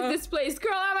him, bro. What is this place?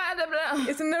 Girl, I'm at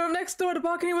the... It's in the room next door. The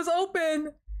balcony was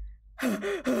open.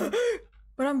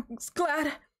 But I'm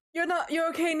glad you're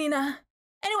okay, Nina.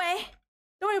 Anyway,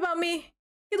 don't worry about me.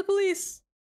 Get the police.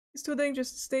 It's too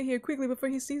dangerous to stay here quickly before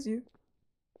he sees you.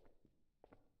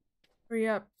 Hurry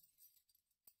up.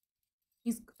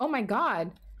 He's... Oh my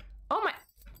god. Oh my...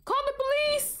 Call the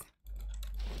police!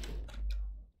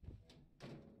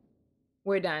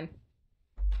 We're done.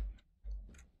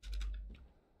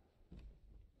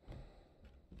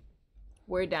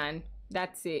 We're done.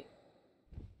 That's it.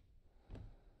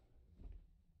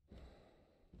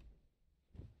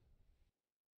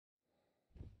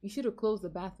 You should have closed the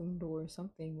bathroom door or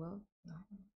something. Well, no.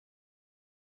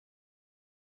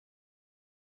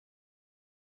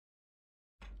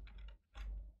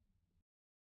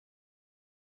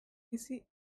 Is he?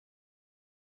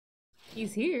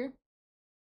 He's here,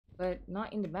 but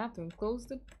not in the bathroom. Close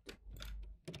the...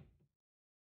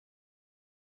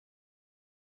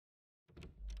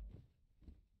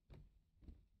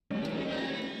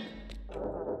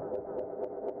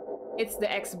 It's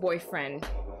the ex-boyfriend.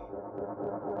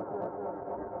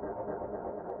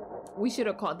 We should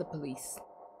have called the police.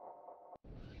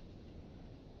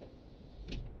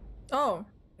 Oh,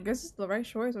 I guess it's the right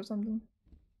choice or something.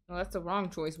 No, that's the wrong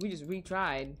choice. We just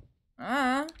retried.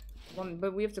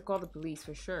 But we have to call the police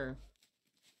for sure.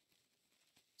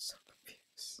 So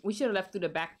confused. We should have left through the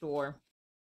back door.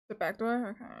 The back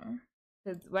door? Okay.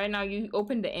 'Cause right now you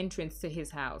opened the entrance to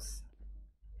his house.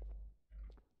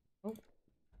 Oh.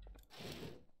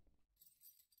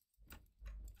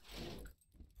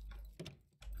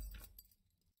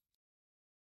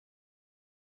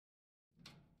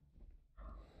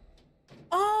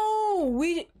 Oh,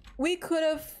 we could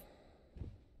have,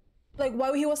 like,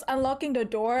 while he was unlocking the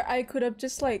door, I could have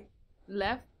just like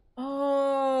Left.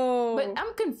 Oh. But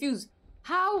I'm confused.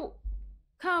 How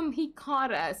come he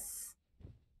caught us?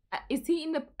 Is he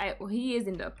in the... he is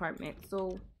in the apartment,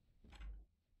 so...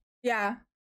 Yeah.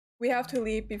 We have to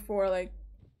leave before, like...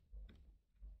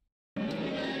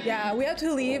 Yeah, we have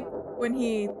to leave when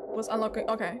he was unlocking...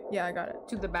 Okay, yeah, I got it.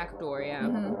 To the back door, yeah.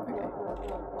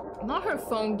 Okay. Not her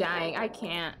phone dying. I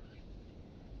can't.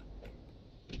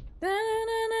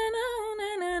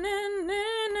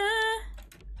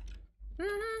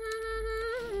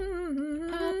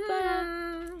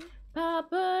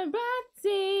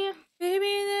 Paparazzi,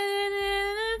 baby,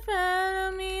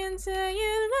 follow me until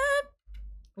you love.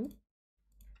 Ooh.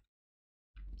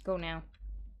 Go now.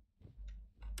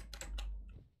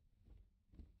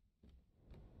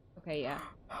 Okay, yeah.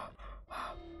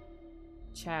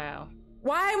 Ciao.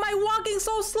 Why am I walking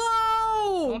so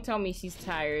slow? Don't tell me she's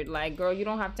tired. Like, girl, you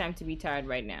don't have time to be tired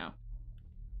right now.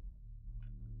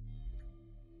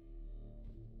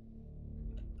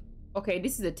 Okay,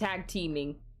 this is a tag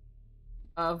teaming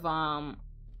of I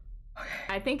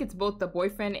think it's both the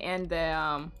boyfriend and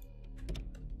the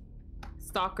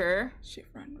stalker. Shit,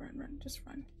 run, just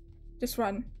run. Just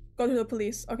run. Go to the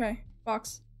police. Okay,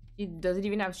 box. He doesn't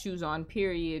even have shoes on,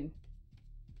 period.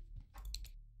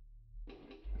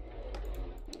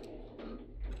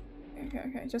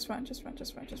 Okay, just run.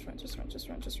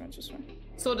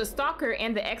 So the stalker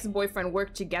and the ex-boyfriend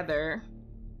work together.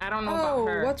 I don't know about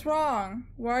her. What's wrong?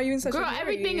 Why are you in such a hurry? Girl,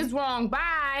 everything is wrong.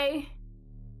 Bye.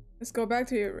 Let's go back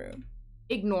to your room.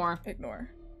 Ignore.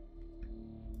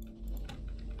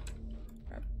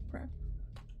 Crap.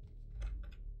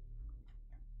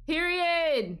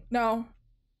 Period. No,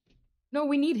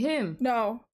 we need him.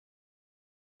 No.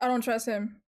 I don't trust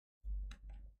him.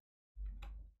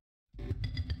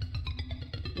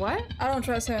 What? I don't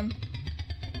trust him.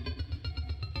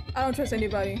 I don't trust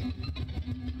anybody.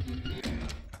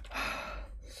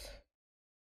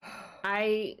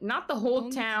 Not the whole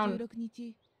town.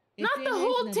 Not the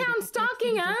whole town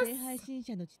stalking us.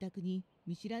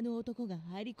 見知らぬ男が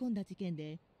入り込んだ事件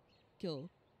で、今日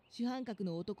主犯格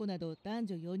の男など男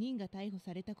女4人が逮捕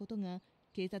されたことが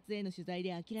警察への取材で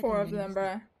明らかになりまし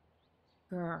た。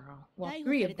Girl, well,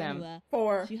 3 of them.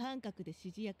 4.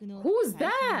 Who's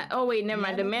that? Oh wait, never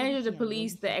mind. The manager, the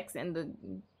police, the ex, and the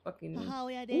fucking. 母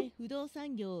親で不動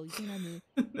産業を営む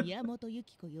宮本由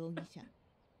紀子容疑者。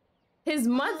 His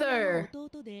mother.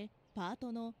 弟でパー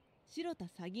トの白田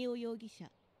詐欺夫容疑者。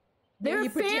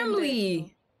 They're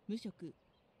family. 無職。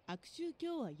悪宗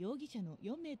教は容疑者の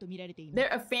4名と見られています。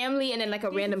 They're a family and then like a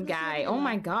random guy. Oh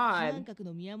my god. 主犯格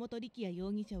の宮本力也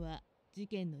容疑者は事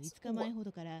件の5日前ほ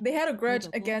どから They had a grudge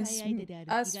against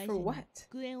us for what?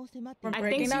 I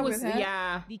think she was,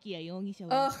 yeah. 力也容疑者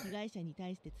は被害者に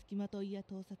対して付きまといや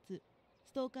盗撮、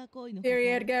ストーカー行為のほか、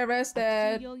 Period, get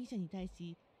arrested. 容疑者に対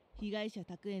し被害者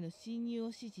宅への侵入を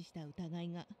指示した疑い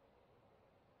が。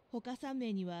他3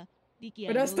名には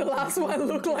But does the last one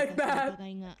look like that?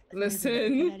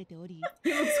 Listen,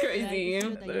 he looks crazy.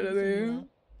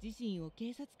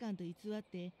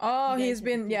 Oh,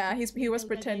 he was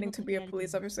pretending to be a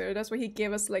police officer. That's why he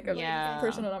gave us like a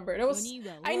personal number.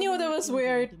 I knew that was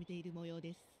weird.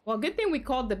 Well, good thing we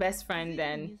called the best friend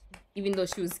then, even though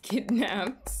she was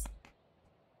kidnapped.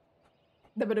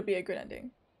 That would be a good ending.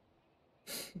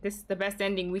 This is the best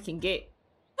ending we can get.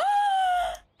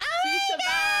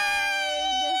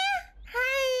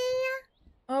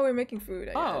 Oh, we're making food,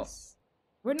 I guess.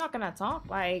 We're not gonna talk,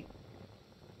 like...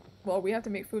 Well, we have to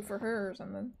make food for her or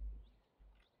something.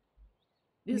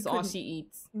 This is all she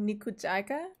eats.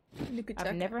 Nikujaga?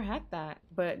 I've never had that,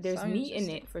 but there's meat in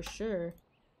it for sure.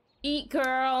 Eat,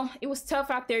 girl! It was tough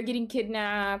out there getting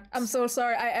kidnapped. I'm so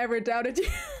sorry I ever doubted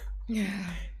you.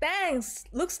 Thanks!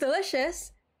 Looks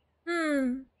delicious.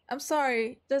 I'm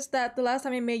sorry. Just that the last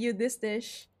time I made you this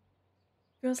dish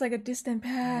feels like a distant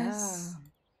past.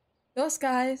 Yeah. Those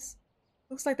guys,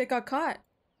 looks like they got caught.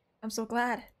 I'm so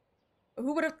glad. But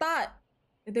who would have thought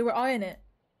that they were all in it?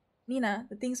 Nina,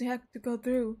 the things we had to go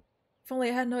through. If only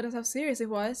I had noticed how serious it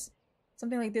was,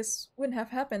 something like this wouldn't have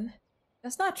happened.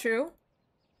 That's not true.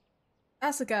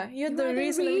 Asuka, you're the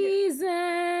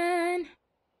reason.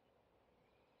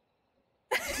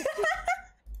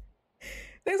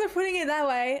 Thanks for putting it that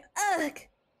way. Ugh!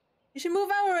 You should move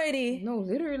out already. No,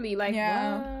 literally, like,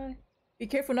 what? Be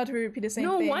careful not to repeat the same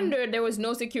thing. No wonder there was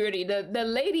no security. The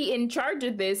lady in charge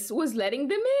of this was letting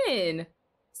them in.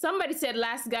 Somebody said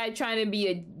last guy trying to be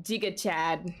a Giga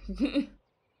Chad.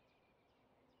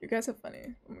 You guys are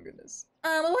funny. Oh my goodness.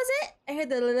 What was it? I heard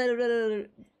the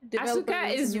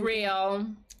Asuka is real.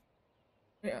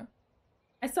 Yeah.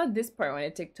 I saw this part on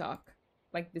a TikTok.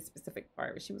 Like this specific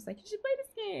part where she was like, you should play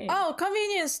this game. Oh,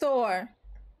 convenience store.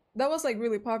 That was like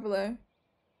really popular.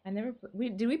 I never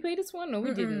did we play this one? No,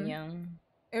 we didn't, young.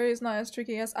 Area is not as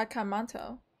tricky as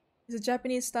Akamanto. It's a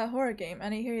Japanese style horror game,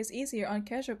 and I hear it's easier on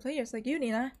casual players like you,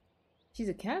 Nina. She's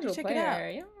a casual check player.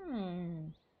 It out. Yeah.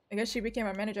 I guess she became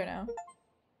our manager now.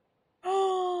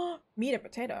 Oh, meat and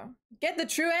potato. Get the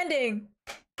true ending.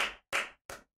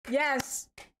 Yes.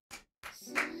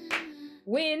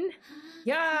 Win.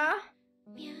 Yeah.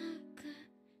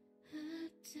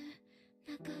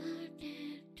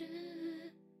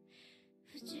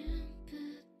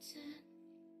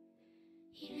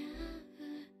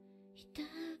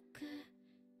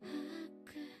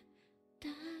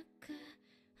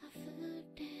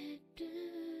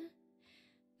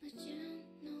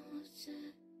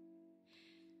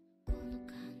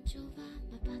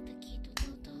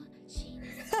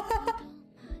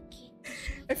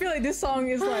 I feel like this song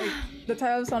is like the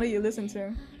type of song that you listen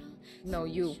to. No,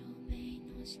 you.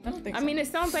 I don't think so. I mean, it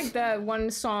sounds like the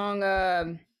one song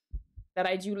that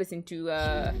I do listen to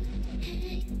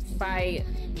by...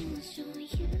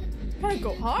 Gotta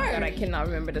go hard. God, I cannot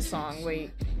remember the song.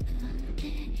 Wait.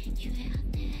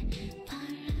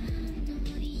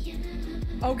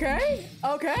 Okay.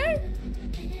 Okay.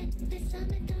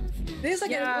 This is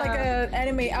like a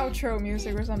anime outro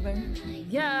music or something.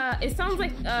 Yeah, it sounds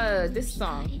like this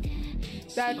song.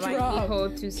 That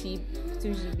drop. To see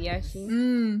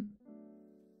Tsujibiashi.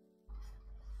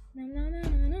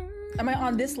 Am I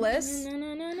on this list?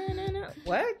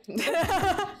 What?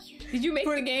 Did you make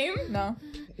the game? No.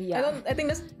 Yeah. I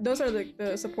think those are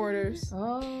the supporters.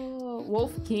 Oh,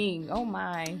 Wolf King. Oh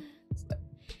my.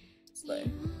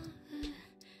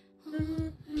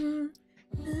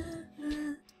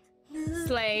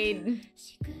 Slade.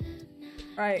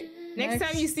 Right. Next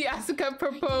time you see Asuka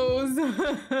propose.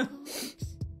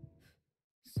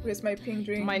 Where's my pink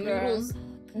drink? My noodles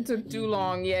took too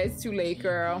long. Yeah, it's too late,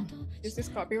 girl. Is this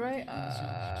copyright?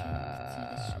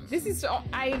 This is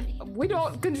we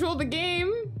don't control the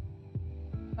game.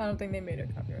 I don't think they made it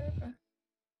copyright.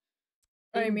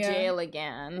 In jail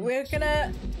again. We're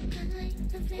gonna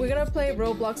play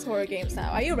Roblox horror games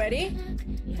now. Are you ready?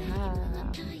 Yeah.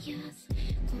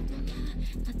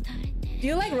 Do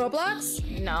you like Roblox?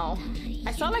 No.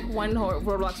 I saw like one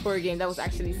Roblox horror game that was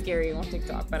actually scary on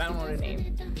TikTok, but I don't know the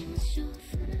name.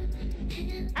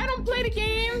 I don't play the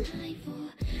game.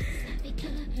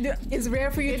 It's rare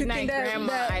for you to think that,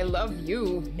 Grandma, I love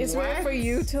you. It's rare for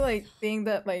you to like think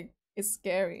that like it's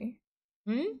scary.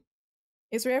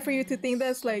 It's rare for you to think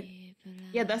that's like...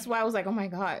 Yeah, that's why I was like, oh my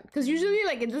god. Because usually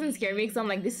like it doesn't scare me because I'm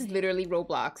like, this is literally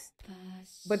Roblox.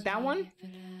 But that one?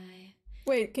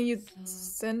 Wait, can you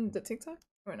send the TikTok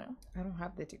or no? I don't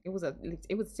have the TikTok.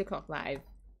 It was TikTok live.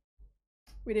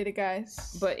 We did it,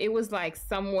 guys. But it was like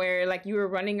somewhere like you were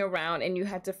running around and you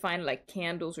had to find like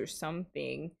candles or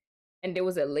something. And there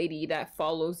was a lady that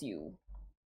follows you.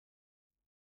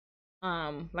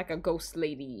 Like a ghost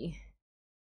lady.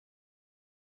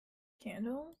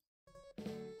 Candle?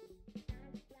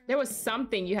 There was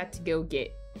something you had to go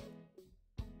get.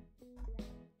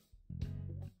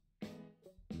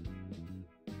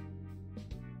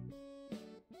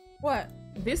 What?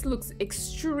 This looks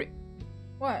extreme.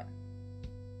 What?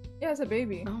 Yeah, it's a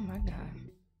baby. Oh my god.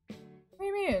 What do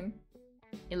you mean?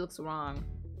 It looks wrong.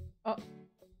 Oh.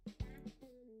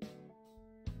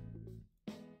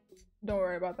 Don't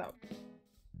worry about that.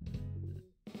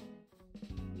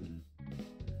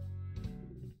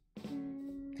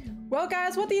 Well,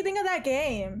 guys, what do you think of that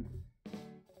game?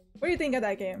 What do you think of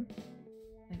that game?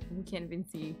 We can't even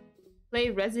see. Play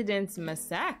Residence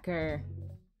Massacre.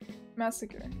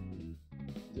 Massacre.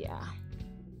 Yeah.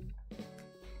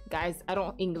 Guys, I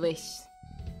don't English.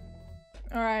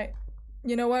 Alright.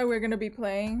 You know what we're gonna be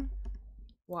playing?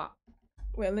 What?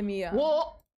 Wait, let me.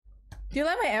 Whoa! Do you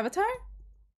like my avatar?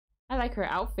 I like her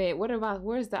outfit. What about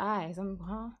where's the eyes?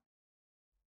 Huh?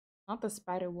 Not the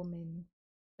Spider Woman.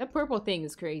 That purple thing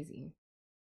is crazy.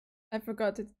 I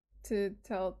forgot to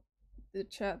tell the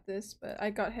chat this, but I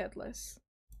got headless.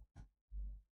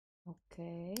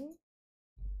 Okay.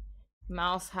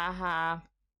 Mouse, haha.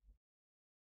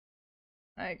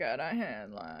 I got a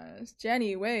headless.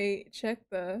 Jenny, wait. Check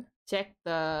the.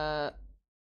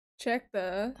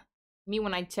 Me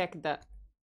when I check the.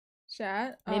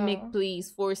 Chat. Mimic,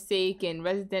 please. Forsaken.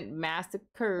 Resident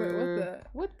Massacre. Wait,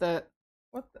 what the?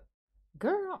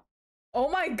 Girl. Oh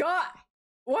my god!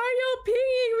 Why are you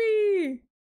pinging me?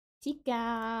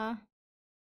 Chica.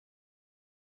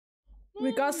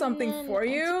 We got something for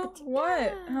you?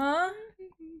 What? Huh?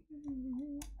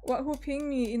 What? Who pinged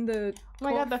me in the? Oh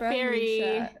my god, the fairy.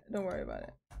 Chat? Don't worry about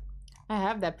it. I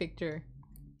have that picture.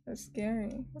 That's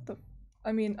scary. What the?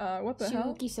 I mean, what the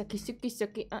hell?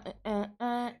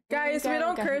 Guys, we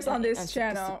don't curse on this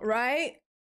channel, right?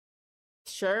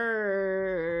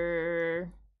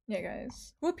 Sure. Yeah,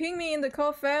 guys. Who pinged me in the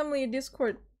Call Family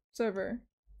Discord server?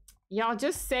 Y'all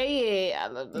just say it.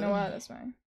 You know what? That's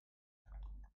fine.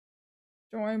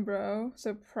 Join, bro.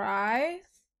 Surprise.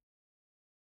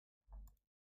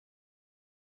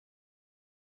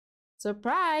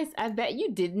 Surprise! I bet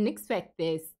you didn't expect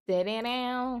this.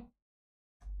 Da-da-dow.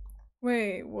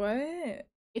 Wait, what?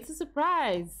 It's a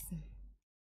surprise.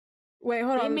 Wait,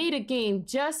 hold on. They made a game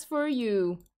just for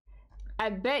you. I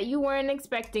bet you weren't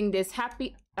expecting this.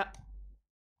 Happy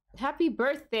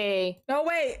birthday. No,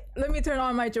 wait. Let me turn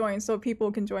on my join so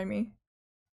people can join me.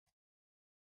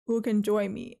 Who can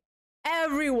join me?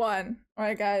 Everyone. All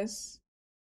right, guys.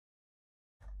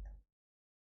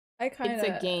 It's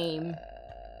a game.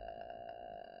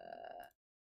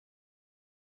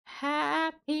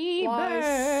 Happy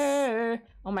birthday.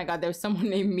 Oh my god, there's someone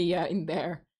named Mia in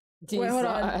there. Jesus. Wait, hold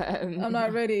on. I'm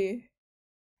not ready.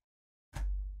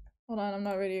 Hold on, I'm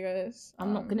not ready, guys.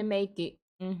 I'm not gonna make it.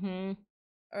 Mm-hmm.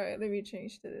 Alright, let me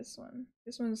change to this one.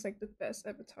 This one's like the best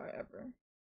avatar ever.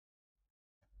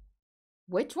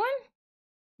 Which one?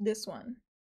 This one.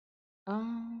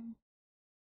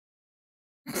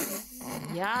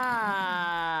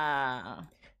 Yeah.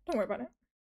 Don't worry about it.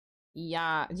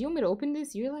 Yeah. Do you want me to open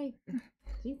this? You're like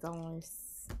 $3.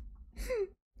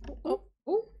 Oh.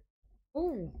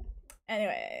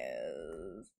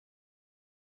 Anyways.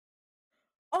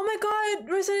 Oh my god!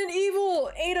 Resident Evil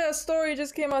 8 story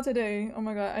just came out today. Oh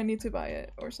my god, I need to buy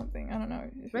it or something. I don't know.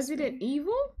 Resident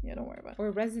Evil? Yeah, don't worry about it.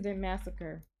 Or Resident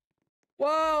Massacre.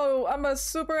 Whoa! I'm a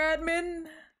super admin.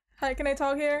 Hi, can I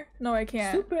talk here? No, I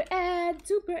can't. Super ad,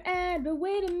 but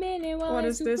wait a minute. What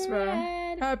is this, bro?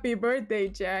 Happy birthday,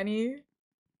 Jenny.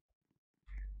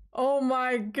 Oh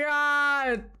my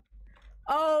god!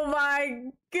 Oh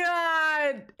my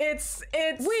god! It's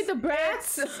we the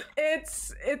brats.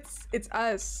 It's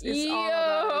us. It's Yo,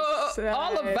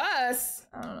 all of us.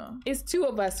 I don't know. It's 2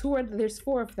 of us. Who are there's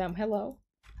 4 of them. Hello.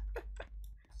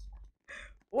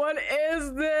 What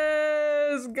is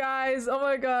this, guys? Oh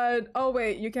my god. Oh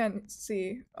wait, you can't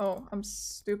see. Oh, I'm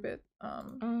stupid.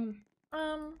 I'm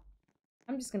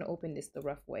just gonna open this the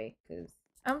rough way, cause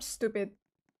I'm stupid.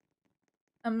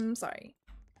 I'm sorry.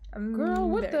 Girl,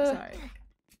 what the? Sorry.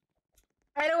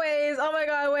 Anyways, oh my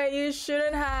god, wait, you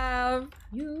shouldn't have.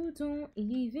 You don't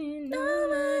even know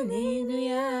my name, do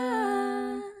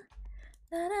ya?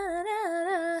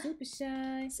 Super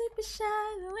shy. Super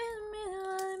shy, but wait a minute, I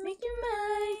wanna make you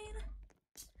mine.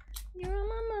 You're on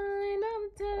my mind all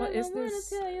the time. What is I wanna this?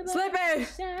 tell you about Slippy!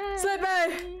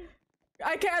 Slippy!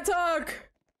 I can't talk!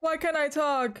 Why can't I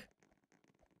talk?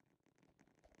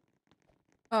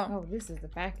 Oh, this is the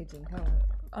packaging, huh?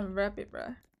 Unwrap it, bruh.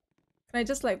 Can I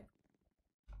just like...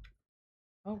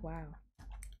 Oh, wow.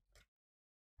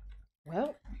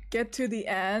 Well. Get to the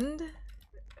end?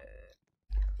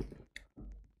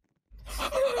 No!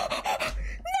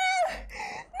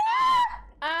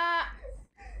 No!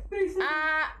 3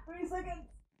 seconds.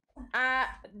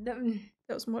 That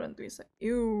was more than 3 seconds.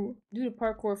 Ew. Do the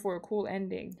parkour for a cool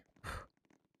ending.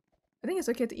 I think it's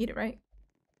okay to eat it, right?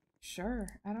 Sure.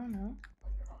 I don't know.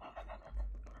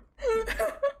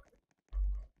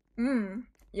 Mmm.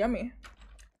 Yummy.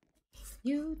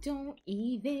 You don't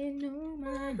even know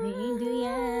my name, do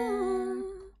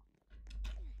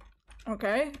ya?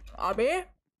 Okay. Abby?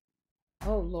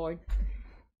 Oh, Lord.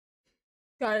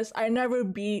 Guys, I never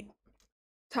beat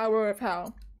Tower of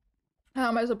Hell. How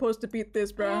am I supposed to beat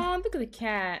this, bruh? Oh, look at the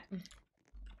cat.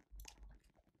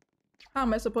 How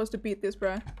am I supposed to beat this,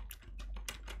 bruh?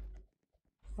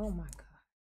 Oh my god.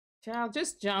 Child,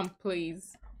 just jump,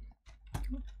 please.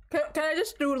 Can I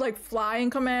just do, like, flying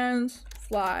commands?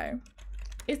 Fly.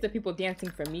 It's the people dancing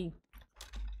for me.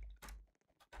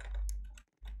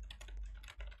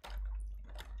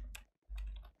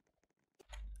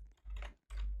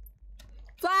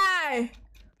 Fly!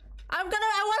 I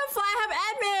wanna fly, have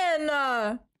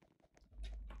admin!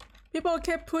 People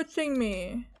kept pushing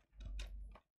me.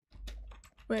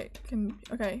 Wait,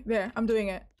 okay, there, I'm doing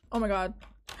it. Oh my god.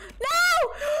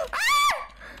 No! Ah!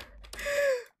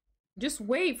 Just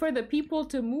wait for the people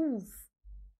to move.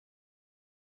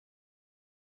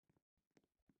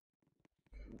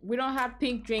 We don't have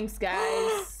pink drinks,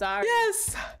 guys. Sorry.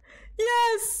 Yes!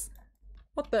 Yes!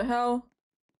 What the hell?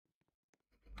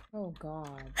 Oh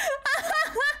god.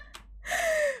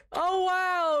 Oh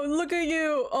wow! Look at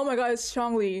you! Oh my god, it's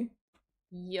Chongli.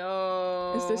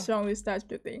 Yo. It's the Chongli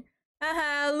statue thing.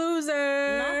 Haha,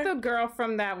 loser! Not the girl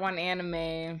from that one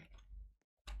anime.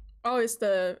 Oh, it's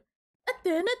the...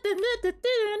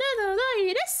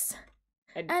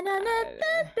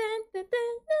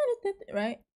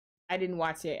 Right? I didn't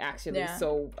watch it actually, Yeah,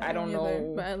 so I don't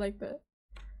know. But I like that.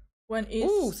 When is...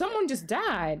 Ooh, someone just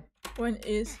died. When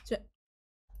is...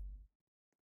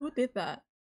 Who did that?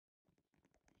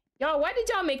 Yo, why did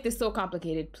y'all make this so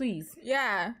complicated? Please.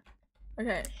 Yeah.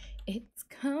 Okay. It's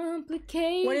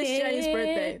complicated. When is Jenny's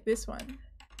birthday? This one.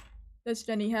 Does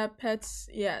Jenny have pets?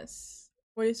 Yes.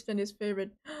 What is Jenny's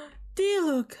favorite?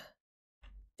 D-Look!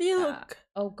 D-Look!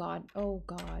 Oh god, oh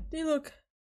god. D-Look!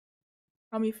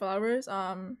 How many flowers?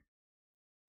 I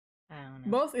don't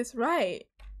know. Both is right.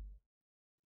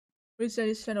 Which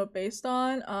Jenny's channel based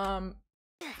on?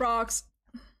 Frogs.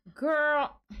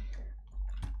 Girl.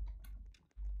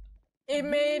 It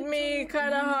made me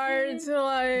kind of hard to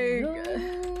like...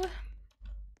 No.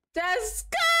 Let's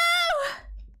go!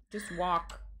 Just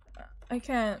walk. I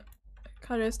can't.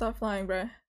 Cutter, stop flying, bruh.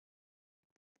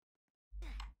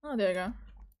 Oh, there you go.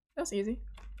 That's easy.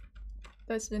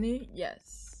 Destiny?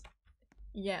 Yes.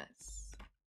 Yes.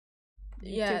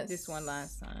 You took this one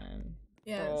last time.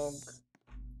 Yes. Frog.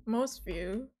 Most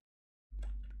view.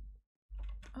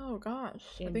 Oh gosh.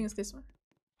 I think it's this one.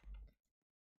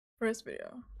 First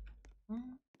video. Oh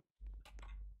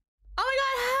my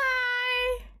god,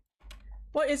 hi!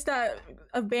 What is that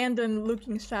abandoned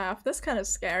looking shaft? That's kind of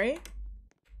scary.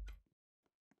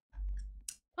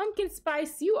 Pumpkin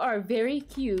Spice, you are very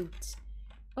cute.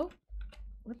 Oh.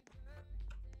 What?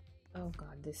 Oh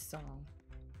god, this song.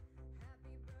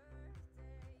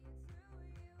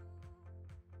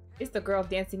 It's the girl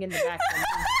dancing in the back.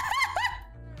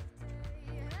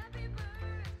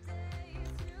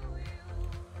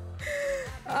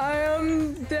 I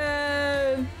am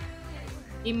dead.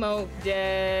 Emote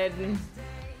dead.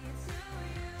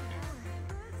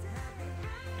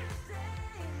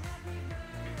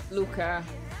 Luca.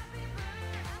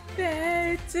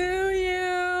 Day to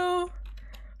you.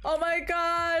 Oh my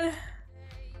god.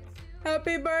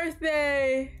 Happy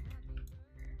birthday.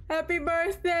 Happy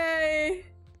birthday.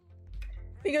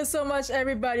 Thank you so much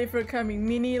everybody for coming.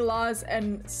 Mini, Laws,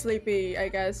 and Sleepy, I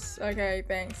guess. Okay,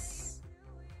 thanks.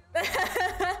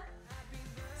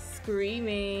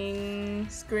 Screaming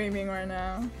right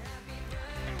now.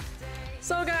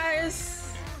 So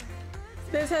guys,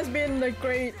 this has been the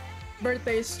great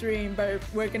birthday stream, but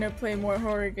we're gonna play more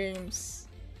horror games,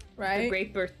 right? The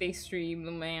great birthday stream,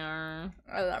 Lumiere.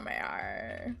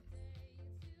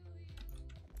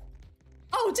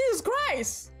 Oh Jesus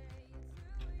Christ!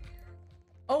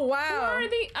 Oh wow! Who are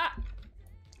the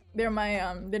They're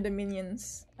my they're the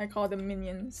minions. I call them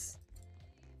minions.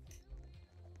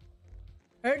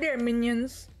 Are there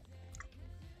minions?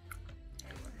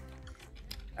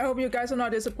 I hope you guys are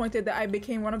not disappointed that I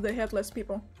became one of the headless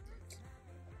people.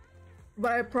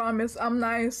 But I promise I'm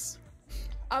nice.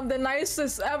 I'm the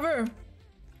nicest ever.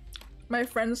 My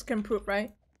friends can prove,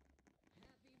 right?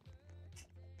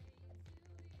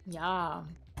 Yeah.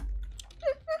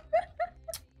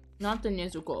 Not the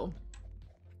musical.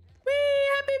 Whee!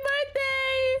 Happy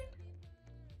birthday!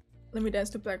 Let me dance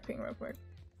to Blackpink real quick.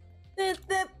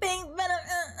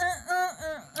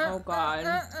 Oh god.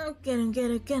 Get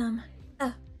him.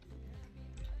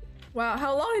 Wow,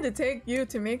 how long did it take you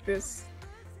to make this?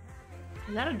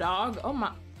 Is that a dog? Oh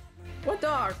my. What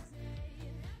dog?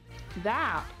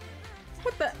 That.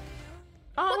 What the?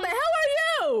 What the hell are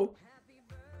you?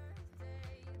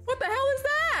 What the hell is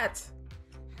that?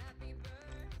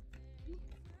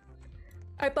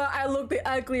 I thought I looked the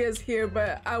ugliest here,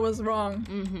 but I was wrong.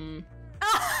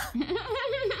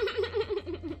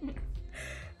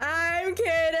 I'm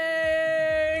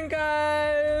kidding,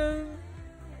 guys.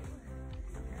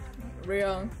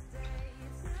 Real.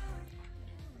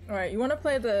 Alright, you wanna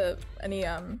play any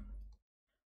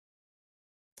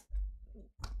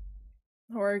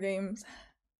horror games?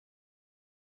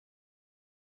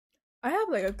 I have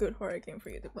like a good horror game for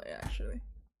you to play actually.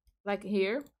 Like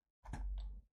here?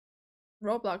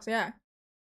 Roblox, yeah.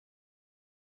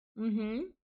 Mm-hmm.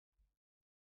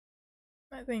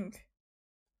 I think.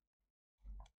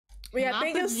 But yeah,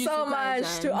 thank you so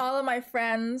much to all of my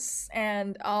friends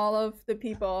and all of the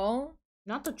people.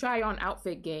 Not the try on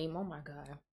outfit game. Oh my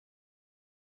god.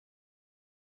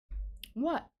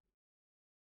 What?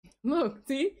 Look,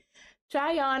 see?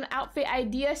 Try on outfit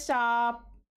idea shop.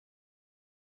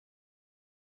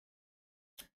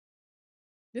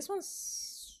 This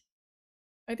one's,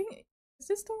 I think, is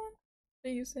this the one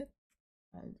that you said?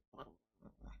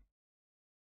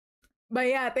 But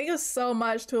yeah, thank you so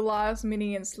much to Lost,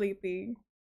 Minnie, and Sleepy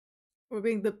for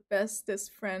being the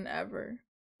bestest friend ever.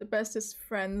 The bestest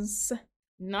friends.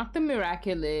 Not the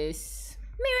miraculous.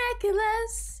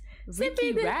 Miraculous!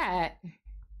 Ricky Rat.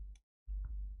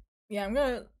 Yeah, I'm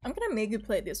gonna make you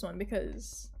play this one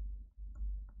because.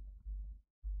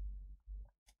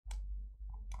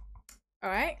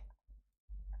 Alright.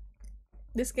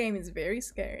 This game is very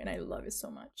scary and I love it so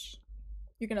much.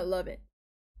 You're gonna love it.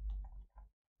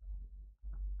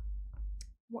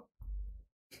 What?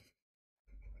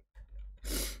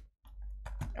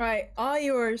 Alright, all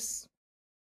yours.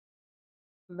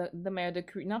 Not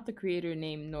the creator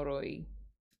named Noroi.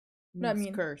 That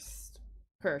means cursed.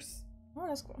 Curse. Oh,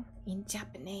 that's cool. In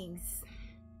Japanese.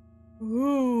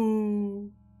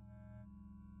 Ooh.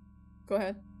 Go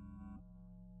ahead.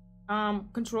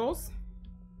 Controls.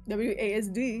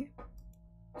 WASD.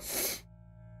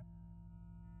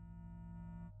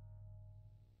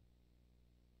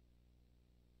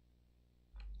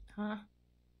 Huh?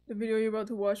 The video you're about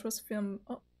to watch was filmed.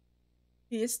 Oh,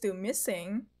 he is still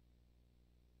missing.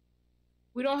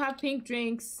 We don't have pink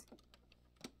drinks.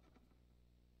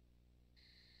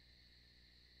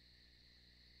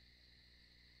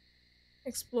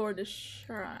 Explore the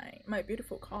shrine. My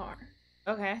beautiful car.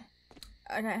 Okay.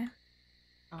 Okay.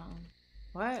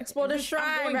 What? Explore the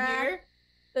shrine, right?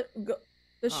 The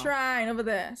Oh. shrine over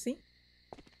there. See?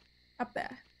 Up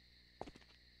there.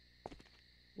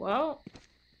 Well.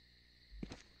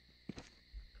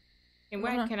 And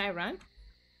where can I run?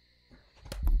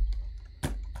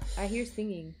 I hear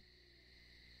singing.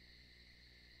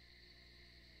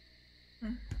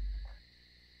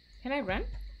 Can I run?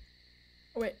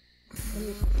 Oh, wait.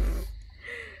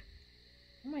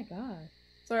 Oh my god.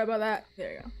 Sorry about that.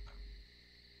 There you go.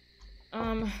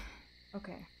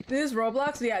 Okay. This is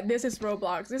Roblox? Yeah, this is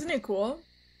Roblox. Isn't it cool?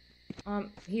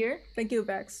 Here? Thank you,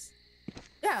 Vex.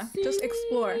 Yeah, just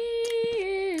explore.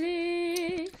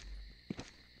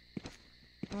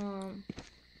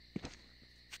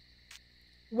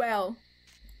 Well.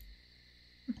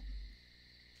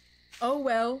 Oh,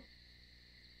 well.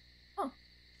 Oh.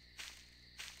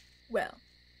 Well.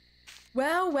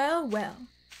 Well.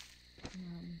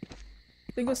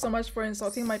 Thank you so much for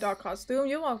insulting my dog costume.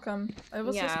 You're welcome. I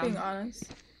was just being honest.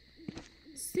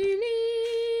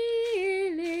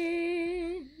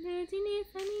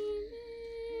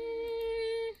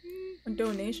 A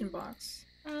donation box.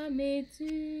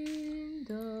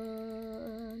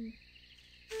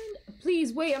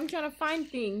 Please wait, I'm trying to find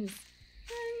things.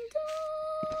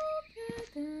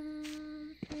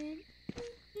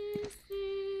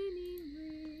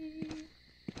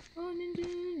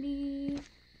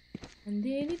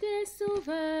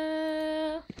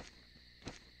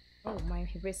 Oh, my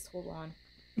wrist, hold on.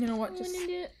 You know what, just...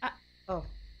 Oh.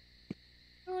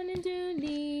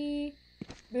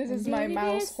 This is my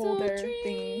mouse holder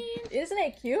thingy. Isn't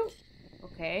it cute?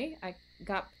 Okay, I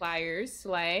got pliers,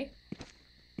 slay.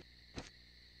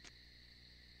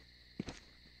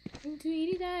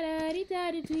 Tweety da da di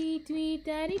da di tweet tweet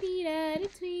da di di da di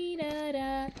tweet da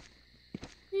da.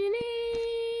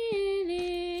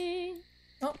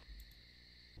 Oh.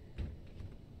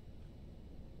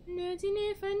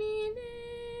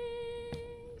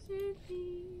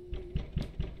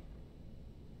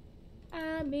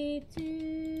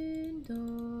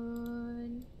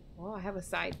 Oh, I have a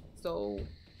side, so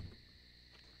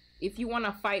if you want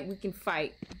to fight, we can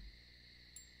fight.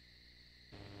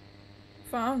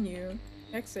 Found you.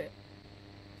 Exit.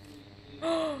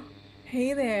 Oh,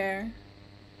 hey there.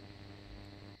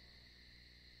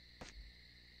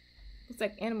 Looks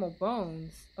like animal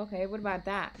bones. Okay, what about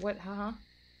that? What,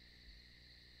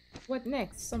 What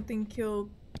next? Something killed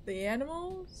the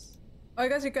animals? Oh, I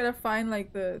guess you gotta find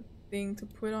like the thing to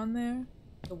put on there.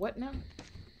 The what now?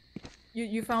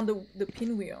 You found the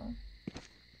pinwheel.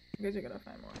 I guess you gotta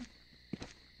find more.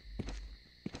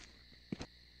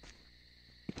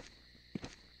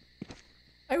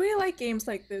 I really like games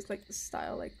like this, like the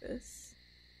style like this.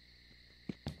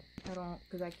 I don't,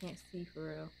 because I can't see for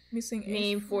real. Missing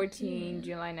Name age 14,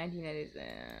 July 1990s.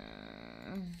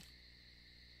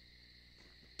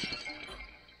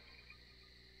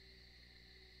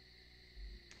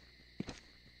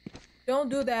 Don't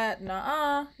do that.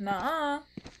 Nuh-uh. Nuh-uh.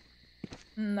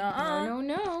 Nuh-uh. No, no,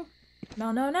 no.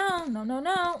 No, no, no. No, no,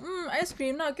 no. Ice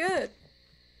cream, not good.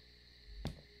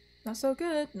 Not so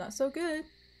good. Not so good.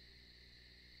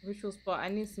 Ritual spot. I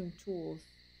need some tools.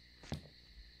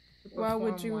 Why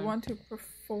would you want to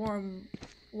perform?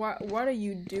 What are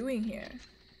you doing here?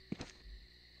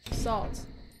 Salt.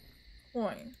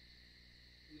 Coin.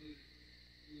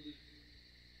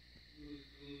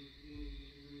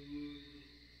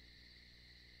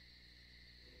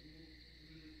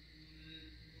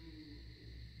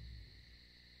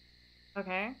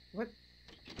 Okay. What?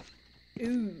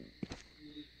 Ooh.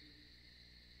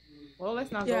 Well,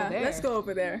 let's not go there. Let's go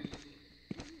over there.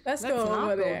 Let's go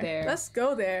over there. Let's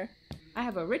go there. I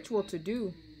have a ritual to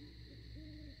do.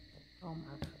 Oh my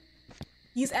god.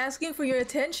 He's asking for your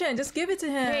attention. Just give it to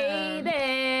him. Hey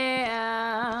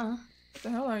there. What the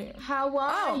hell are you? How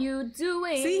are you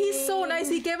doing? See, he's so nice.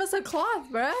 He gave us a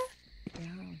cloth, bruh. Yeah.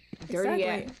 Dirty,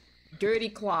 Exactly. dirty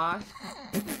cloth.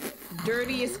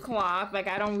 Dirtiest cloth. Like,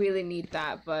 I don't really need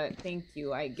that, but thank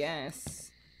you, I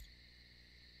guess.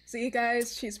 See,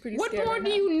 guys, she's pretty What scared more right do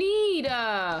now. you need?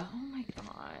 Oh my god.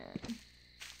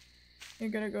 You're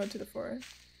gonna go into the forest,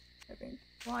 I think.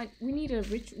 Well, we need a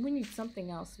we need something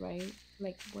else, right?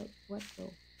 Like, what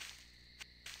though?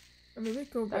 Or maybe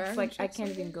go back. That's like, I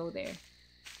can't even go there.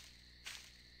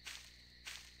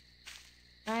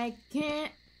 I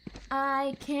can't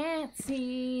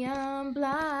see, I'm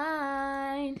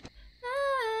blind.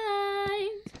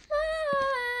 Blind.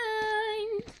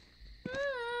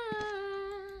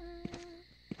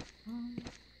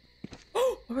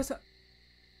 Oh, what was that?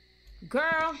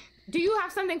 Girl, do you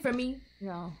have something for me?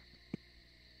 No.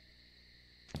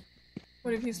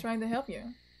 What if he's trying to help you?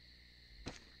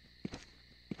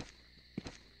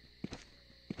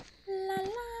 La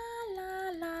la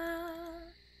la la.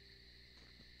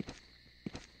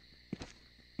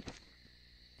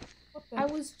 I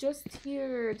was just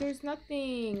here. There's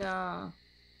nothing. I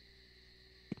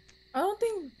don't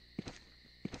think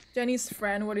Jenny's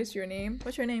friend. What is your name?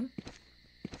 What's your name?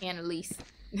 Annalise.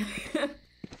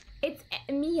 It's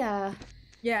Mia.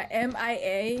 Yeah,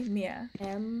 M-I-A, Mia.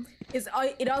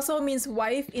 It also means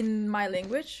wife in my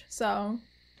language, so.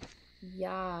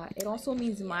 Yeah, it also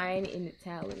means mine in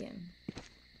Italian.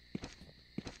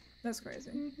 That's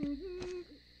crazy.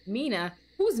 Mina?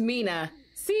 Who's Mina?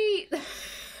 See?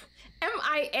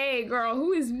 M-I-A, girl.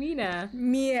 Who is Mina?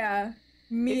 Mia.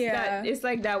 It's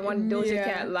like that one Doja Mia.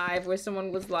 Cat live where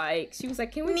someone was like, she was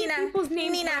like, can we Nina. get people's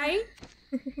names Nina. right?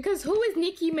 Because who is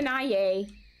Nicki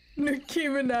Minaj? Nicki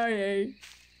Minaj.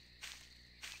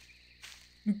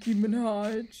 Nicki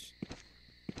Minaj.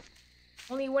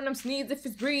 Only when I'm sneeze if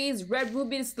it's breeze. Red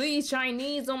ruby the sleeves,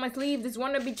 Chinese on my sleeve. This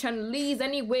wanna be Chinese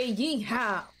anyway.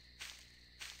 Yeehaw.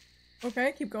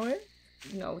 Okay, keep going.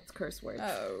 No, it's curse words.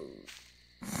 Oh.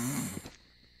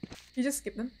 You just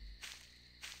skip them.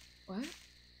 What?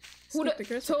 Skip the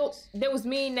curse So words. that was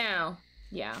me now.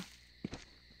 Yeah.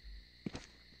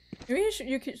 Maybe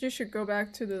you should go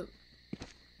back to the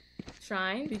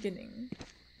Shrine. beginning.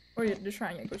 Or the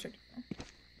shrine, yeah, go check the shrine.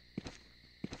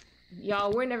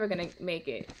 Y'all, we're never gonna make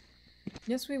it.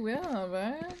 Yes, we will,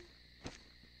 right?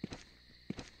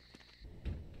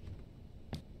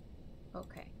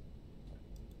 Okay.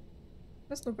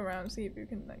 Let's look around and see if you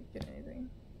can, like, get anything.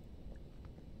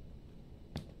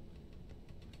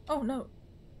 Oh, no.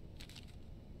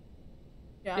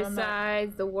 Yeah, I don't know.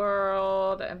 Besides the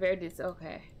world, where this?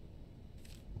 Okay.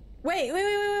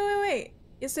 Wait.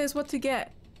 It says what to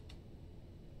get.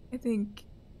 I think.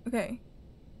 Okay.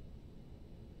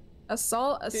 A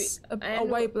salt, a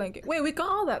white blanket. Wait, we got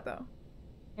all that though.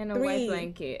 And a white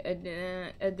blanket.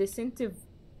 A distinctive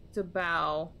to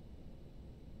bow.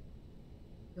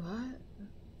 What?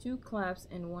 2 claps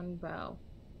and 1 bow.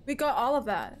 We got all of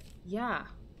that. Yeah.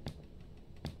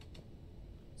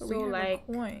 But So we have like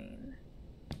a coin.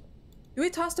 Do we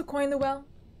toss the coin in the well?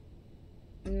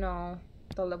 no.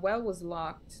 The well was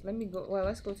locked. Let me go. Well,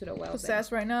 let's go to the well.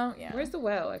 Possessed right now? Yeah. Where's the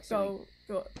well actually?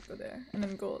 Go there, and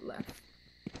then go left.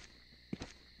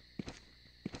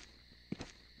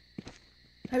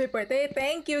 Happy birthday!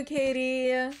 Thank you,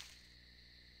 Katie.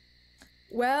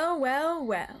 Well.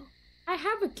 I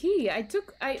have a key. I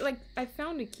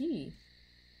found a key.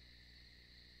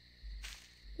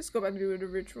 Let's go back to do the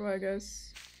ritual, I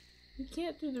guess. You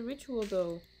can't do the ritual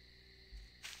though.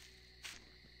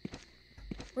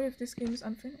 What if this game is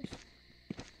unfinished?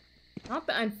 Not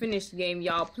the unfinished game,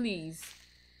 y'all, please.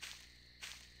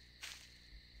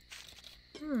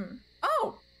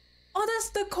 Oh! Oh, that's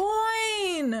the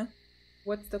coin!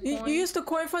 What's the coin? You use the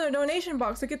coin for the donation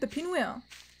box to get the pinwheel.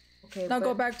 Okay, now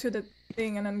go back to the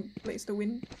thing and then place the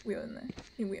wheel in the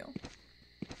pinwheel.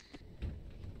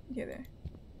 Okay, there.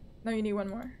 Now you need one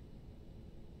more.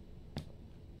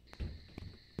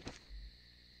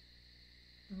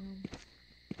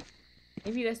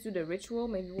 Maybe let's do the ritual.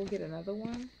 Maybe we'll get another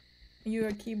one. You're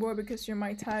a keyboard because you're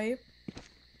my type.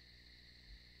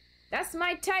 That's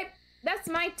my type. That's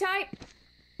my type.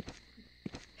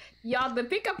 Y'all, the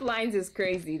pickup lines is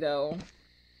crazy though.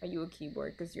 Are you a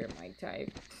keyboard because you're my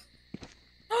type?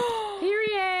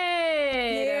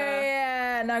 Period.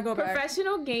 Yeah. Now go back.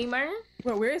 Professional gamer.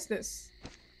 Well, where is this?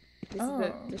 This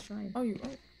is the shrine. Oh,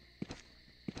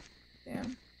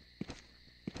 damn.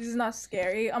 This is not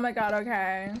scary. Oh my god,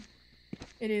 okay.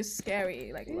 It is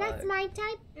scary. Like, that's my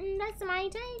type. That's my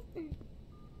type.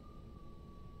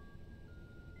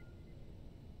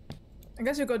 I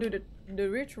guess you go do the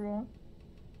ritual.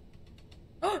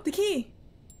 Oh, the key!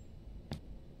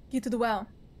 Key to the well.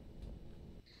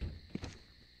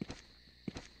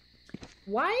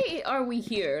 Why are we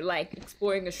here, like,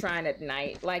 exploring a shrine at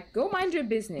night? Like, go mind your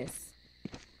business.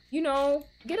 You know,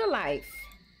 get a life.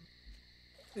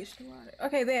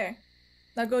 Okay, there.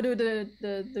 Now go do the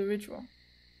ritual.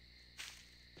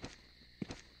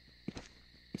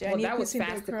 Jenny, well, that was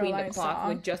fast to clean the cloth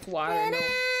with just water.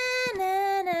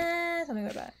 Something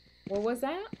like that. What was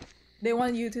that? They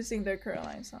want you to sing their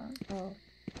Caroline song. Oh.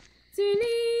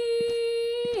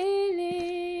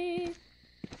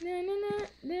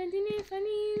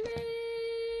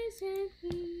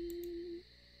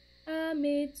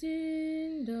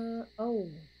 Oh.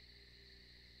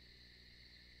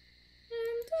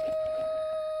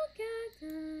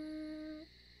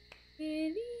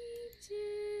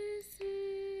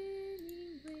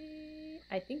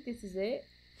 I think this is it.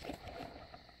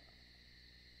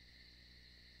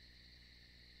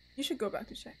 You should go back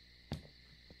to check.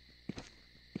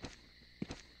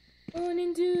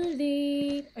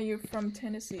 Are you from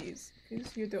Tennessee?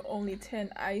 Because you're the only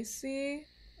 10 I see.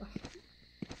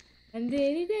 And then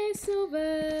it is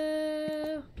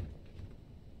over.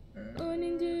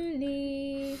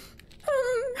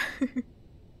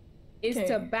 Is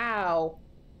to bow.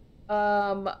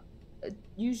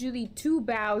 Usually 2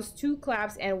 bows, 2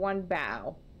 claps, and 1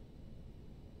 bow.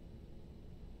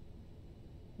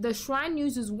 The shrine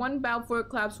uses 1 bow, 4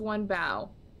 claps, 1 bow.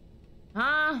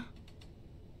 Huh?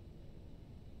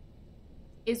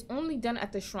 It's only done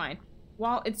at the shrine.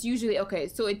 Well, it's usually okay.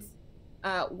 So it's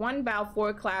 1 bow,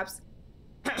 4 claps.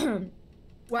 1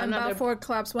 bow, 4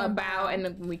 claps, 1 bow, and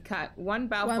then we cut. 1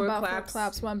 bow, 4 claps. 4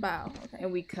 claps, 1 bow. Okay.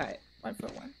 And we cut. 1 for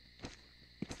 1.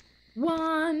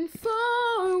 1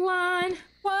 for 1.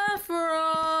 1 for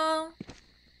all.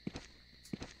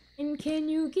 And can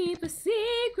you keep a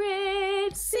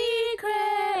secret?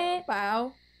 Secret.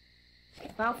 Bow.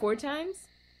 Bow 4 times?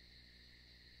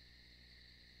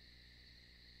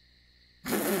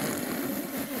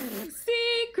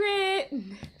 Secret.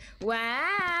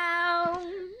 Wow.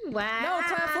 Wow. No,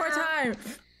 clap 4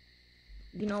 times.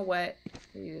 You know what?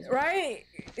 Right?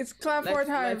 It's clap 4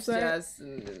 times. Let's just...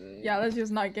 Yeah, let's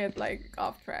just not get like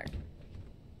off track.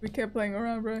 We kept playing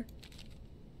around, bro.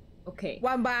 Okay.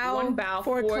 1 bow. 1 bow,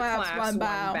 4 claps, 1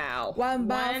 bow. 1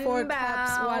 bow, 4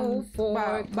 claps, 1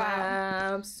 4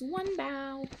 claps, 1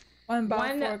 bow. 1 bow,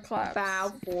 4 claps.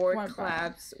 Bow, 4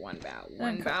 claps, 1 bow.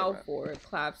 1 bow, 4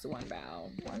 claps, 1 bow.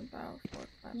 1 bow, 4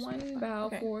 claps. 1 bow,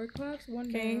 4 claps,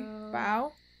 1 bow. Okay,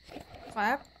 bow.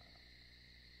 Clap.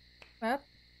 Clap.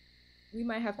 We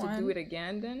might have to do it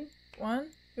again then. 1,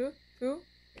 2,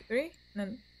 3, and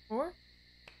then 4, and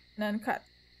then cut.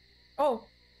 Oh,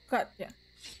 cut. Yeah.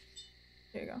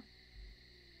 There you go.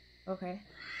 Okay.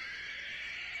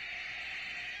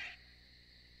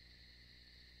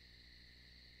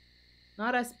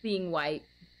 Not us being white.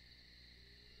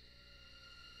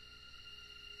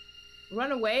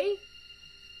 Run away?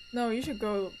 No, you should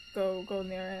go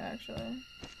near it actually.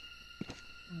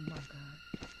 Oh my god.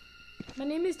 My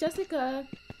name is Jessica.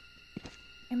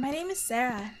 And my name is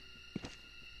Sarah.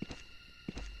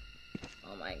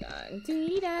 Oh my god.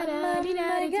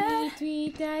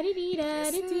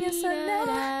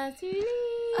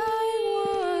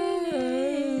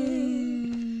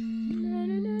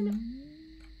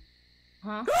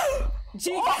 Huh?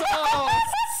 Jesus!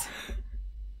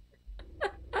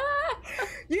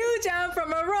 You jump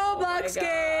from a Roblox game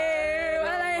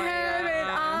and I have it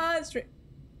on stream.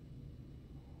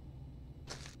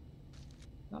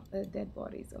 Not the dead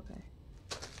bodies, okay.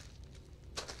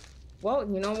 Well,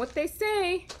 you know what they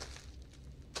say.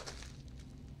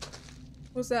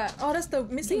 Who's that? Oh, that's the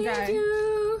missing guy.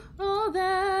 You all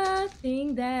that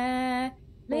thing that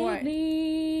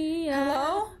lately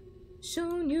Hello? I've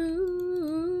shown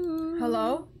you.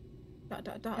 Hello? ...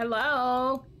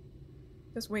 Hello?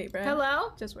 Just wait, bruh.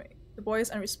 Hello? Just wait. The boy is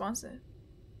unresponsive.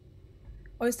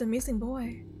 Oh, it's the missing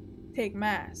boy. Take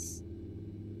mass.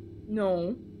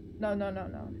 No.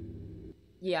 No.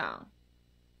 Yeah.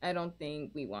 I don't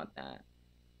think we want that.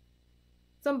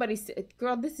 Somebody said,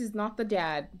 girl, this is not the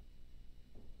dad.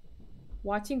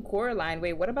 Watching Coraline.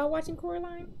 Wait, what about watching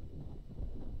Coraline?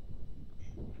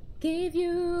 Gave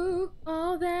you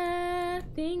all the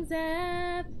things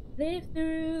I've lived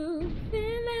through.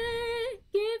 Feel like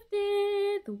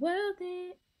gifted the world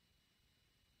it.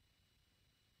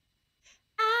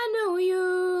 I know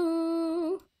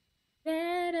you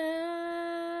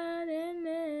better than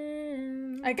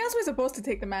them. I guess we're supposed to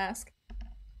take the mask.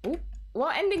 Ooh. Well,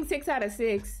 ending 6 out of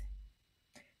 6.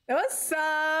 It was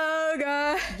so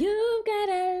good. You've got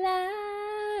a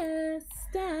lot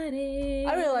started.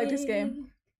 I really like this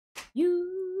game.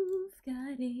 You've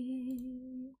got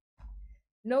it.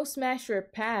 No smash or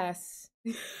pass.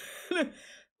 Who's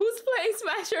playing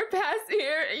smash or pass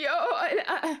here?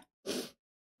 Yo.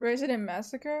 Resident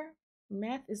Massacre?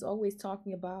 Math is always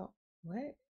talking about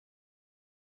what?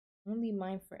 Only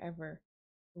mine forever.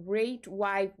 Rate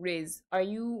Y Riz. Are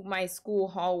you my school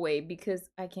hallway? Because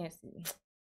I can't see.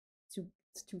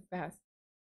 It's too fast.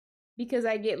 Because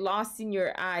I get lost in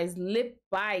your eyes. Lip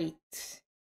bite.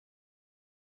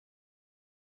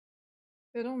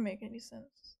 They don't make any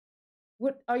sense.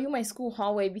 What are you my school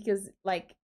hallway? Because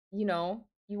like, you know,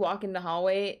 you walk in the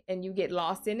hallway and you get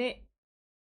lost in it.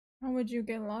 How would you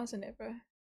get lost in it, bro?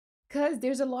 Cause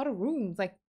there's a lot of rooms.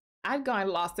 Like I've gotten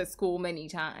lost at school many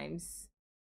times.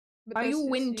 But Are that's you just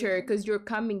winter? you. Because you're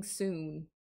coming soon.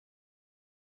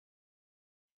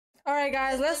 All right,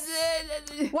 guys, let's.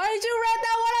 Why did you read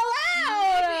that one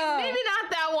aloud? Maybe not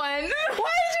that one.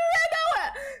 Why did you read that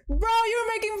one, bro? You're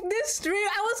making this stream.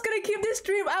 I was gonna keep this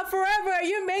stream up forever.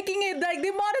 You're making it like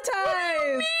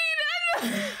demonetized.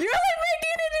 You're like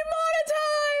making it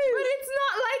demonetized. But it's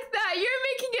not like that. You're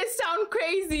making it sound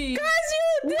crazy. Guys,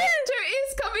 you did. Winter is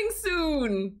coming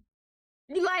soon.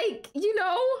 Like, you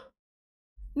know.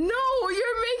 No,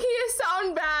 you're making it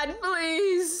sound bad,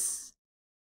 please.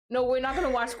 No, we're not gonna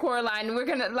watch Coraline. We're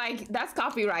gonna, like, that's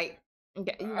copyright.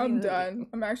 Okay. I'm done.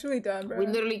 I'm actually done, bro. We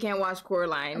literally can't watch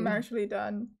Coraline. I'm actually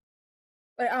done.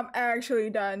 Like, I'm actually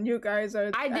done. You guys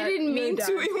are. I didn't mean to.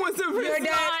 It was a Riz You're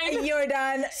line. done. You're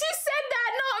done. She said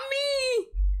that, not me.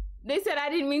 They said I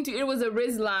didn't mean to. It was a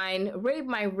Riz line. Rape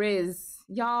my Riz.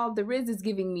 Y'all, the Riz is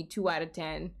giving me 2 out of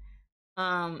 10.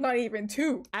 Not even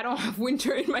 2. I don't have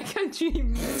winter in my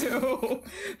country. So,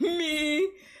 me.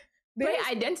 Play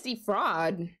identity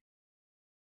fraud.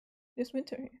 This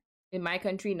winter here. In my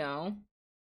country, no.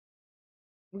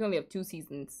 We only have 2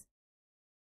 seasons.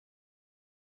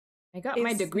 I got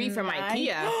my degree from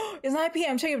IKEA. It's 9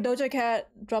 p.m. Check if Doja Cat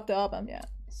dropped the album yet.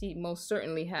 She most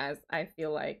certainly has, I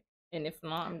feel like. And if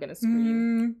not, I'm gonna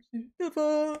scream.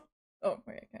 Oh,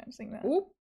 wait, I can't sing that.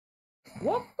 Oop.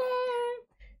 Welcome.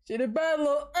 She the bad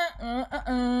little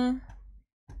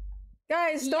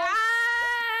Guys, don't.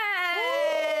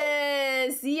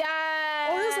 Yes! Yes!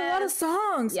 Oh, there's a lot of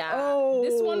songs. Yeah. Oh.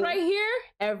 This one right here,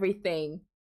 everything.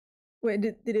 Wait,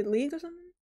 did it leak or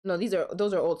something? No,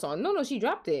 those are old songs. No, she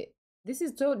dropped it. This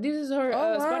is her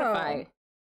Spotify.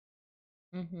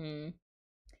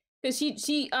 Cause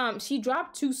she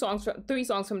dropped 3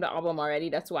 songs from the album already.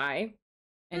 That's why.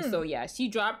 And so yeah, she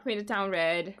dropped Paint the Town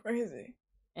Red. Crazy.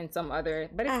 And some other,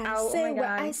 but it's out. Say oh my what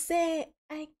God. I say.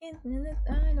 I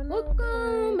don't know.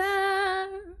 Welcome back.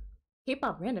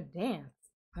 K-pop random dance.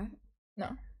 Huh? No.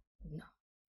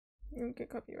 You don't get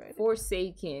copyrighted.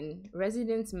 Forsaken.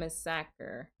 Residence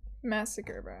Massacre.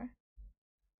 Massacre, bro.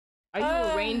 Are you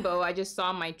a rainbow? I just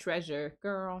saw my treasure,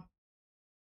 girl.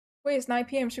 Wait, it's 9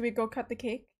 p.m. Should we go cut the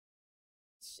cake?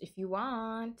 If you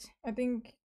want. I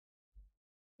think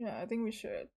we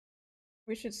should.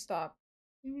 We should stop.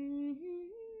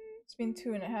 It's been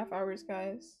 2.5 hours,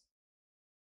 guys.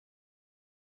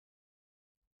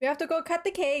 We have to go cut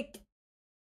the cake.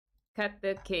 Cut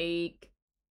the cake.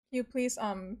 Can you please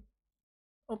turn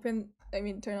on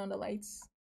the lights.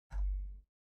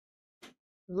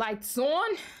 Lights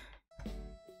on.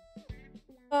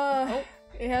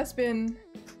 It has been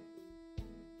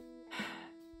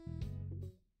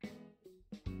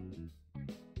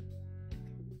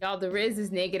Y'all, the Riz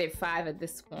is -5 at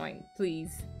this point.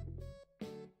 Please.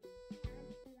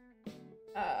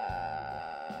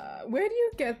 Where do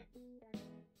you get?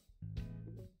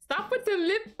 Stop with the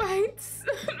lip bites.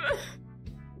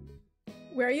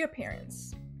 Where are your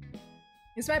parents?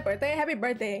 It's my birthday. Happy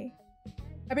birthday.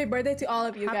 Happy birthday to all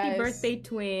of you guys. Happy birthday,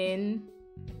 twin.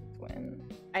 Twin.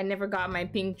 I never got my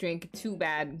pink drink. Too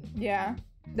bad. Yeah.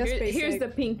 That's basic. Here's the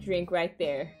pink drink right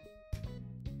there.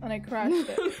 And I crashed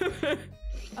it.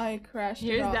 I crashed it.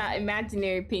 Here's that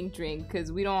imaginary pink drink,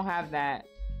 because we don't have that.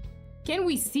 Can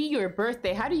we see your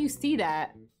birthday? How do you see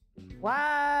that? What?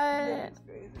 That's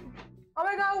crazy. Oh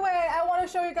my god, wait. I want to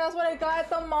show you guys what I got at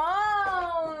the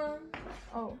mall.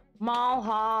 Oh. Mall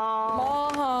haul.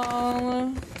 Mall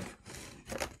haul.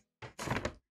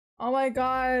 Oh my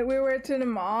god, we were to the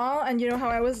mall, and you know how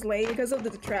I was late because of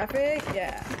the traffic?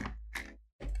 Yeah.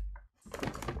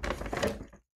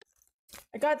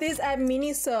 I got this at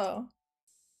Miniso.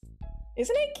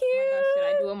 Isn't it cute? Oh my gosh,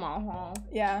 should I do a mall haul?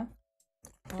 Yeah.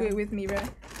 Do it with me, bro.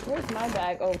 Where's my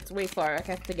bag? Oh, it's way far. I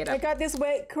can't pick it up. I got this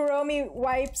wet Kuromi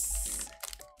wipes.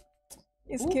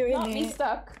 It's cute, not isn't me it?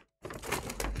 stuck.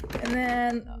 And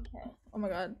then, okay. Oh my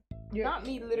god, Not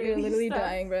me literally you're literally stuck.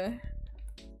 dying, bro.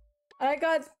 I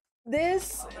got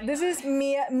this. This is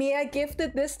Mia. Mia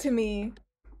gifted this to me,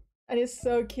 and it's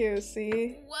so cute.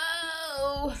 See?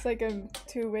 Whoa! It's like a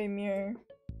two-way mirror.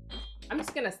 I'm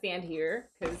just gonna stand here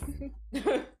because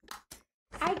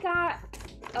I got.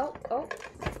 Oh.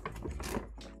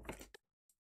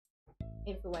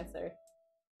 Influencer.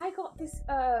 I got this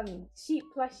sheep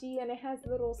plushie and it has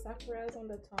little sakuras on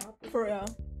the top. For real.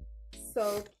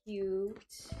 So cute.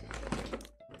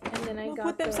 And then I got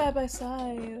put them side by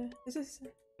side. This is.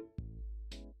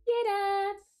 Get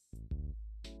up.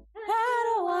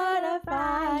 I don't wanna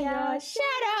find your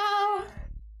shadow.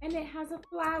 And it has a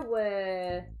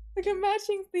flower. Like a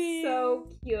matching theme. So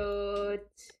cute.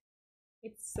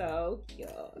 It's so cute.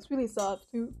 It's really soft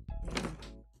too.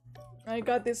 I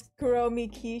got this Kuromi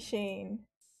keychain.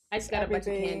 I just got a bunch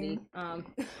of candy.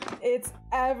 It's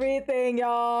everything,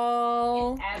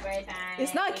 y'all. It's everything.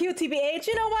 It's not cute, TBH.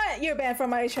 You know what? You're banned from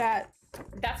my chat.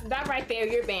 That's that right there.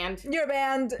 You're banned. You're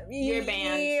banned. You're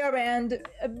banned. You're banned.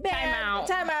 Time out.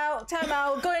 Time out. Time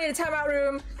out. Going to the timeout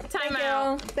room. Time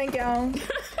out. Thank you.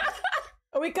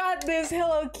 We got this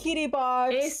Hello Kitty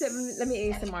box. Let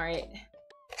me ASMR it.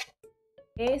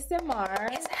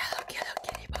 ASMR. It's a Hello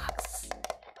Kitty box.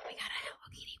 We got a Hello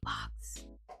Kitty box.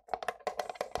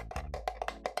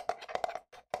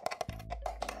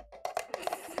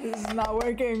 This is not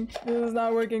working. This is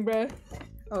not working, bruh.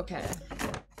 Okay.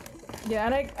 Yeah,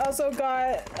 and I also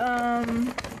got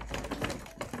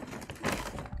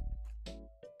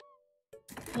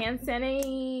hand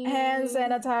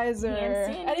sanitizer.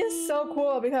 And it's so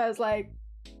cool because like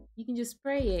you can just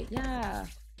spray it. Yeah.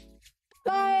 I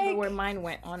don't like remember where mine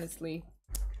went, honestly.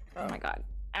 Oh my god.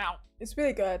 Ow. it's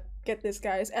really good. Get this,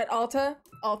 guys, at Ulta.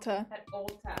 At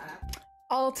Ulta.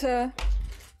 Ulta.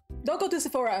 Don't go to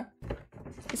Sephora.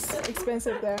 It's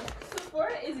expensive there.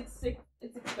 Sephora is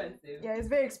expensive. Yeah, it's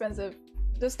very expensive.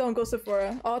 Just don't go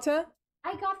Sephora. Ulta.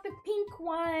 I got the pink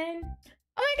one.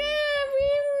 Oh my god, we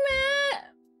met.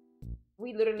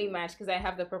 We literally matched because I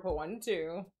have the purple one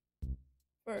too.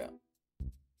 For real.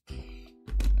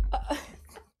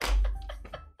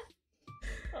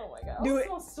 Oh my god. Do it it.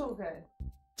 smells so good.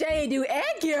 Jay, do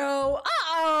egg yo.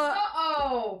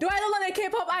 Uh-oh. Do I look like a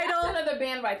K-pop idol? That's another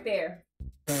band right there.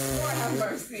 Lord have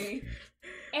mercy.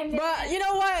 And then But you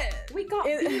know what? we got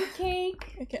bean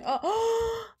cake. Okay.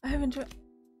 Oh, I haven't tried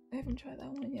that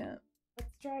one yet.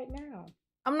 Let's try it now.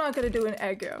 I'm not gonna do an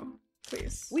egg yo,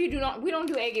 please. We don't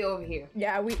do egg over here.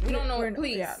 Yeah, we don't know, we're-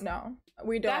 please. Yeah, no,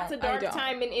 we don't. That's a dark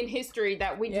time in history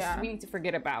that we need to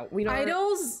forget about. We don't.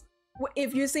 Idols.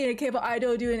 If you see a K-pop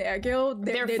idol do an egg yo,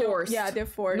 They're they don't- forced. Yeah, they're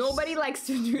forced. Nobody likes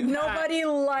to do that. Nobody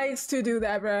likes to do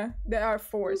that, bruh. They are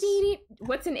forced.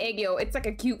 What's an egg yo? It's like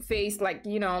a cute face, like,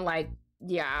 you know, like,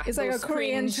 yeah. It's like a those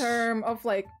Korean cringe- term of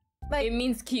like It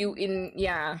means cute in,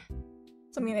 yeah.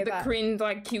 something like The that. cringe,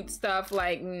 like, cute stuff,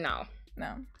 like, no.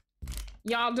 No.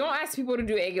 Y'all, don't ask people to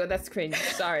do egg yo. That's cringe.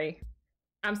 Sorry.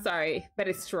 I'm sorry, but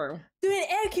it's true. Do an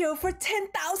egg yo for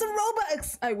 10,000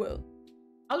 Robux. I will.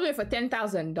 I'll do it for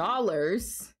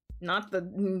 $10,000. Not the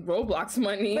Roblox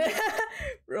money.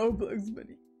 Roblox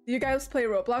money. Do you guys play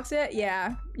Roblox yet?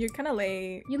 Yeah. You're kind of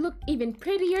late. You look even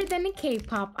prettier than a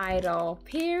K-pop idol.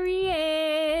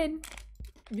 Period.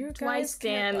 You Twice guys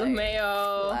Stan kinda, like,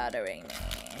 LaMayo. flattering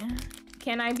me.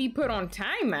 Can I be put on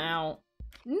timeout?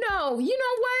 No, you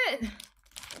know what?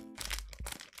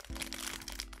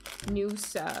 New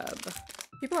sub.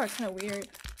 People are kind of weird.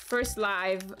 First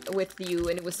live with you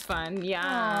and it was fun. Yeah.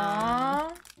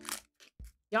 Aww.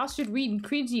 Y'all should read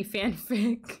cringy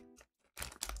fanfic.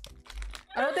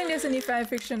 I don't think there's any fan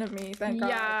fiction of me, thank God.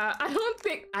 Yeah, I don't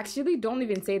think. Actually, don't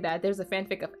even say that. There's a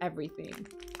fanfic of everything.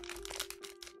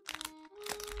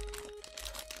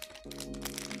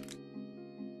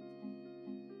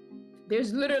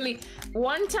 There's literally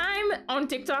one time on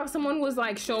TikTok, someone was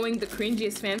like showing the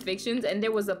cringiest fan fictions, and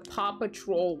there was a Paw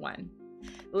Patrol one,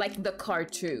 like the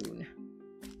cartoon.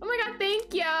 Oh my god,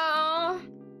 thank you.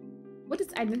 What is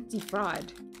identity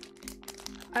fraud?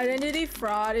 Identity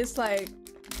fraud is like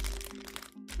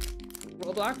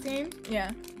Roblox game?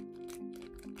 Yeah.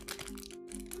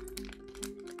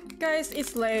 Guys,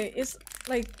 it's late. It's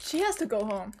like she has to go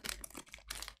home.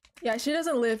 Yeah, she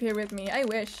doesn't live here with me. I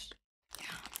wish. Yeah.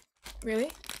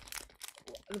 Really?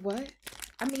 What?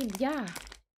 I mean, yeah.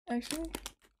 Actually?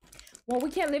 Well, we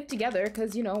can't live together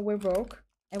because, you know, we're broke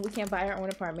and we can't buy our own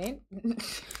apartment.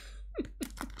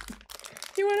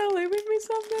 You wanna live with me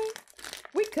someday?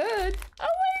 We could.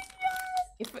 Oh my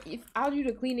god! If I'll do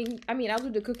the cleaning, I mean, I'll do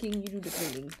the cooking, you do the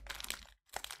cleaning.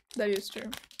 That is true.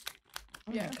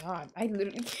 Oh yeah. my god, I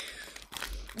literally can't.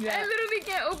 Yeah. I literally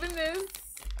can't open this.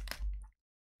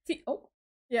 See, oh.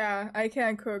 Yeah, I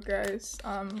can't cook, guys.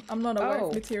 I'm not a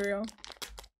wife material.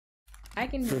 I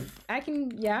can,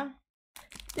 yeah.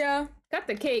 Yeah. Got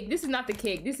the cake. This is not the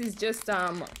cake. This is just,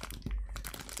 the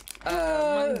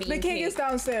cake is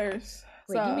downstairs.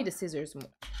 Wait, so. give me the scissors.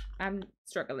 I'm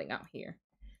struggling out here.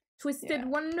 Twisted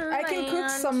Wonderland. I can cook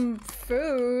some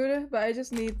food, but I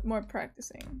just need more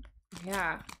practicing.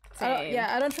 Yeah.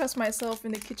 I don't trust myself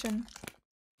in the kitchen.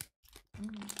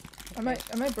 Okay.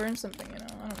 I might burn something, you know.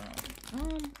 I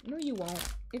don't know. No, you won't.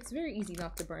 It's very easy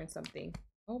not to burn something.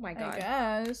 Oh my god. I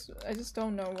guess I just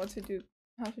don't know what to do,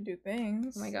 how to do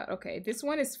things. Oh my god. Okay, this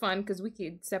one is fun because we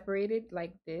could separate it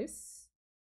like this.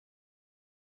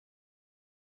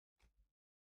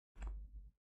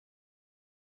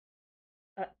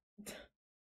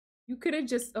 You could have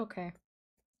just okay.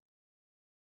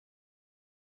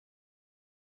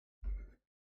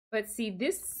 But see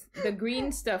this, the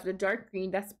green stuff, the dark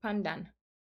green, that's pandan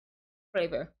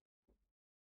flavor.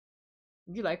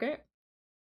 Did you like it?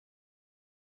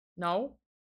 No?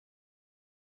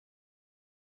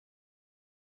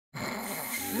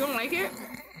 You don't like it?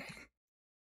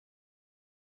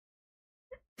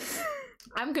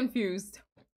 I'm confused.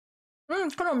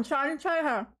 Khanom chan chai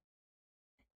ha.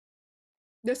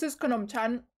 This is Khanom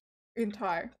chan in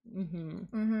Thai.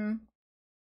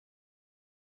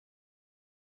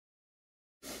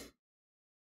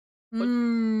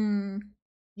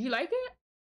 You like it?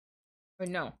 Or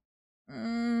no?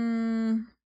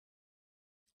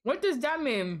 What does that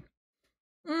mean?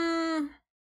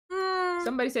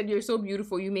 Somebody said you're so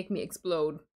beautiful, you make me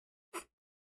explode.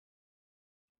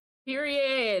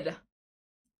 Period.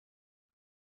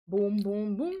 Boom,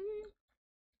 boom, boom.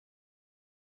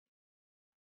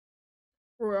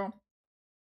 For real.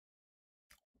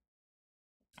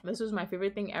 This was my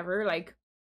favorite thing ever. Like,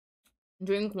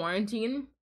 during quarantine,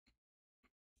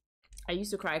 I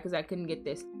used to cry because I couldn't get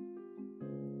this.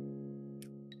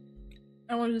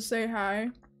 I wanted to say hi.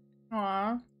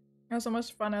 Aw. You had so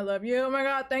much fun. I love you. Oh my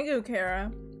god, thank you, Kara.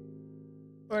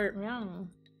 Or, yeah.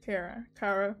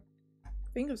 Kara.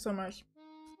 Thank you so much.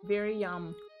 Very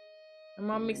yum. My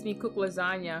mom makes me cook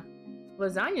lasagna.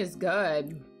 Lasagna's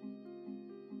good.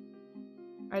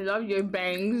 I love your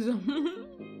bangs.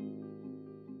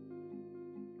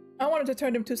 I wanted to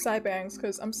turn them to side bangs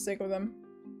because I'm sick of them.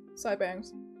 Side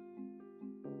bangs.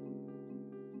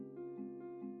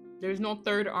 There's no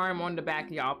third arm on the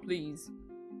back, y'all, please.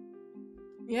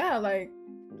 Yeah, like,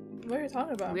 what are you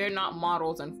talking about? We're not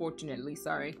models, unfortunately,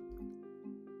 sorry.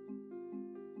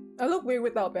 I look weird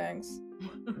without bangs.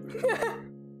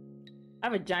 I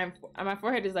have a giant, my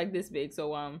forehead is like this big,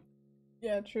 so,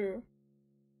 Yeah, true.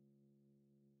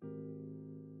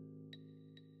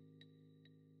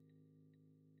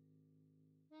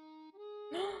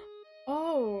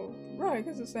 Oh, right,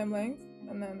 it's the same length,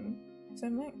 and then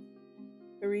same length.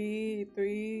 3,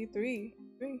 3, 3,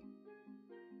 3.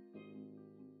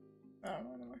 I don't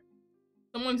know anymore.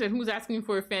 Someone said, who's asking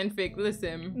for a fanfic?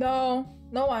 Listen. No,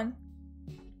 no one.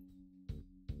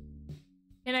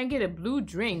 Can I get a blue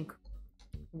drink?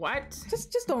 What?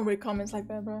 Just don't read comments like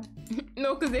that, bro.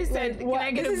 No, because they said, like, can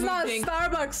I get a blue drink? This is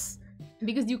not Starbucks.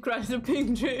 Because you crushed a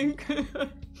pink drink.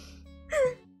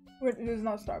 Wait, it is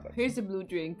not Starbucks. Here's the blue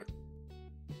drink.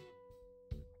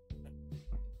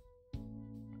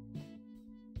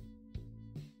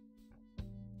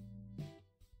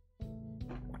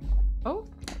 Oh.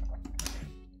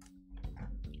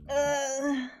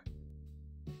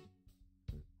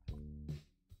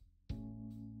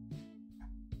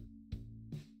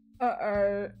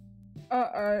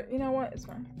 You know what? It's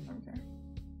fine. Okay.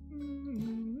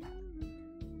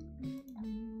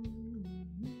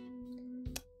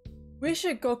 We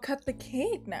should go cut the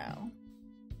cake now.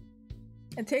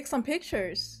 And take some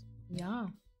pictures. Yeah.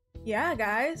 Yeah,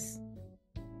 guys.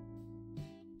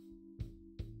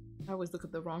 I always look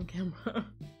at the wrong camera.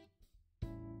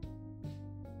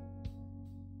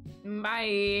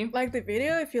 Bye. Like the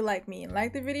video if you like me.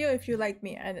 Like the video if you like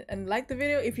me. And like the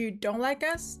video if you don't like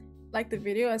us. Like the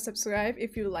video and subscribe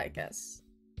if you like us.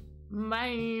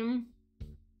 Bye.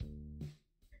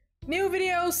 New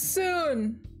videos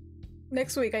soon.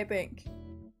 Next week, I think.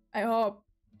 I hope.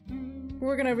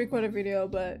 We're gonna record a video,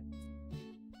 but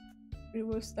we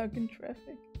were stuck in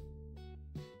traffic.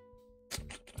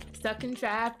 Stuck in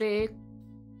traffic.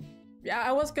 Yeah,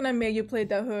 I was gonna make you play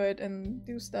the hood and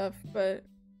do stuff, but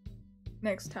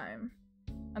next time.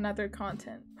 Another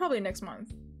content. Probably next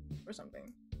month or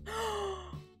something.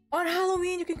 On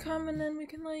Halloween, you can come and then we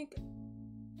can like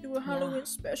do a Halloween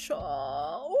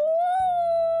special.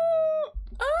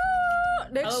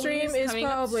 Next stream is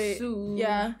probably soon.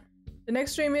 Yeah. The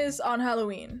next stream is on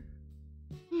Halloween.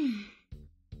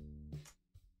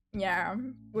 Yeah,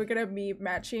 we're gonna be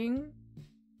matching,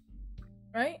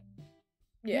 right?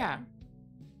 Yeah.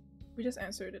 We just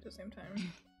answered at the same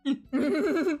time.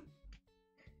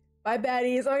 Bye,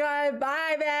 baddies. Oh my god,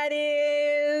 bye,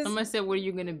 baddies. I'm gonna say, what are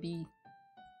you gonna be?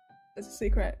 It's a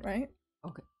secret, right?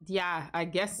 Okay. Yeah, I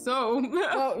guess so.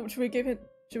 Oh, should we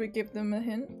give them a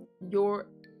hint?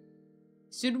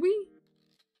 Should we?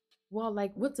 Well,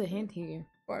 like, what's a hint here?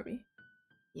 Barbie.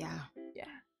 Yeah. Yeah.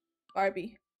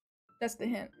 Barbie. That's the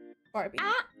hint. Barbie.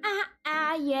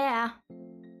 Yeah.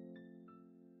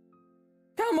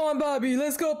 Come on, Barbie,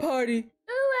 let's go party.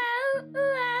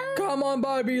 Come on,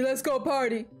 Barbie, let's go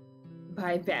party.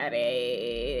 Bye,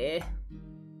 Patty.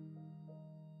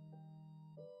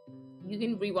 You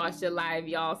can rewatch the live,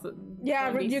 y'all. So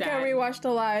yeah, you can rewatch the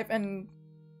live and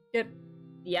get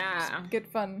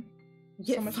fun.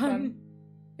 Get so much fun.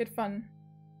 Get fun.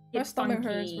 Get My stomach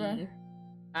funky. hurts, bro.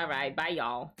 Alright, bye,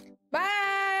 y'all.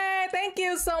 Bye! Thank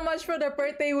you so much for the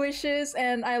birthday wishes,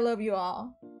 and I love you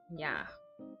all. Yeah.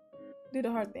 Do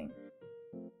the hard thing.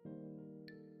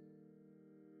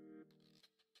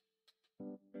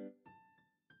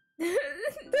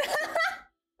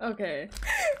 Okay.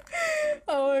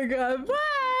 Oh my god.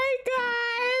 Bye,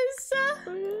 guys!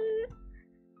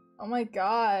 Oh my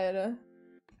god.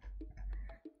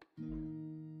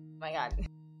 My god.